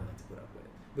not willing to put up with?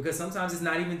 Because sometimes it's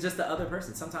not even just the other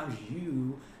person. Sometimes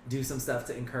you do some stuff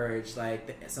to encourage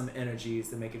some energies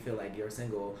to make it feel like you're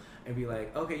single, and be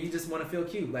like, okay, you just want to feel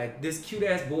cute. Like, this cute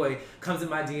ass boy comes in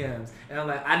my DMs, and I'm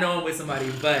like, I know I'm with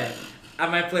somebody, but I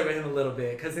might flirt with him a little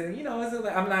bit, because then it's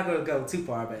like, I'm not gonna go too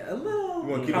far, but a little. You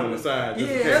want to keep him on the side,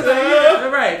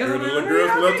 right? Because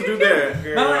girls love to do that,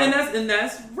 girl. And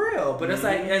that's real. But it's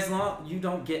like, as long you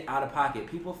don't get out of pocket,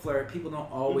 people flirt. People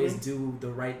don't always do the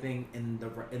right thing in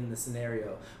the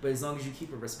scenario. But as long as you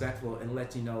keep it respectful and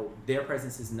let you know their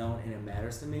presence is known and it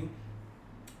matters to me,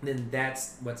 then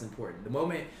that's what's important. The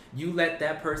moment you let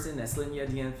that person that slid in your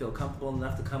DM feel comfortable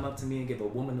enough to come up to me and give a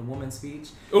woman-to-woman speech,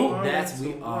 we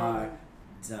are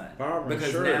done. Barbara, because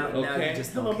sure. now you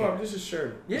just don't care. Barbara, this is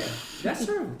Shirley. Yeah, that's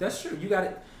true. That's true. You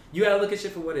gotta look at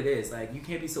shit for what it is. Like, you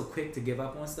can't be so quick to give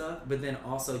up on stuff, but then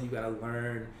also you gotta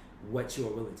learn what you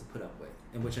are willing to put up with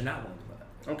and what you're not willing to put up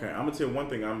with. Okay, I'm gonna tell you one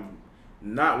thing I'm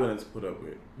not willing to put up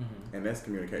with, and that's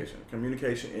communication.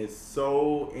 Communication is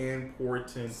so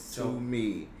important to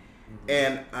me.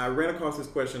 And I ran across this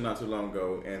question not too long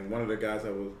ago, and one of the guys I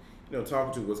was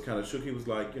talking to was kind of shook. He was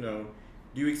like, do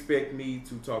you expect me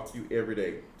to talk to you every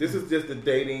day? This is just the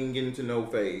dating, getting to know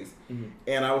phase.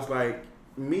 And I was like,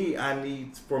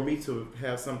 for me to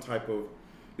have some type of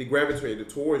be gravitated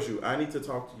towards you, I need to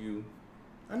talk to you.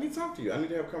 I need to have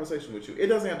a conversation with you. It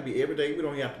doesn't have to be every day. We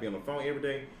don't have to be on the phone every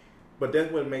day. But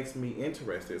that's what makes me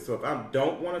interested. So if I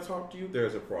don't want to talk to you,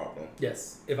 there's a problem.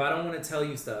 Yes. If I don't want to tell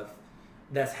you stuff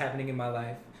that's happening in my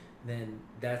life, then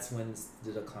that's when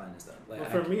the decline is done. Like, well,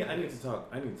 for me, I need to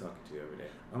talk to you every day.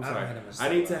 I'm sorry. I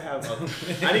need to have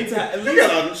at least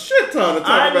a shit ton to talk about.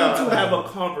 I need to have a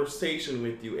conversation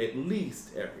with you at least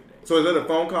every day. So is that a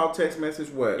phone call, text message,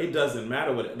 what? It doesn't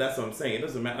matter what. That's what I'm saying. It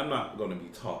doesn't matter. I'm not going to be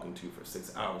talking to you for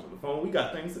 6 hours on the phone. We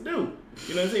got things to do. You know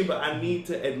what I'm saying? But I need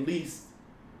to at least.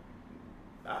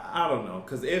 I don't know,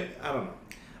 because I don't know.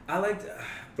 I like.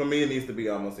 For me, it needs to be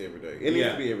almost every day. It needs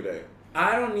to be every day.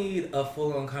 I don't need a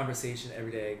full-on conversation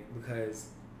every day because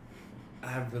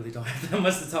I really don't have that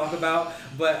much to talk about.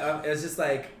 But it's just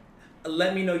like,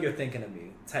 let me know you're thinking of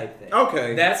me type thing.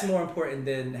 Okay. That's more important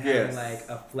than having like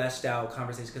a fleshed out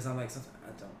conversation, because I'm like, sometimes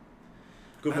I don't.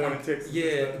 Good morning text.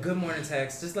 Yeah, good morning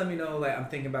text. Just let me know, like, I'm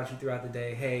thinking about you throughout the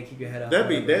day. Hey, keep your head up.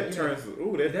 That turns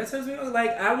me on.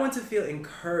 Like, I want to feel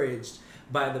encouraged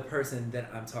by the person that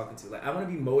I'm talking to. Like, I want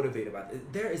to be motivated by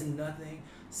it. There is nothing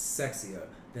sexier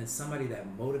than somebody that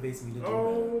motivates me to do better.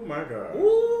 Oh my God.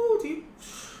 Ooh, deep.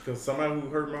 Because somebody who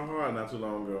hurt my heart not too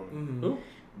long ago,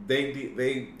 they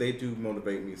do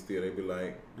motivate me still. They be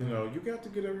like, you know, you got to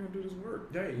get over here and do this work.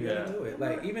 Right, you got to do it.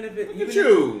 Like, even if it,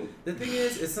 the thing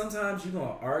is sometimes you're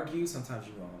gonna argue, sometimes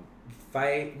you're gonna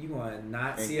fight, you're gonna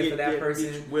not see it for that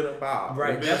person. With a bob.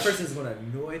 Right, that person's gonna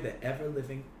annoy the ever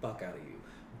living fuck out of you.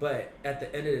 But at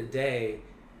the end of the day,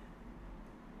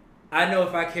 I know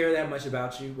if I care that much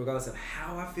about you, regardless of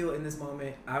how I feel in this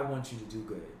moment, I want you to do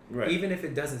good. Right. Even if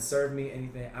it doesn't serve me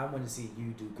anything, I want to see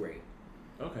you do great.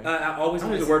 Okay. I always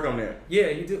need to work on that. Yeah,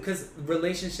 you do, because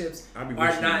relationships are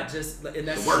not just, and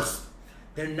that's the worst.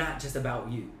 They're not just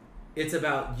about you. It's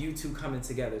about you two coming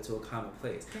together to a common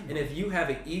place. And if you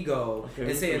have an ego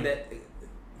and saying that,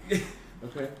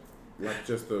 okay. Like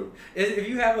just if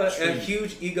you have a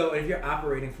huge ego, and if you're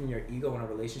operating from your ego in a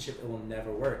relationship, it will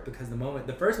never work, because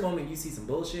the first moment you see some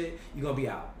bullshit, you're gonna be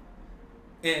out.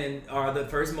 Or the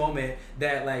first moment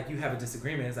that like you have a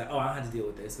disagreement, it's like, oh, I don't have to deal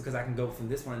with this because I can go from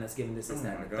this one that's giving this, that,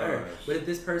 and the third. But if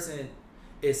this person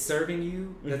is serving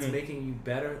you, that's making you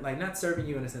better, like not serving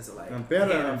you in a sense of like I'm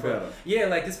better. Yeah,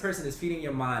 like this person is feeding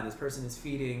your mind, this person is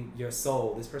feeding your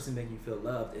soul, this person making you feel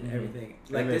loved and everything.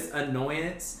 Like this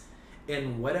annoyance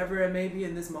and whatever it may be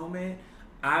in this moment,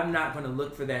 I'm not going to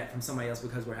look for that from somebody else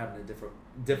because we're having a different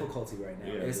difficulty right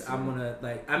now. I'm going to,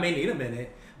 like, I may need a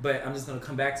minute, but I'm just going to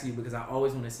come back to you because I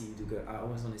always want to see you do good. I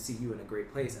always want to see you in a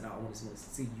great place, and I always want to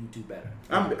see you do better.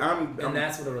 And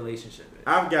that's what a relationship is.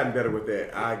 I've gotten better with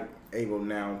that. I'm able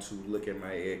now to look at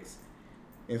my ex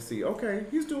and see, okay,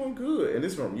 he's doing good. And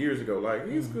this is from years ago. Like,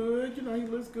 he's good. You know, he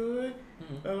looks good.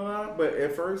 But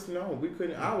at first, no, we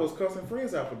couldn't. I was cussing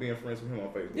friends out for being friends with him on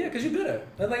Facebook. Yeah, because you're bitter.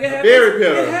 Like, it happens. Very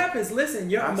bitter. It happens. Listen,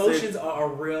 your emotions are a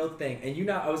real thing. And you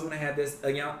know, I was going to have this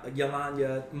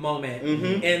Yolanda moment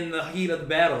in the heat of the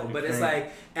battle. But it's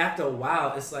like, after a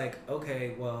while, it's like,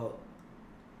 okay, well,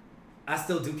 I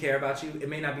still do care about you. It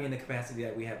may not be in the capacity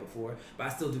that we had before, but I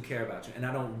still do care about you. And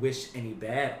I don't wish any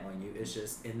bad on you. It's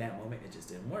just, in that moment, it just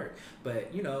didn't work.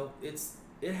 But, you know,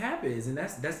 it happens, and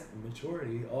that's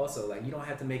maturity also. Like, you don't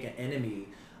have to make an enemy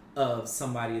of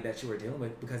somebody that you were dealing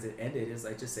with because it ended. It's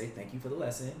like, just say thank you for the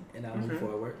lesson, and I'll move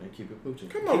forward and keep it pushing.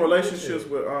 Come on, relationships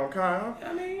with Kyle.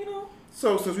 I mean, you know.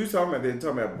 So since we're talking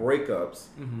about breakups,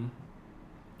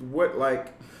 what,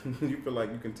 like, you feel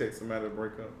like you can text somebody to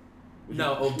break up?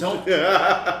 No, don't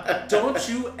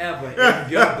you ever in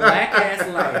your black ass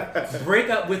life break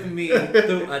up with me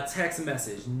through a text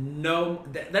message. No,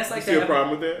 that's like you see a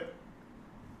problem with that?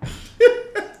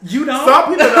 You don't.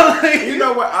 Some people don't. You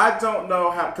know what? I don't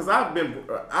know how, because I've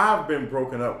been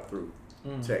broken up through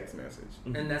text message,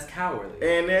 and that's cowardly.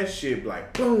 And that shit,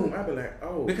 like, boom, I be like,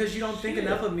 oh, because you don't think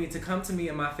enough of me to come to me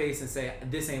in my face and say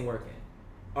this ain't working,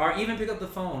 or even pick up the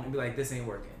phone and be like, this ain't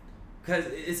working. Because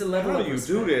it's a level. How do you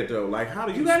do that though? Like, how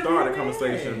do you start a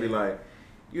conversation and be like,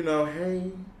 you know,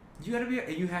 hey, you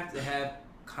have to have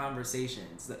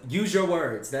conversations. Use your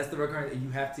words. That's the recurrent.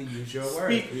 You have to use your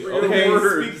words. Speak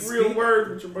real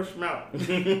words with your mush mouth.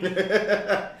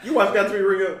 You watch Got to Be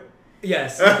Real?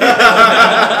 Yes. Well,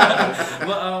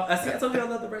 I told you I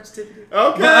love the wretched Tiffany.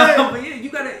 Okay. But yeah,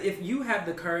 you gotta. If you have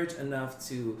the courage enough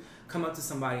to come up to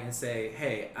somebody and say,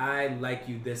 "Hey, I like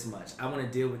you this much. I want to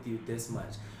deal with you this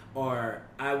much." Or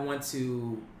I want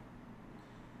to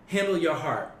handle your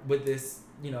heart with this,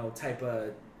 you know, type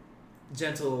of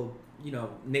gentle, you know,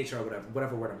 nature or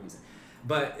whatever word I'm using.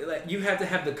 But like, you have to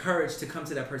have the courage to come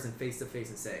to that person face to face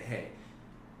and say, hey,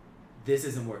 this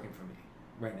isn't working for me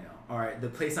right now. All right, the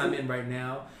place I'm in right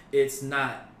now, it's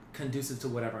not conducive to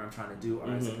whatever I'm trying to do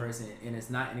or as a person, and it's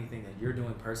not anything that you're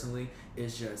doing personally.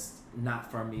 It's just not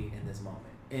for me in this moment.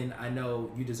 and I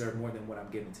know you deserve more than what I'm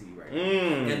giving to you right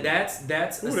now. And that's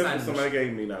a sign. Somebody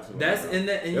gave me not so long. That's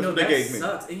and you know that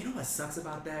sucks. And you know what sucks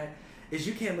about that is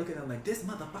you can't look at them like this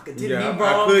motherfucker did me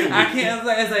wrong. I can't.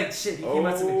 It's like shit. He came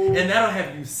up to me, and that'll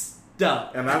have you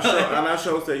stuck. And I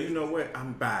show say, you know what?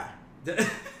 I'm bye.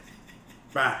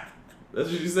 Bye. That's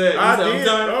what you said. I did.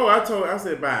 I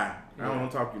said bye. I don't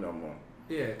want to talk to you no more.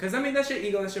 Yeah, because I mean that's your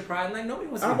ego, that's your pride, and like nobody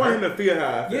wants to. I want him to feel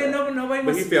how I feel. Yeah, nobody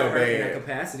wants to be hurt in that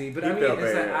capacity. But I mean, it's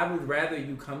like I would rather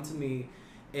you come to me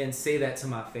and say that to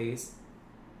my face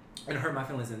and hurt my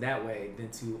feelings in that way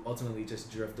than to ultimately just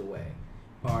drift away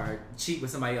or cheat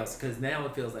with somebody else. Because now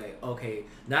it feels like, okay,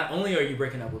 not only are you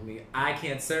breaking up with me, I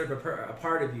can't serve a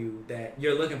part of you that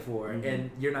you're looking for,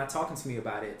 and you're not talking to me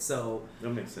about it. So that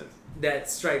makes sense. That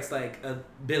strikes like a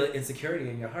bit of insecurity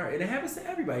in your heart, and it happens to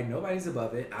everybody. Nobody's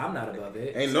above it. I'm not above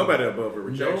it. Ain't nobody above a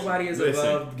rejection. Nobody is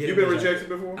above getting. You been rejected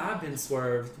before? I've been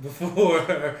swerved before.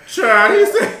 Child,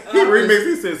 he remixed.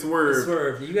 He said swerve.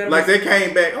 Swerve. You gotta like they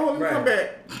came back. Oh, let me come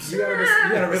back. You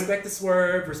gotta respect the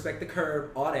swerve, respect the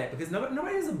curb, all that, because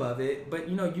nobody is above it. But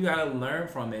you know you gotta learn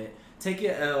from it. Take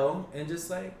your L and just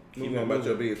like keep on about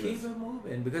your business. Keep it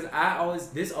moving, because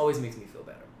this always makes me feel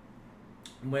better.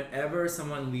 Whenever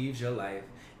someone leaves your life,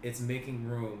 it's making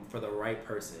room for the right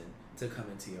person to come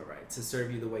into your right, to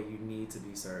serve you the way you need to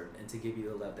be served, and to give you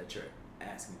the love that you're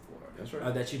asking for. That's right.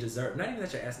 Or that you deserve. Not even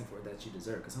that you're asking for, that you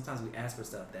deserve. Because sometimes we ask for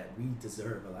stuff that we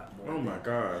deserve a lot more. Oh my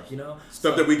gosh. You know?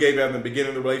 Stuff that we gave out in the beginning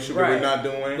of the relationship that we're not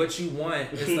doing. What you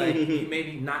want is like, you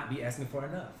maybe not be asking for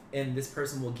enough. And this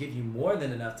person will give you more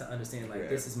than enough to understand, like,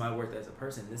 this is my worth as a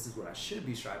person. This is what I should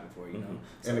be striving for, you know?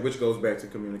 So, and which goes back to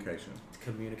communication.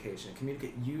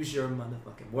 Communicate. Use your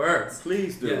motherfucking words.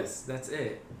 Please do. Yes, that's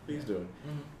it. Please do.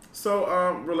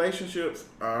 So, relationships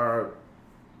are,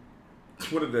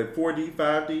 what are they, 4D,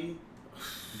 5D?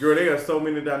 Girl, there are so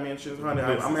many dimensions, honey.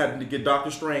 I'm having to get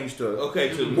Dr. Strange to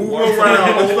move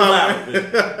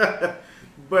around.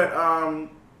 But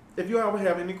if you ever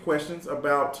have any questions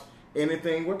about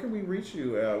anything, where can we reach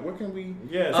you? Where can we?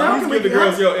 Yes, how can we give the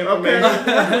girls your information? Okay.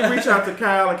 Where can we reach out to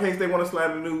Kyle in case they want to slide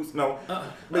the news? No,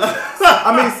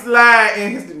 I mean slide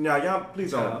in his. Y'all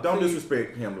please don't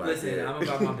disrespect him like that. Listen, I'm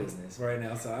about my business right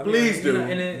now, so please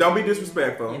do. Don't be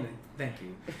disrespectful. Thank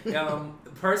you.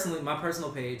 Personally, my personal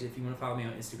page, if you want to follow me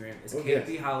on Instagram, is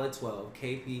KPHolla12,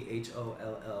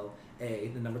 KPHOLLA,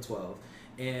 the number 12.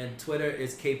 And Twitter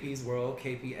is KP's World,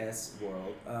 KPS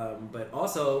World. But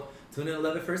also, tune in to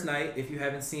Love at First Night. If you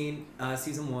haven't seen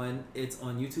Season 1, it's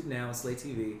on YouTube now, Slate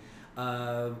TV.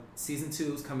 Season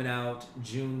 2 is coming out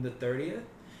June the 30th.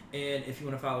 And if you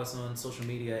want to follow us on social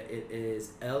media, it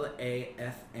is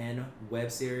LAFN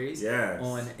webseries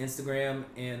on Instagram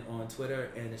and on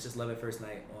Twitter. And it's just Love at First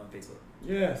Night on Facebook.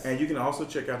 Yes. And you can also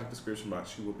check out the description box.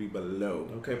 She will be below.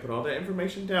 Okay, put all that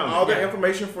information down. All the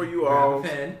information for you all.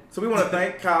 So we want to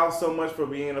thank Kyle so much for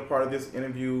being a part of this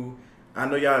interview. I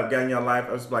know y'all have gotten your life.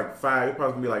 It was like 5. It's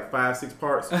probably going to be like 5-6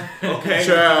 parts. Okay.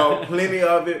 Child, plenty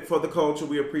of it for the culture.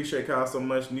 We appreciate Kyle so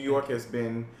much. New York has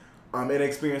been an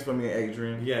experience for me and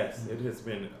Adrian. Yes, it has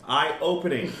been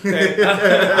eye-opening. Okay?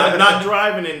 I'm not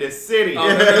driving in this city. Oh,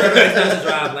 it's not to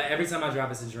drive. Like, every time I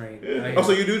drive, it's a drain. Oh,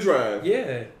 so you do drive?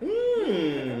 Yeah. I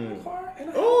have a car in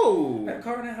a house. I have a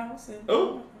car in a house.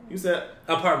 Oh, you said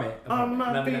apartment. On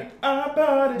my feet, I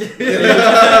bought it.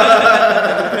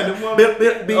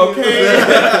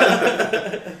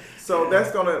 Okay. So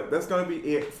that's gonna be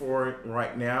it for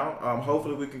right now.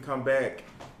 Hopefully we can come back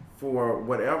for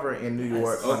whatever in New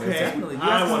York. Okay. Definitely.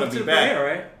 I want to be back.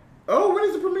 Premiere, right? Oh, when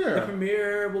is the premiere? The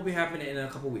premiere will be happening in a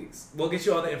couple weeks. We'll get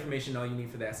you all the information all you need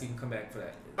for that, so you can come back for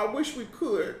that. I wish we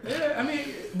could. Yeah, I mean,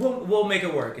 we'll make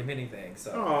it work if anything.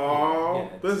 So.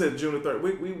 Aww. This is June the 3rd.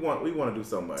 We want to do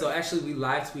so much. So actually, we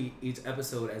live tweet each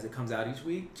episode as it comes out each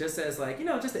week, just as like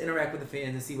just to interact with the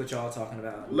fans and see what y'all talking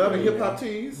about. Love and hip hop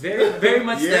tees. Very very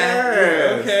much that.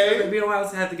 Yeah, okay. We don't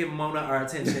always have to give Mona our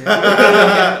attention.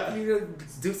 You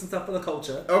do some stuff for the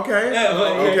culture. Okay.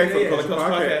 For the culture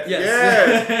podcast.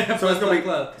 Yes. Yeah. So it's gonna be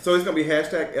club. So it's gonna be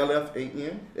hashtag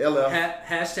LFAN.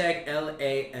 Hashtag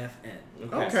LAFN.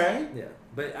 Okay. Yeah,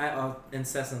 but I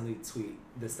incessantly tweet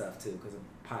this stuff too because of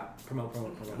promote.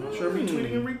 Sure,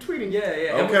 retweeting and retweeting.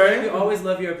 Yeah. Okay. And we always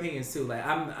love your opinions too. Like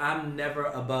I'm never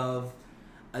above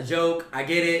a joke. I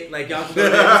get it. Like y'all can go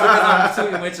there just because I'm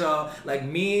tweeting with y'all. Like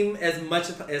meme as much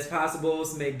as possible.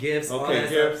 Make gifts. Okay, all that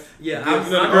gifts. Stuff. Yeah,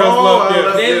 girls love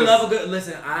gifts. They love a good.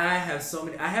 Listen, I have so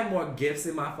many. I have more gifts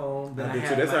in my phone than I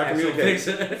have That's my how I communicate.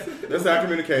 picture. That's how I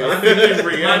communicate. My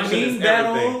meme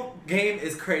battle game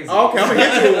is crazy. Okay, I'm gonna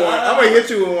hit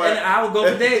you with one. And I will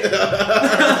go for dates.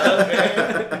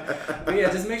 But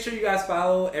yeah, just make sure you guys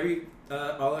follow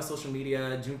all our social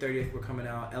media. June 30th, we're coming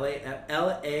out.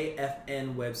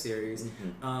 LAFN web series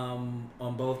on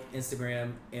both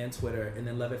Instagram and Twitter, and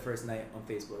then Love at First Night on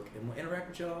Facebook. And we'll interact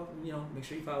with y'all. Make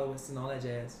sure you follow us and all that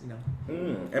jazz.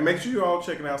 And make sure you all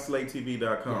checking out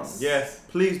SlateTV.com. Yes,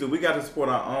 please do. We got to support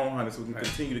our own, honey, so we can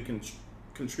continue to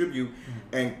contribute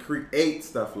and create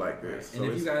stuff like this. Right.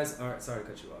 And if you guys are sorry to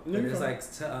cut you off, but it's like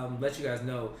to let you guys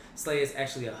know, Slay is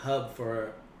actually a hub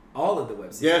for all of the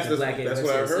web series. Yes, that's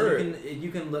what I heard. So you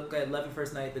can look at Love at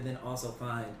First Night, but then also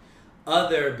find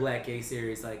other black gay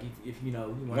series. Like if you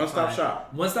want one-stop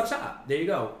shop. One-stop shop. There you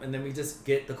go. And then we just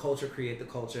get the culture, create the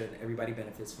culture, and everybody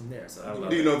benefits from there. So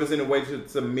do you know if there's any way to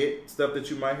submit stuff that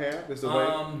you might have? That's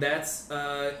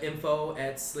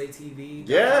info@SlateTV.com.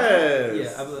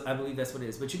 Yes. Yeah, I believe that's what it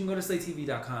is. But you can go to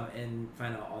SlateTV.com and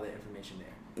find out all the information there.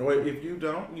 Well, if you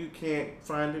can't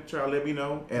find it, child, let me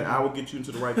know, and I will get you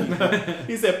into the right people.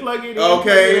 He said, plug it in.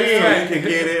 Okay, so you can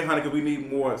get it, honey, because we need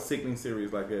more sickening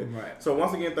series like that. Right. So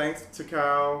once again, thanks to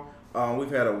Kyle. We've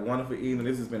had a wonderful evening.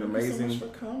 This has been amazing. Thank you so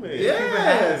much for coming. Yes. Thank you for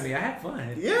having me. I had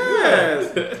fun.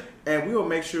 Yes. And we will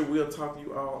make sure we'll talk to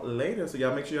you all later. So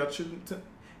y'all make sure y'all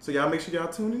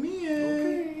tuning in.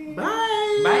 Okay.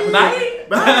 Bye. Bye. Bye.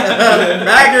 Bye.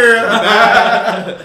 Bye, girl. Bye.